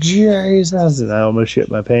just hear Jesus, and I almost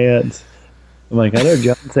shit my pants. I'm like, I know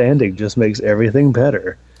John Sandig just makes everything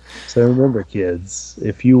better. So remember, kids,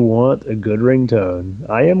 if you want a good ringtone,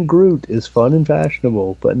 I Am Groot is fun and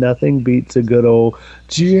fashionable, but nothing beats a good old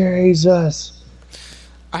Jesus.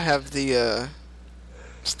 I have the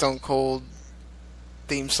Stone Cold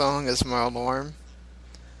theme song as my alarm,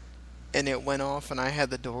 and it went off, and I had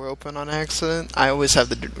the door open on accident. I always have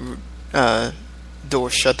the door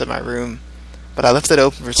shut to my room, but I left it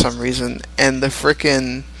open for some reason, and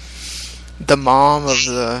the mom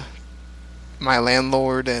of my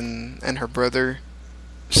landlord and her brother,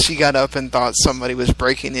 she got up and thought somebody was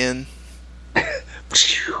breaking in. I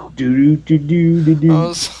was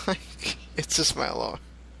like, it's just my alarm.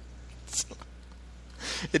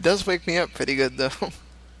 It does wake me up pretty good, though.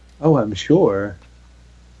 Oh, I'm sure.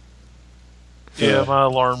 Yeah, my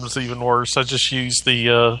alarm is even worse. I just use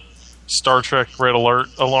the Star Trek Red Alert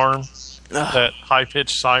alarm, that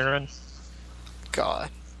high-pitched siren.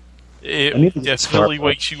 God. It definitely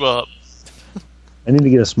wakes you up. I need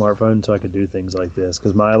to get a smartphone so I can do things like this,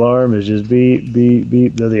 because my alarm is just beep, beep,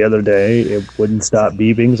 beep. The other day, it wouldn't stop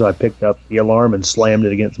beeping, so I picked up the alarm and slammed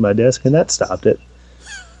it against my desk, and that stopped it.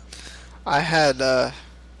 I had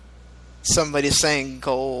somebody saying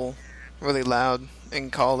goal really loud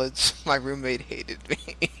in college. My roommate hated me.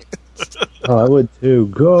 Oh, I would too.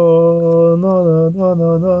 Go, no, no, no,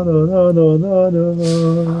 no, no, no, no, no,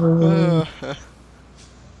 no.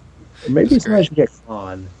 Maybe somebody should get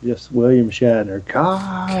Khan. Just William Shatner.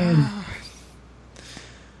 Khan.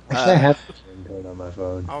 Actually, I have the ringtone on my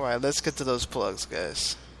phone. Alright, let's get to those plugs,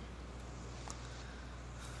 guys.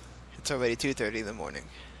 It's already 2:30 in the morning.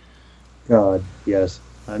 God, yes.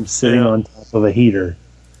 I'm sitting on top of a heater.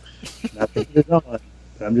 Not the heater's on, but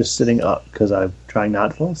I'm just sitting up because I'm trying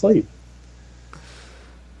not to fall asleep.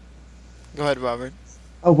 Go ahead, Robert.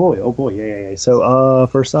 Oh boy, yeah. So,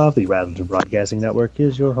 first off, the Rattleton Broadcasting Network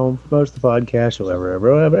is your home for most of the podcasts you'll ever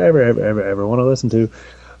want to listen to.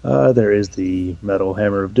 There is the Metal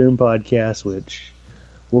Hammer of Doom podcast, which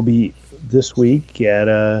will be this week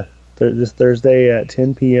at this Thursday at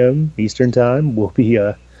 10 p.m. Eastern Time. Will be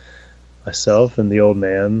myself and the old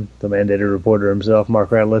man, the mandated reporter himself,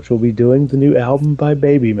 Mark Radlich, will be doing the new album by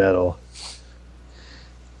Baby Metal.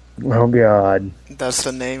 Oh God, That's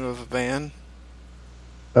the name of a band?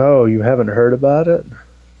 oh, you haven't heard about it?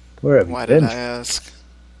 Where have Why you been? did I ask?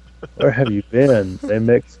 Where have you been? They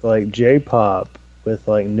mixed like J-pop with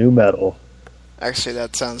like new metal. Actually,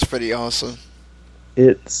 that sounds pretty awesome.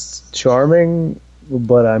 It's charming,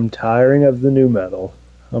 but I'm tiring of the new metal.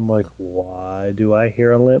 I'm like, why do I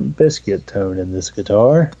hear a Limp Bizkit tone in this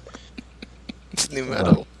guitar? It's new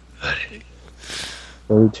metal.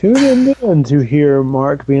 So tune in to hear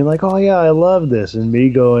Mark being like, oh yeah, I love this, and me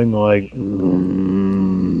going like,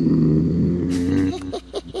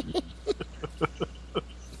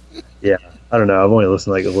 yeah, I don't know. I've only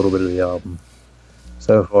listened to like a little bit of the album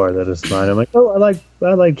so far. That is fine. I'm like, oh, I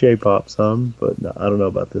like J-pop some, but no, I don't know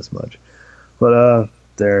about this much. But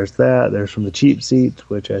there's that. There's From the Cheap Seats,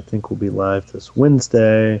 which I think will be live this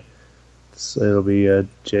Wednesday. So it'll be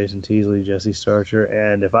Jason Teasley, Jesse Starcher,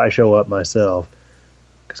 and if I show up myself,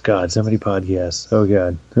 because God, so many podcasts. Oh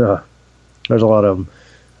God, there's a lot of them.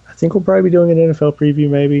 I think we'll probably be doing an NFL preview,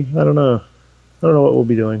 maybe. I don't know. I don't know what we'll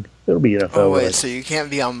be doing. It'll be NFL. Oh wait, so you can't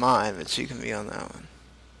be on mine, but you can be on that one.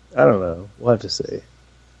 I don't know. We'll have to see.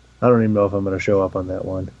 I don't even know if I'm going to show up on that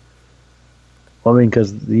one. Well, I mean,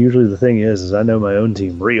 because usually the thing is I know my own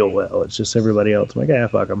team real well. It's just everybody else. I'm like,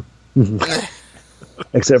 fuck them.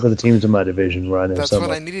 Except for the teams in my division where I know That's someone.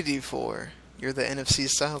 what I needed you for. You're the NFC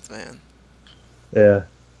South man. Yeah.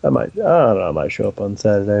 I don't know. I might show up on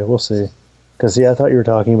Saturday. We'll see. Because, I thought you were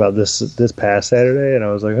talking about this past Saturday, and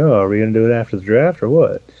I was like, oh, are we going to do it after the draft or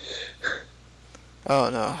what? Oh,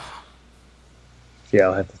 no. Yeah,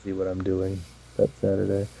 I'll have to see what I'm doing that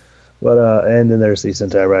Saturday. But and then there's the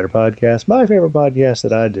Sentai Rider podcast, my favorite podcast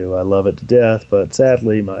that I do. I love it to death, but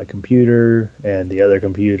sadly my computer and the other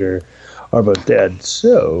computer are both dead,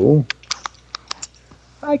 so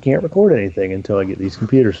I can't record anything until I get these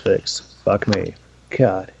computers fixed. Fuck me.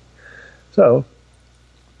 God. So,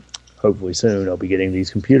 hopefully soon I'll be getting these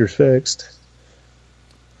computers fixed.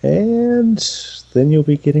 And then you'll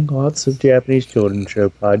be getting lots of Japanese children's show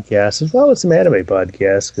podcasts, as well as some anime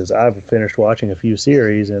podcasts, because I've finished watching a few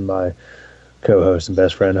series, and my co-host and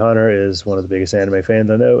best friend Hunter is one of the biggest anime fans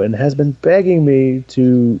I know, and has been begging me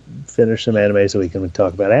to finish some anime so we can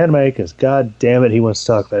talk about anime, because god damn it, he wants to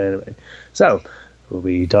talk about anime. So, we'll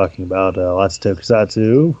be talking about lots of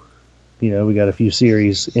tokusatsu. We got a few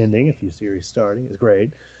series ending, a few series starting. It's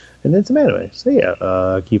great. And then some anime. So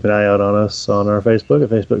yeah, keep an eye out on us on our Facebook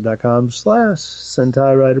at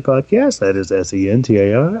facebook.com/Sentai Rider Podcast. That is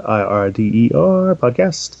SENTAIRIDER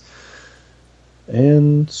podcast.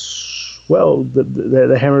 And, well,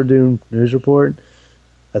 the Hammer Doom news report,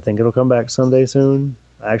 I think it'll come back someday soon.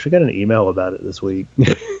 I actually got an email about it this week.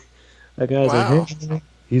 That guy's Wow. like,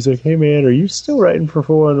 hey, he's like, "Hey man, are you still writing for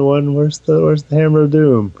 411? Where's the Hammer of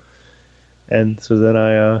Doom?" And so then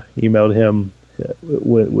I emailed him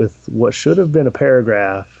with what should have been a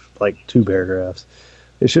paragraph, like 2 paragraphs.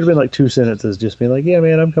 It should have been like 2 sentences, just being like, "Yeah,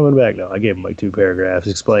 man, I'm coming back." No, I gave him like 2 paragraphs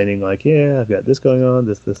explaining, like, "Yeah, I've got this going on,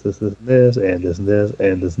 this, and this, and this, and this, and this,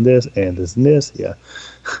 and this, and this, and this, and this." Yeah,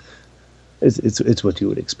 it's what you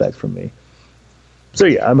would expect from me. So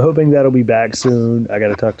yeah, I'm hoping that'll be back soon. I got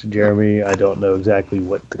to talk to Jeremy. I don't know exactly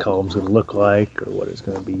what the column's going to look like or what it's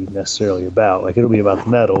going to be necessarily about. Like, it'll be about the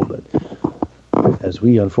metal, but as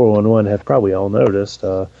we on 411 have probably all noticed,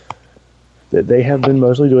 that they have been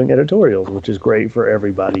mostly doing editorials, which is great for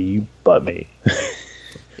everybody but me.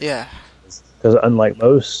 Yeah. Because unlike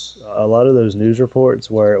a lot of those news reports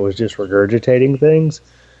where it was just regurgitating things,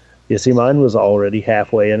 you see, mine was already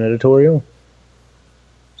halfway an editorial.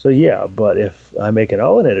 So yeah, but if I make it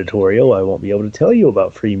all an editorial, I won't be able to tell you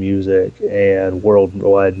about free music and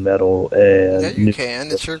worldwide metal and... Yeah, you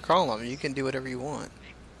can. It's your column. You can do whatever you want.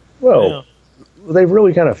 Well, they've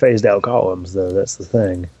really kind of phased out columns, though. That's the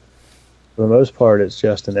thing. For the most part, it's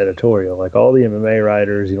just an editorial. Like all the MMA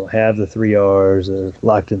writers, you don't have the 3 Rs or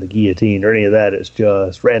locked in the guillotine or any of that. It's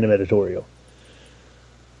just random editorial.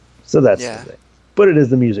 So that's the thing. But it is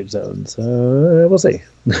the Music Zone, so we'll see.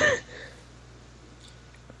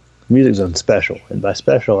 Music Zone special, and by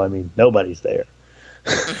special I mean nobody's there.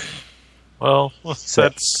 Well,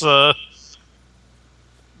 that's kind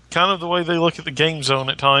of the way they look at the Game Zone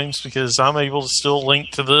at times, because I'm able to still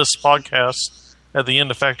link to this podcast at the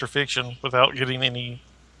end of Fact or Fiction without getting any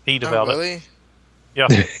heat about really? it. Yeah.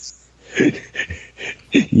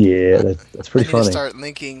 Yeah, that's pretty funny. I need to start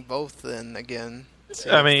linking both then again.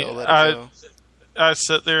 I mean, I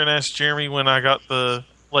sat there and asked Jeremy when I got the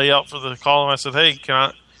layout for the column. I said, "Hey,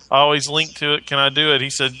 I always link to it. Can I do it?" He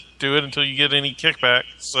said, "Do it until you get any kickback."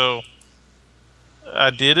 So I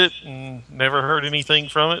did it and never heard anything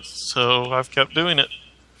from it. So I've kept doing it.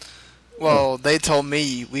 Well, they told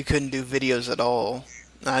me we couldn't do videos at all.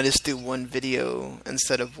 I just do one video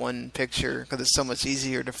instead of one picture because it's so much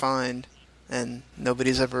easier to find, and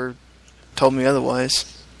nobody's ever told me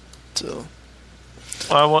otherwise. So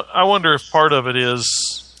I wonder if part of it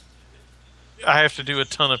is I have to do a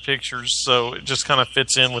ton of pictures, so it just kind of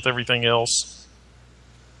fits in with everything else.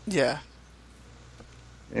 Yeah.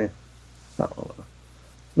 Yeah.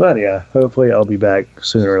 But yeah, hopefully I'll be back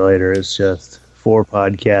sooner or later. It's just 4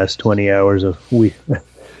 podcasts, 20 hours of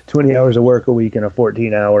 20 hours of work a week, and a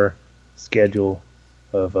 14-hour schedule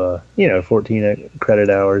of 14 credit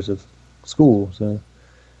hours of school. So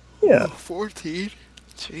yeah, 14.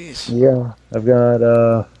 Jeez. Yeah, I've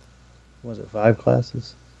got 5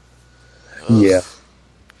 classes? Ugh. Yeah.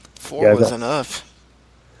 4 was enough.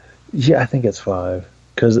 Yeah, I think it's 5.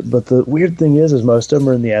 But the weird thing is most of them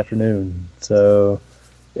are in the afternoon, so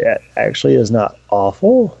it actually is not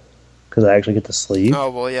awful because I actually get to sleep.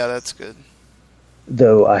 Oh well, yeah, that's good.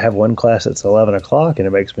 Though I have one class that's 11 o'clock, and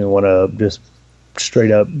it makes me want to just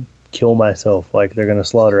straight up kill myself, like they're going to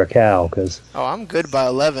slaughter a cow. Oh, I'm good by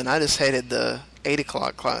 11. I just hated the 8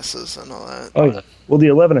 o'clock classes and all that. Oh, yeah. Well, the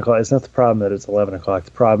 11 o'clock, it's not the problem that it's 11 o'clock.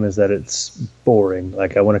 The problem is that it's boring.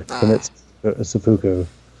 Like, I want to commit seppuku.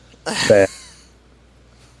 Bad.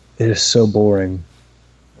 It is so boring.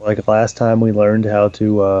 Like, last time we learned how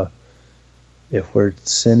to, if we're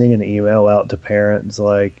sending an email out to parents,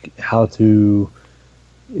 like, how to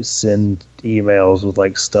send emails with,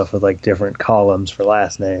 like, stuff with, like, different columns for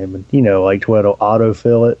last name. And, like, to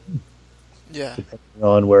autofill it. Yeah. Depending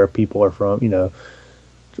on where people are from, it's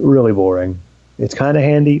really boring. It's kind of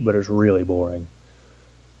handy, but it's really boring.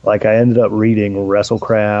 Like, I ended up reading Wrestle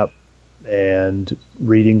Crap and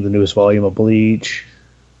reading the newest volume of Bleach.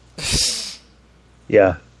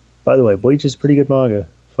 Yeah. By the way, Bleach is pretty good manga.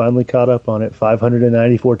 Finally caught up on it.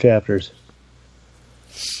 594 chapters.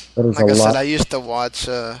 Like I said, I used to watch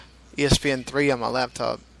ESPN 3 on my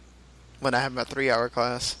laptop when I had my 3-hour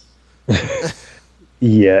class.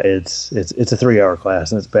 Yeah, it's a 3-hour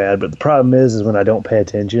class and it's bad. But the problem is when I don't pay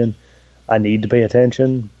attention, I need to pay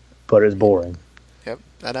attention, but it's boring. Yep,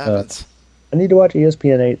 that happens. I need to watch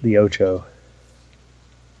ESPN 8, The Ocho.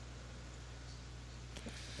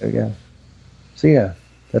 There we go. So yeah,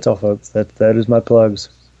 that's all, folks. That is my plugs.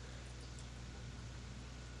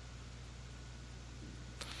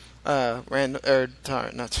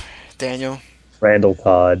 Daniel. Randall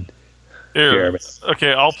Todd. Here.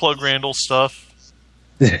 Okay, I'll plug Randall's stuff.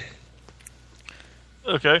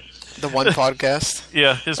 Okay. The one podcast.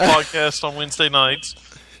 Yeah, his podcast on Wednesday nights.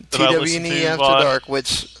 TWNE After Dark,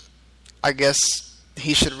 which I guess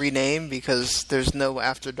he should rename because there's no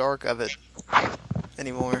After Dark of it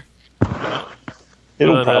anymore.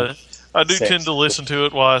 It'll probably. I do Same. tend to listen to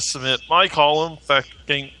it while I submit my column.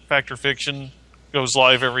 Factor Fiction goes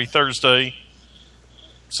live every Thursday,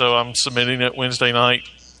 so I'm submitting it Wednesday night.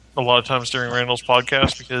 A lot of times during Randall's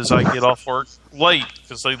podcast because I get off work late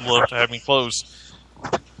because they love to have me close,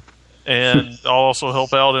 and I'll also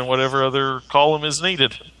help out in whatever other column is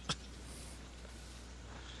needed.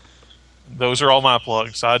 Those are all my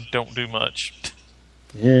plugs. I don't do much.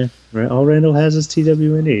 Yeah, all Randall has is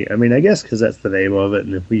TWNE. I mean, I guess because that's the name of it,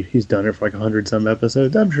 and if he's done it for like 100-some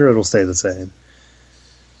episodes, I'm sure it'll stay the same.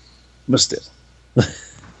 But still.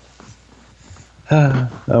 Oh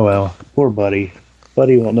well, poor Buddy.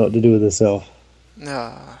 Buddy won't know what to do with himself.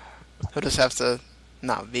 No, he'll just have to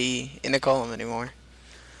not be in the column anymore.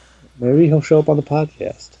 Maybe he'll show up on the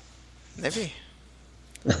podcast. Maybe.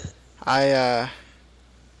 I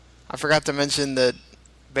forgot to mention that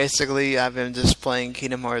basically I've been just playing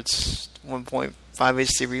Kingdom Hearts 1.5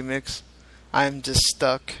 HD Remix. I'm just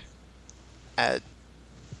stuck at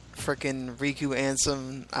frickin' Riku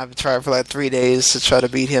Ansem. I've tried for like 3 days to try to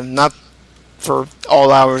beat him. Not for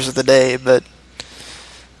all hours of the day, but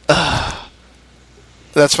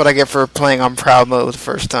that's what I get for playing on Proud Mode the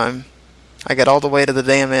first time. I get all the way to the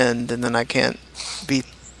damn end, and then I can't beat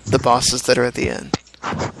the bosses that are at the end.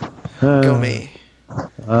 Go me.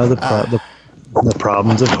 The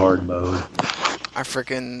problems of hard mode. I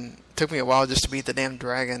frickin' took me a while just to beat the damn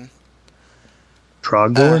dragon.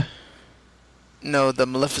 Trogdor? No, the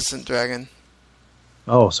Maleficent dragon.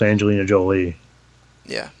 Oh, so Angelina Jolie.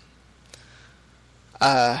 Yeah.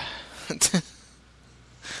 I'm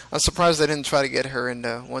surprised they didn't try to get her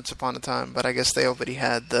into Once Upon a Time, but I guess they already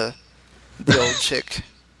had the old chick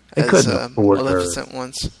as Maleficent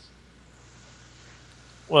once.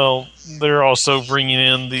 Well, they're also bringing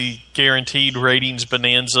in the guaranteed ratings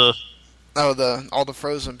bonanza. Oh, all the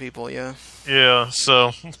Frozen people, yeah. Yeah,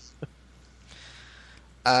 so...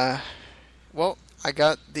 well, I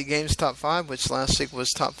got the games top 5, which last week was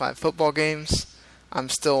top 5 football games. I'm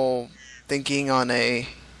still thinking on a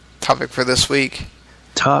topic for this week.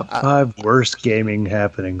 Top 5 worst gaming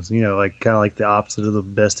happenings. You know, like kind of like the opposite of the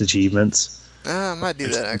best achievements. I might do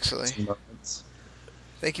that, actually.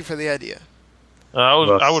 Thank you for the idea. I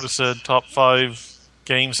would have said top 5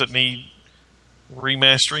 games that need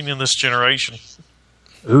remastering in this generation.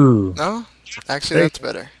 Ooh. No? Actually, that's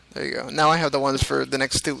better. There you go. Now I have the ones for the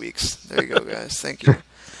next 2 weeks. There you go, guys. Thank you.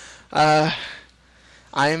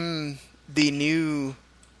 I'm the new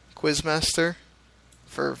Quizmaster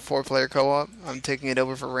for 4-player co-op. I'm taking it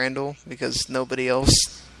over for Randall because nobody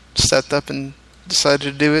else stepped up and decided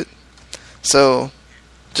to do it. So,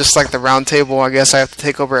 just like the round table, I guess I have to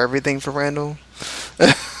take over everything for Randall.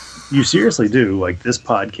 You seriously do. Like this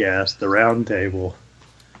podcast, the round table,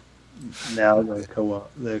 now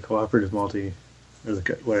the cooperative multi, or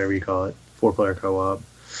whatever you call it, 4-player co-op.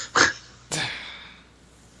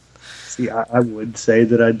 See, I would say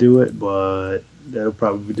that I do it, but that'll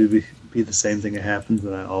probably be the same thing that happens,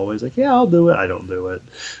 and I always like, yeah, I'll do it. I don't do it.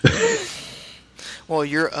 Well,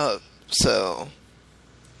 you're up, so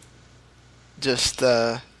just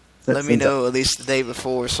let me know at least the day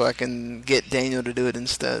before so I can get Daniel to do it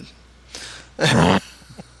instead.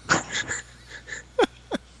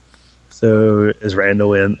 So is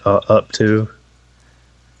Randall up too?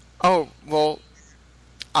 Oh, well,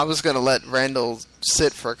 I was going to let Randall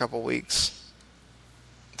sit for a couple weeks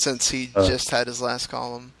since he just had his last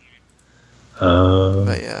column.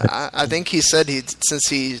 But yeah, I think he said since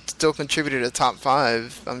he still contributed a top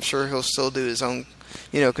 5, I'm sure he'll still do his own,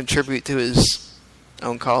 contribute to his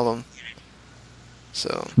own column.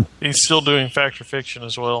 So he's still doing Factor Fiction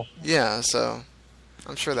as well. Yeah, so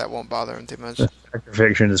I'm sure that won't bother him too much. Factor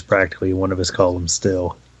Fiction is practically one of his columns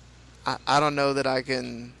still. I don't know that I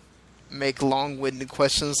can make long-winded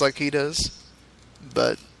questions like he does,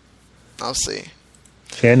 but I'll see.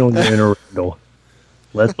 Channel your inner Randall.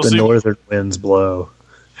 Let the northern winds blow.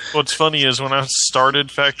 What's funny is when I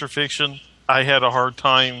started Factor Fiction, I had a hard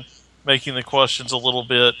time making the questions a little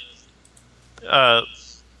bit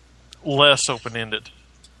less open-ended.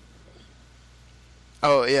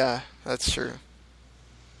 Oh, yeah, that's true.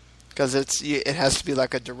 Because it has to be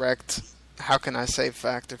like a direct, how can I say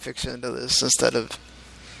Factor Fiction into this, instead of...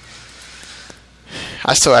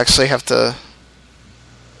 I still actually have to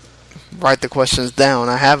write the questions down.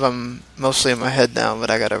 I have them mostly in my head now, but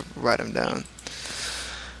I gotta write them down.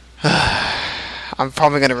 I'm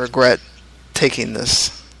probably gonna regret taking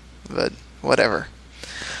this, but whatever.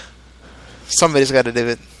 Somebody's got to do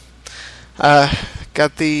it.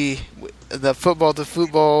 Got the Football to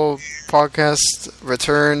Football podcast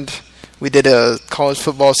returned. We did a college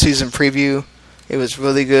football season preview. It was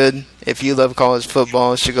really good. If you love college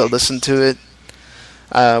football, you should go listen to it.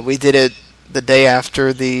 We did it the day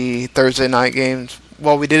after the Thursday night games.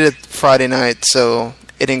 Well, we did it Friday night, so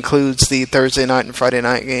it includes the Thursday night and Friday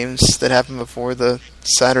night games that happened before the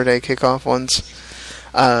Saturday kickoff ones.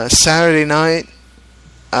 Saturday night,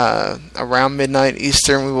 around midnight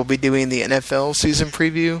Eastern, we will be doing the NFL season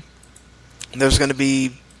preview. There's going to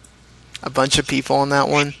be a bunch of people on that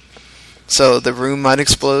one, so the room might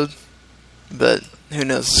explode, but who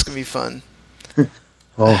knows? It's going to be fun.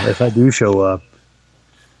 Well, if I do show up,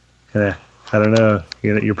 I don't know.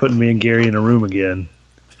 You're putting me and Gary in a room again.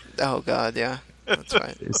 Oh, God, yeah. That's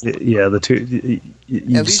right. Yeah, the two.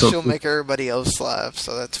 At least you'll make everybody else laugh,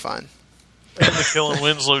 so that's fine. And the Kellen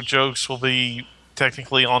Winslow jokes will be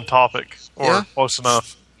technically on topic, or close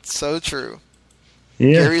enough. So true.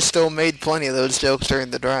 Yeah. Gary still made plenty of those jokes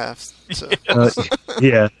during the draft. So.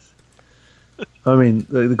 Yeah. I mean,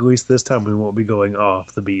 at least this time we won't be going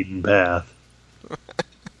off the beaten path.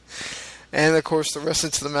 And, of course, the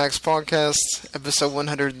Wrestling to the Max podcast, episode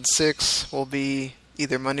 106, will be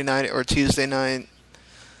either Monday night or Tuesday night.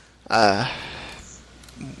 Got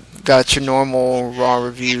your normal Raw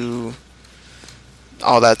review,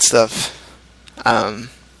 all that stuff. And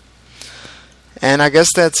I guess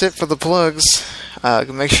that's it for the plugs.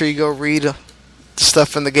 Make sure you go read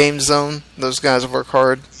stuff in the Game Zone. Those guys work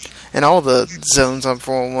hard. And all the zones on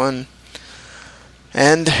 401.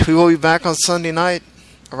 And we will be back on Sunday night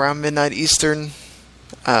around midnight Eastern.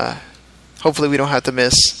 Hopefully we don't have to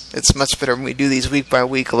miss. It's much better when we do these week by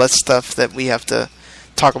week. Less stuff that we have to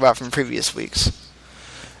talk about from previous weeks.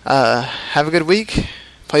 Have a good week.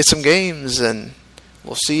 Play some games, and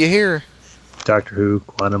we'll see you here. Doctor Who,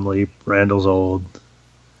 Quantum Leap, Randall's Old,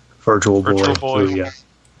 Virtual Boy. Virtual Boy. Yeah.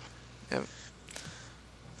 Yep.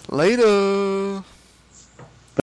 Later.